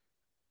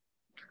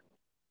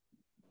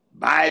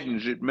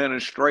Biden's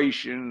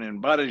administration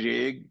and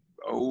Buttigieg,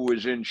 who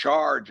is in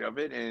charge of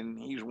it, and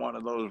he's one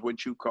of those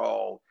what you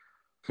call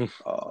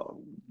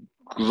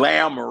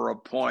glamour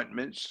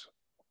appointments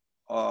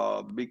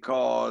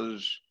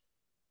because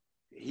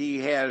he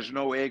has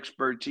no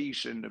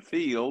expertise in the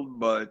field,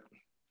 but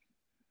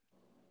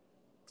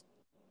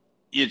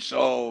it's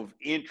of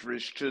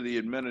interest to the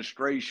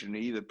administration to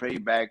either pay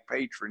back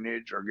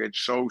patronage or get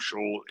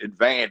social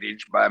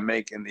advantage by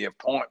making the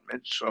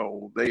appointment.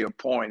 So they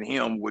appoint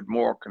him with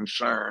more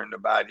concern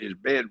about his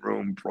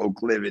bedroom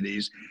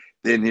proclivities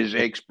than his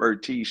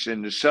expertise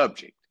in the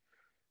subject.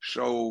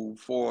 So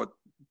for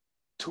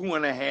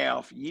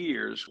 2.5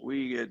 years,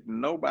 we get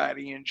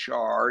nobody in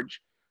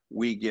charge.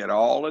 We get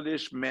all of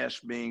this mess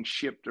being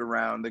shipped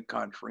around the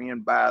country.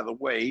 And by the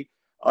way,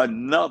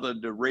 another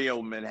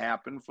derailment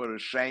happened for the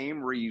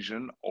same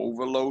reason,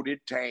 overloaded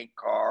tank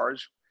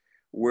cars,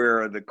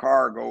 where the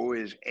cargo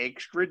is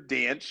extra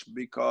dense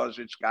because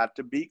it's got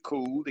to be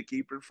cool to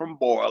keep it from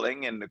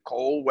boiling, and the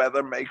cold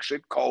weather makes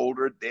it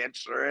colder,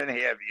 denser, and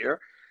heavier.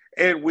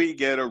 And we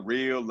get a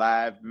real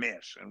live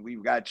mess. And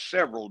we've got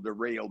several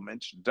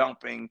derailments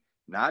dumping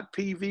not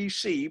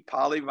PVC,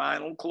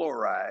 polyvinyl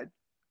chloride,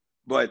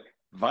 but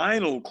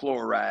vinyl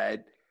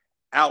chloride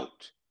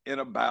out and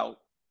about,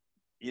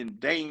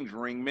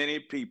 endangering many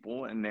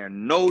people, and there are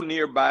no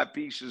nearby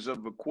pieces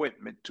of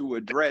equipment to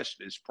address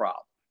this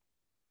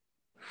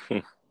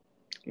problem.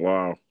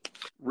 Wow.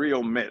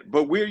 Real mess.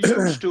 But we're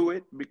used to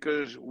it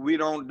because we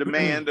don't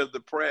demand of the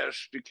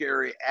press to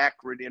carry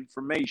accurate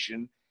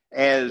information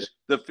as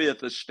the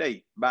Fifth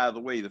Estate. By the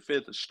way, the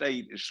Fifth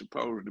Estate is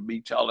supposed to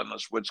be telling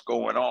us what's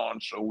going on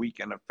so we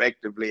can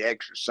effectively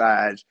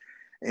exercise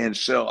and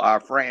sell our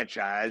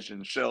franchise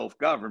and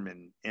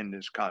self-government in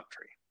this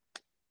country.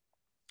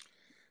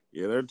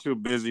 Yeah, they're too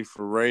busy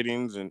for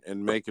ratings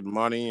and making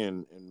money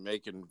and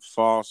making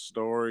false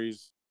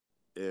stories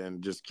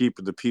and just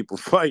keeping the people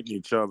fighting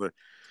each other.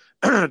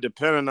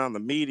 Depending on the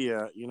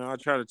media, I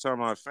try to tell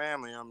my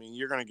family,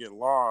 you're going to get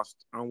lost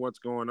on what's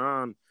going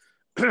on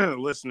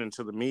listening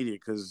to the media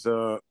because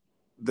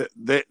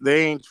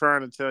they ain't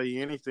trying to tell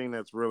you anything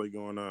that's really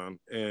going on.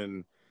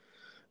 And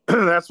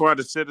that's why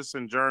the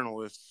citizen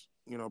journalists,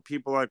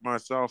 people like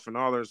myself and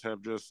others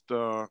have just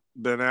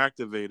been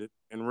activated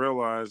and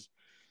realized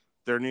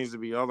there needs to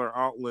be other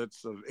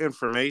outlets of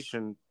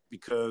information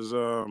because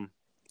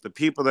the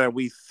people that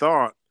we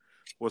thought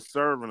was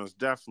serving us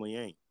definitely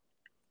ain't.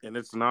 And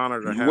it's an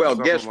honor to have. Well,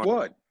 guess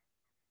what?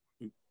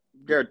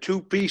 There are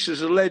 2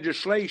 pieces of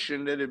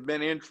legislation that have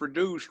been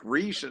introduced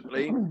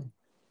recently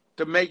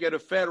to make it a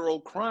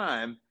federal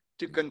crime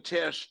to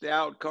contest the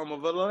outcome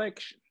of an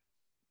election,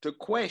 to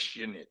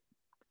question it,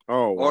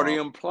 or to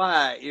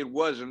imply it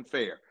wasn't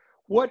fair.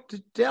 What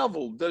the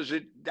devil does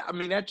it?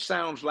 That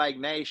sounds like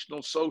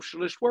National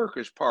Socialist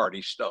Workers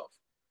Party stuff.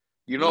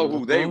 You know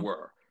who they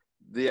were.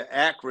 The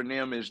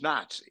acronym is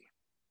Nazi.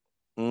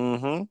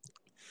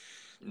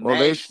 Mm-hmm. Well,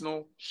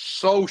 National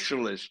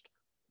Socialist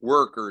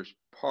Workers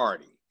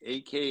Party,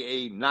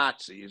 aka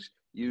Nazis,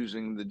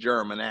 using the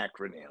German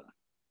acronym.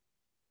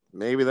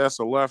 maybe that's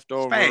a It's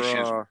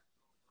fascism.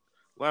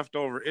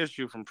 leftover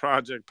issue from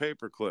Project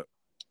Paperclip.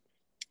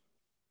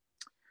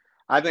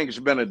 I think it's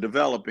been a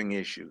developing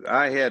issue.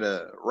 I had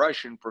a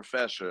Russian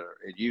professor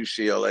at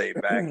UCLA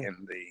back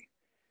in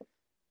the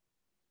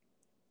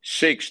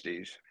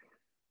 60s.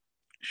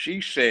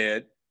 She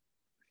said,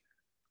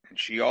 and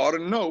she ought to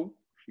know,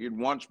 she had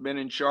once been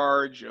in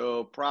charge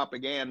of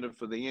propaganda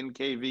for the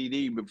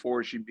NKVD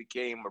before she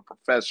became a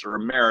professor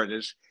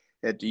emeritus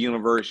at the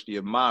University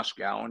of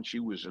Moscow, and she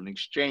was an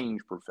exchange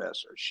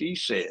professor. She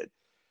said,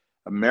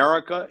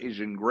 America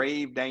is in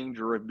grave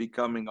danger of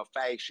becoming a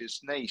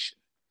fascist nation,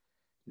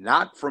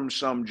 not from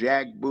some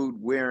jackboot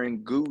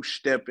wearing, goose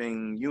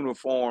stepping,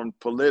 uniformed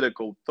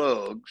political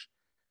thugs,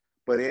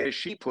 but as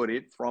she put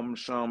it, from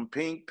some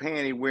pink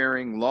panty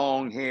wearing,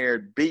 long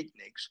haired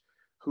beatniks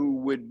who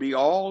would be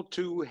all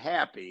too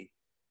happy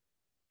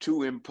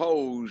to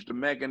impose the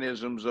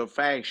mechanisms of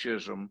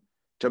fascism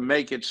to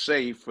make it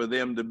safe for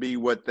them to be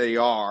what they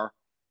are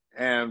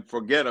and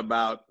forget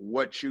about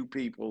what you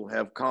people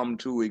have come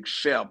to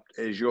accept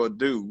as your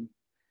due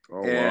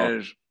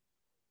as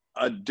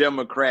a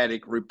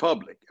democratic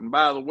republic. And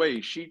by the way,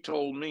 she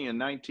told me in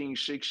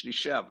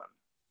 1967,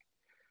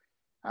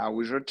 I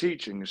was her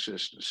teaching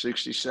assistant,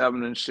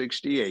 67 and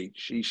 68.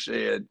 She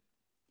said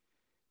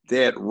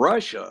that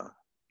Russia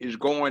is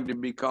going to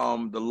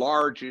become the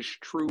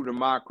largest true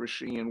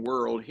democracy in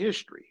world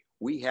history.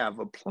 We have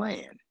a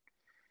plan.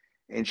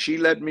 And she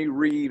let me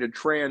read a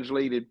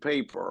translated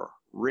paper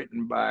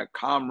written by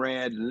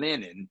Comrade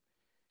Lenin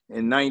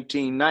in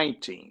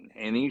 1919.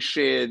 And he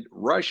said,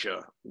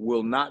 Russia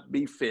will not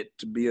be fit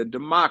to be a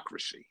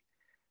democracy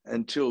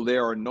until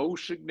there are no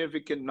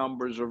significant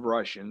numbers of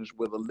Russians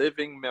with a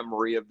living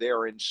memory of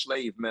their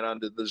enslavement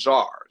under the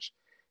czars.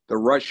 The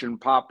Russian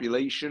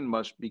population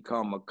must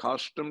become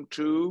accustomed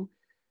to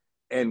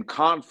and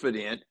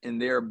confident in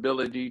their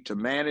ability to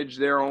manage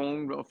their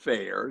own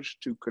affairs,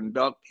 to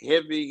conduct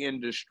heavy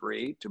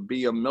industry, to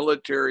be a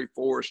military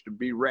force to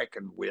be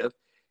reckoned with,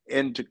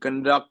 and to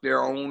conduct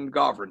their own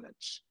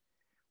governance.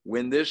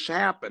 When this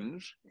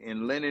happens,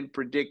 and Lenin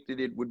predicted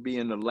it would be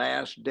in the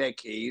last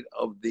decade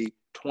of the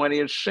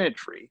 20th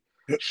century,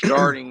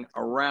 starting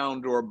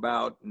around or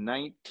about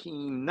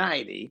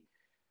 1990,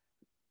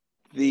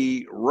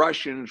 the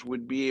Russians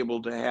would be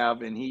able to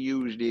have, and he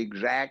used the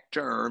exact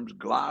terms,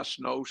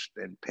 glasnost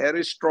and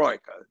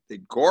perestroika,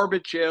 that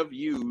Gorbachev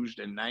used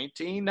in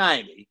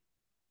 1990,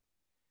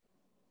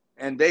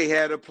 and they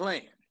had a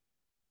plan,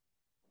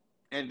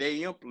 and they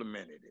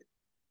implemented it.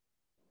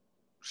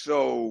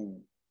 So,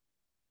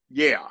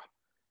 yeah,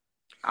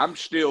 I'm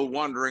still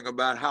wondering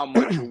about how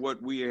much of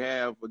what we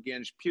have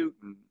against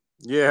Putin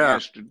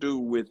has to do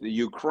with the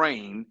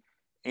Ukraine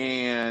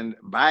and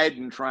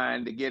Biden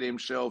trying to get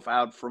himself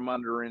out from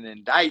under an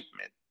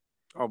indictment.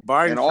 Oh,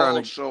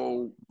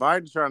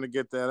 Biden's trying to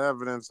get that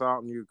evidence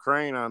out in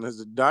Ukraine on his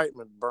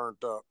indictment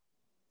burnt up.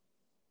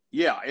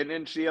 Yeah, and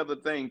then the other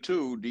thing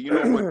too, do you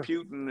know what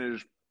Putin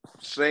is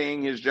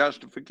saying his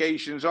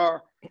justifications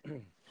are?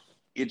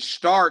 It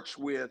starts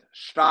with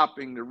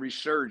stopping the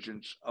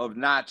resurgence of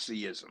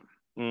Nazism.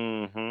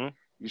 Mm-hmm.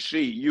 You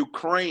see,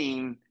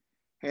 Ukraine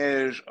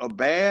has a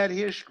bad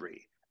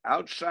history.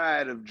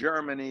 Outside of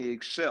Germany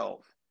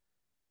itself,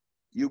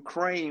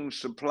 Ukraine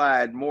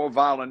supplied more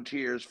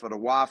volunteers for the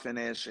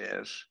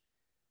Waffen-SS,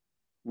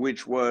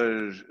 which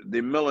was the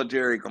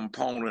military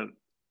component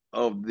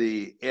of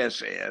the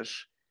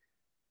SS,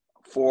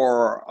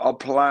 for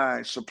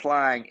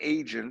supplying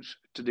agents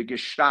to the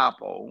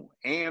Gestapo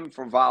and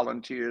for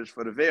volunteers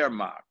for the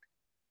Wehrmacht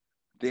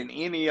than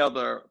any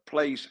other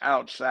place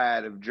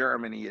outside of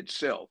Germany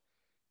itself.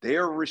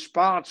 They're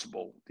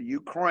responsible, the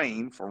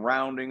Ukraine, for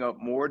rounding up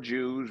more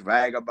Jews,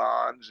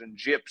 vagabonds, and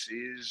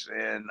gypsies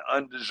and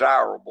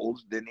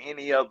undesirables than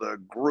any other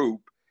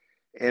group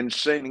and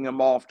sending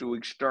them off to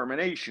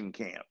extermination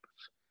camps.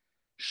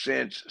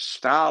 Since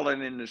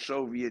Stalin and the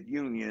Soviet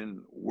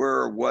Union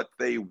were what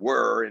they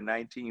were in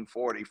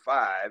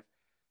 1945,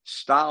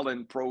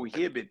 Stalin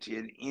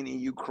prohibited any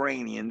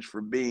Ukrainians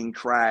from being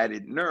tried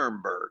at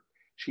Nuremberg.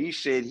 He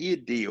said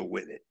he'd deal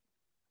with it.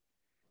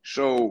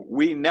 So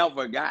we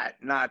never got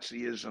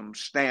Nazism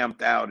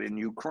stamped out in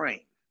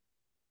Ukraine.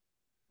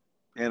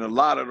 And a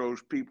lot of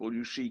those people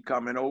you see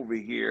coming over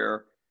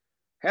here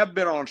have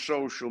been on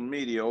social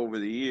media over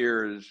the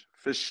years,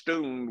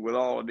 festooned with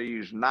all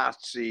these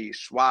Nazi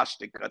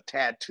swastika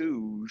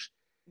tattoos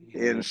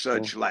and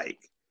such like.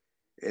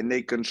 And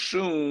they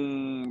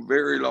consume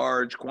very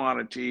large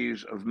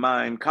quantities of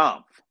Mein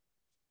Kampf.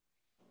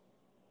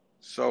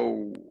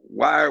 So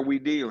why are we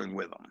dealing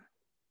with them?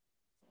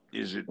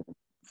 Is it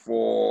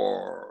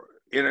for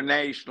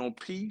international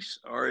peace,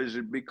 or is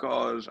it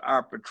because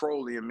our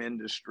petroleum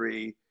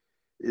industry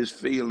is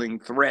feeling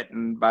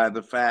threatened by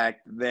the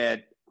fact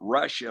that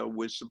Russia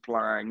was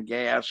supplying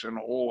gas and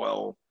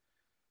oil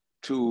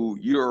to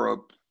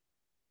Europe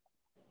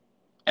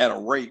at a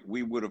rate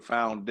we would have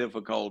found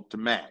difficult to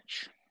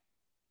match.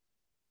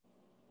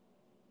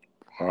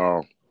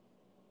 Wow.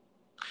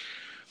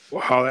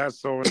 Wow, that's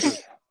so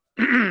interesting.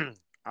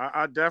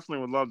 I definitely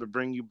would love to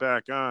bring you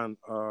back on,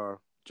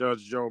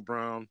 Judge Joe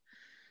Brown.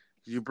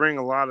 You bring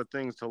a lot of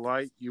things to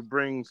light. You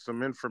bring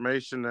some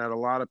information that a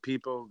lot of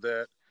people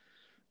that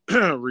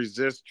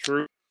resist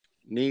truth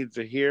need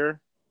to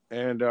hear.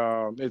 And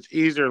it's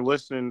easier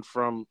listening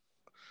from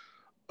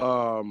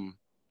um,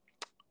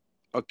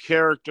 a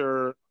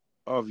character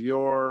of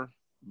your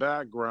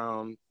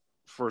background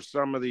for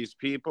some of these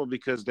people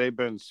because they've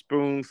been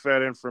spoon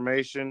fed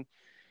information.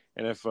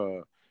 And if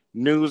a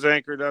news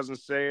anchor doesn't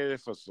say it,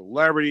 if a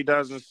celebrity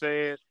doesn't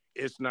say it,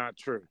 it's not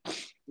true.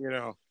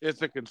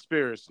 It's a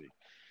conspiracy.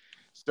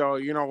 So,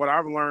 what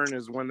I've learned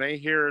is when they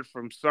hear it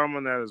from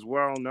someone that is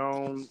well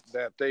known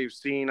that they've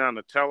seen on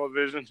the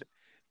television,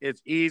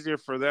 it's easier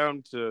for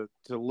them to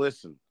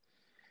listen.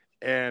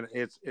 And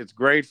it's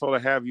grateful to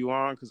have you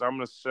on because I'm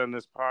going to send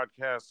this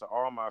podcast to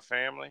all my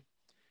family.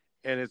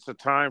 And it's a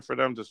time for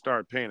them to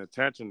start paying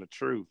attention to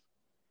truth.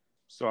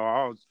 So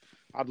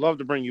I'd love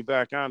to bring you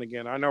back on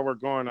again. I know we're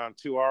going on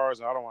 2 hours.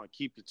 And I don't want to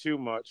keep you too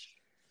much,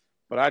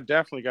 but I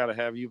definitely got to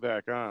have you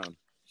back on.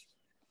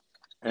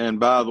 And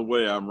by the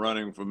way, I'm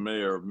running for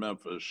mayor of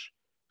Memphis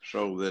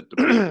so that the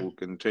people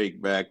can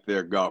take back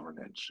their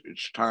governance.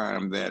 It's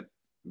time that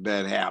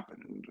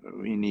happened.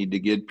 We need to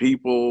get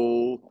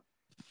people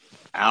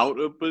out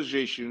of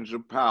positions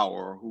of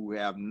power who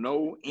have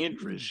no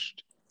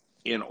interest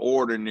in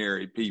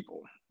ordinary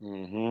people.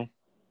 Mm-hmm.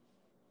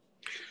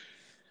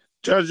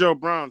 Judge Joe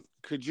Brown,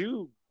 could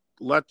you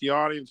let the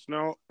audience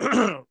know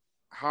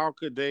how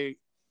could they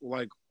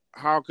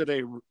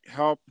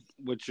help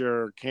with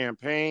your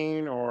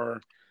campaign,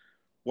 or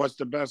what's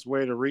the best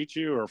way to reach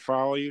you or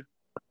follow you?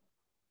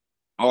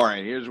 All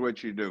right, here's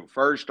what you do.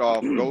 First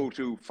off, go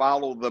to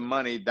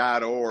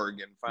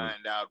followthemoney.org and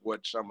find out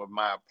what some of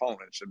my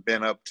opponents have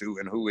been up to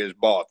and who has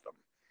bought them.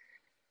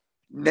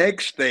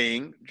 Next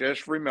thing,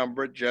 just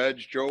remember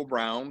Judge Joe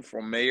Brown for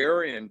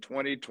mayor in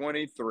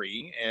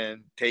 2023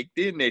 and take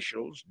the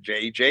initials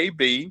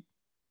JJB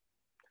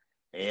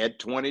at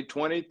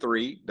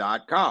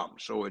 2023.com.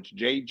 So it's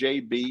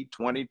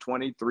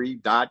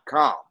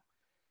JJB2023.com.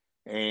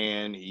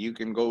 And you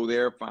can go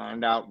there,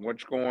 find out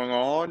what's going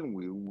on.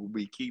 We will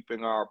be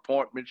keeping our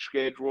appointment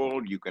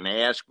scheduled. You can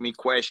ask me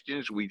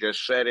questions. We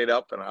just set it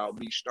up, and I'll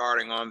be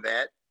starting on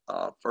that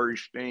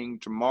first thing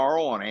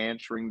tomorrow on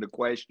answering the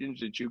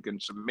questions that you can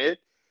submit.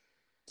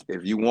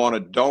 If you want to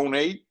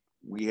donate,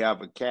 we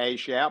have a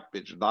Cash App.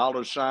 It's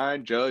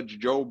 $ Judge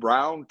Joe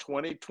Brown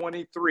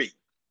 2023.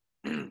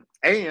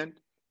 And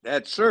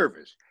that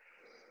service.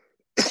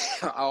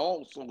 I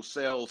also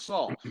sell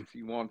sauce. If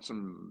you want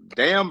some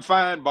damn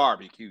fine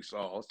barbecue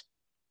sauce,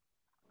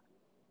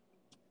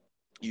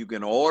 you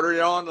can order it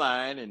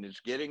online, and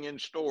it's getting in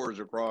stores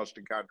across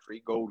the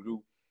country. Go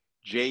to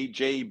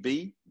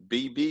jjbbbq.com.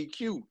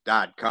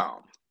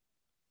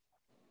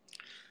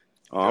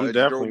 I'm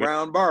Judge Joe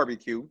Brown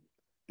Barbecue.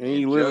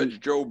 And Judge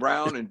Joe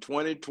Brown in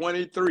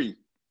 2023.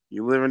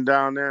 You living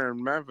down there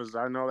in Memphis,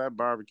 I know that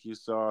barbecue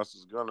sauce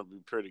is going to be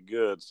pretty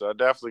good. So I'm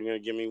definitely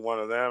going to give me one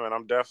of them, and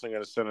I'm definitely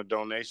going to send a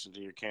donation to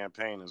your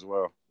campaign as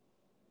well.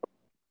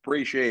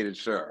 Appreciate it,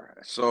 sir.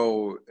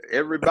 So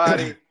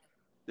everybody,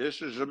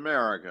 this is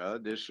America.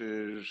 This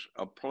is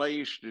a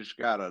place that's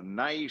got a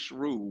nice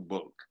rule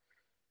book.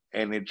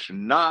 And it's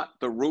not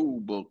the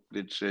rule book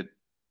that's in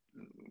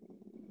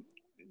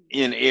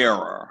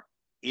error.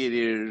 It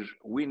is,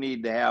 we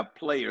need to have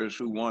players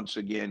who once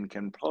again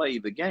can play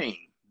the game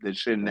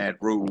that's in that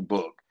rule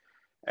book.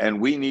 And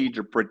we need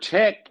to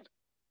protect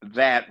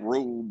that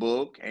rule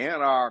book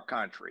and our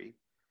country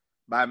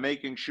by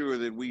making sure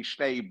that we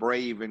stay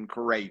brave and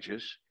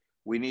courageous.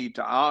 We need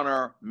to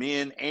honor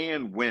men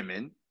and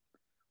women.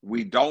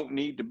 We don't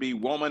need to be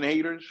woman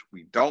haters.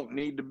 We don't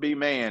need to be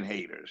man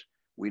haters.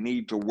 We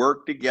need to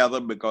work together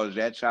because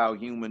that's how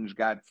humans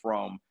got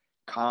from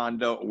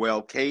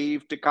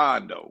cave to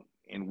condo.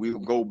 And we'll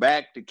go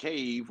back to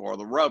cave or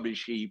the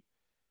rubbish heap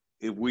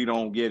if we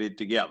don't get it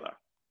together.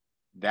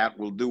 That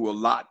will do a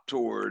lot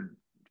toward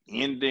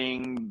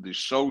ending the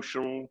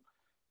social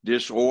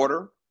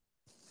disorder,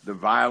 the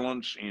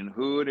violence in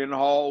hood and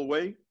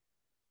hallway,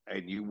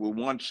 and you will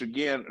once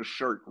again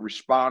assert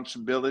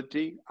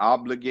responsibility,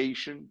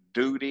 obligation,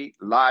 duty,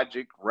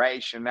 logic,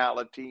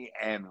 rationality,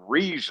 and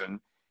reason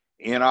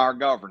in our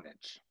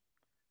governance.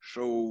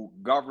 So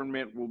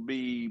government will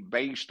be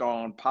based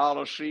on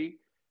policy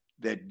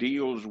that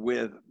deals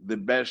with the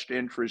best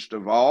interest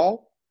of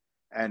all,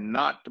 and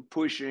not the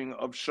pushing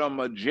of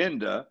some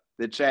agenda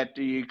that's at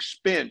the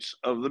expense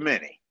of the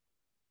many.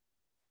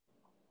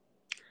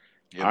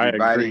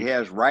 Everybody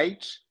has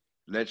rights.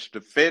 Let's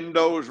defend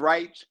those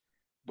rights,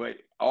 but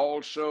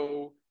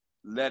also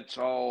let's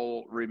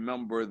all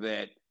remember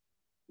that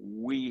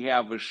we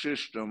have a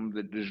system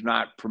that does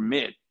not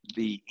permit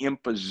the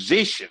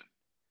imposition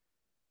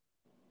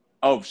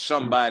of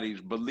somebody's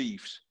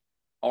beliefs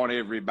on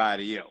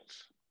everybody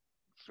else.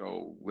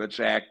 So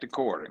let's act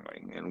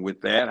accordingly. And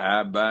with that,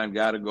 I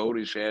got to go.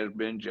 This has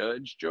been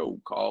Judge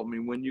Joe. Call me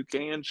when you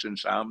can,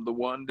 since I'm the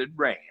one that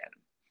ran.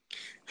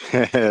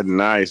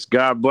 Nice.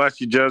 God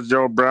bless you, Judge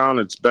Joe Brown.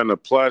 It's been a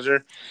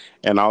pleasure,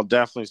 and I'll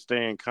definitely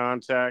stay in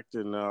contact,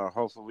 and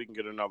hopefully we can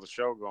get another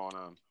show going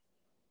on.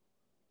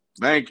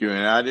 Thank you.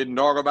 And I didn't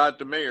talk about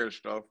the mayor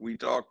stuff. We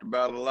talked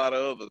about a lot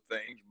of other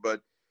things,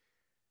 but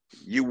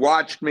you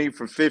watched me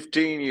for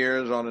 15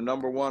 years on a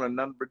 #1 and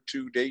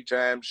 #2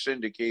 daytime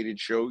syndicated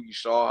show. You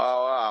saw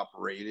how I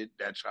operated.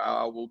 That's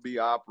how I will be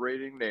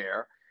operating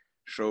there.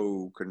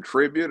 So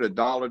contribute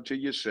 $1 to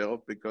yourself,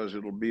 because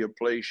it'll be a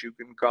place you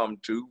can come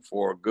to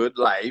for a good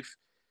life.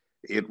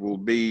 It will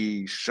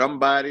be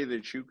somebody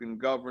that you can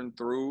govern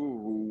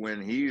through, who,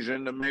 when he's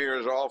in the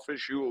mayor's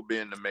office, you will be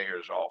in the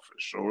mayor's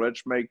office. So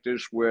let's make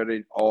this where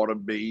it ought to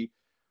be,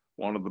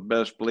 one of the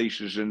best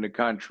places in the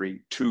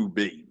country to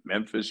be,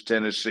 Memphis,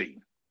 Tennessee.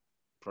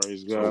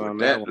 Praise God. So with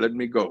that, let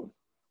me go.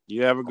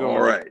 You have a good All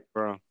one, right,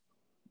 bro.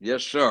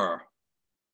 Yes, sir.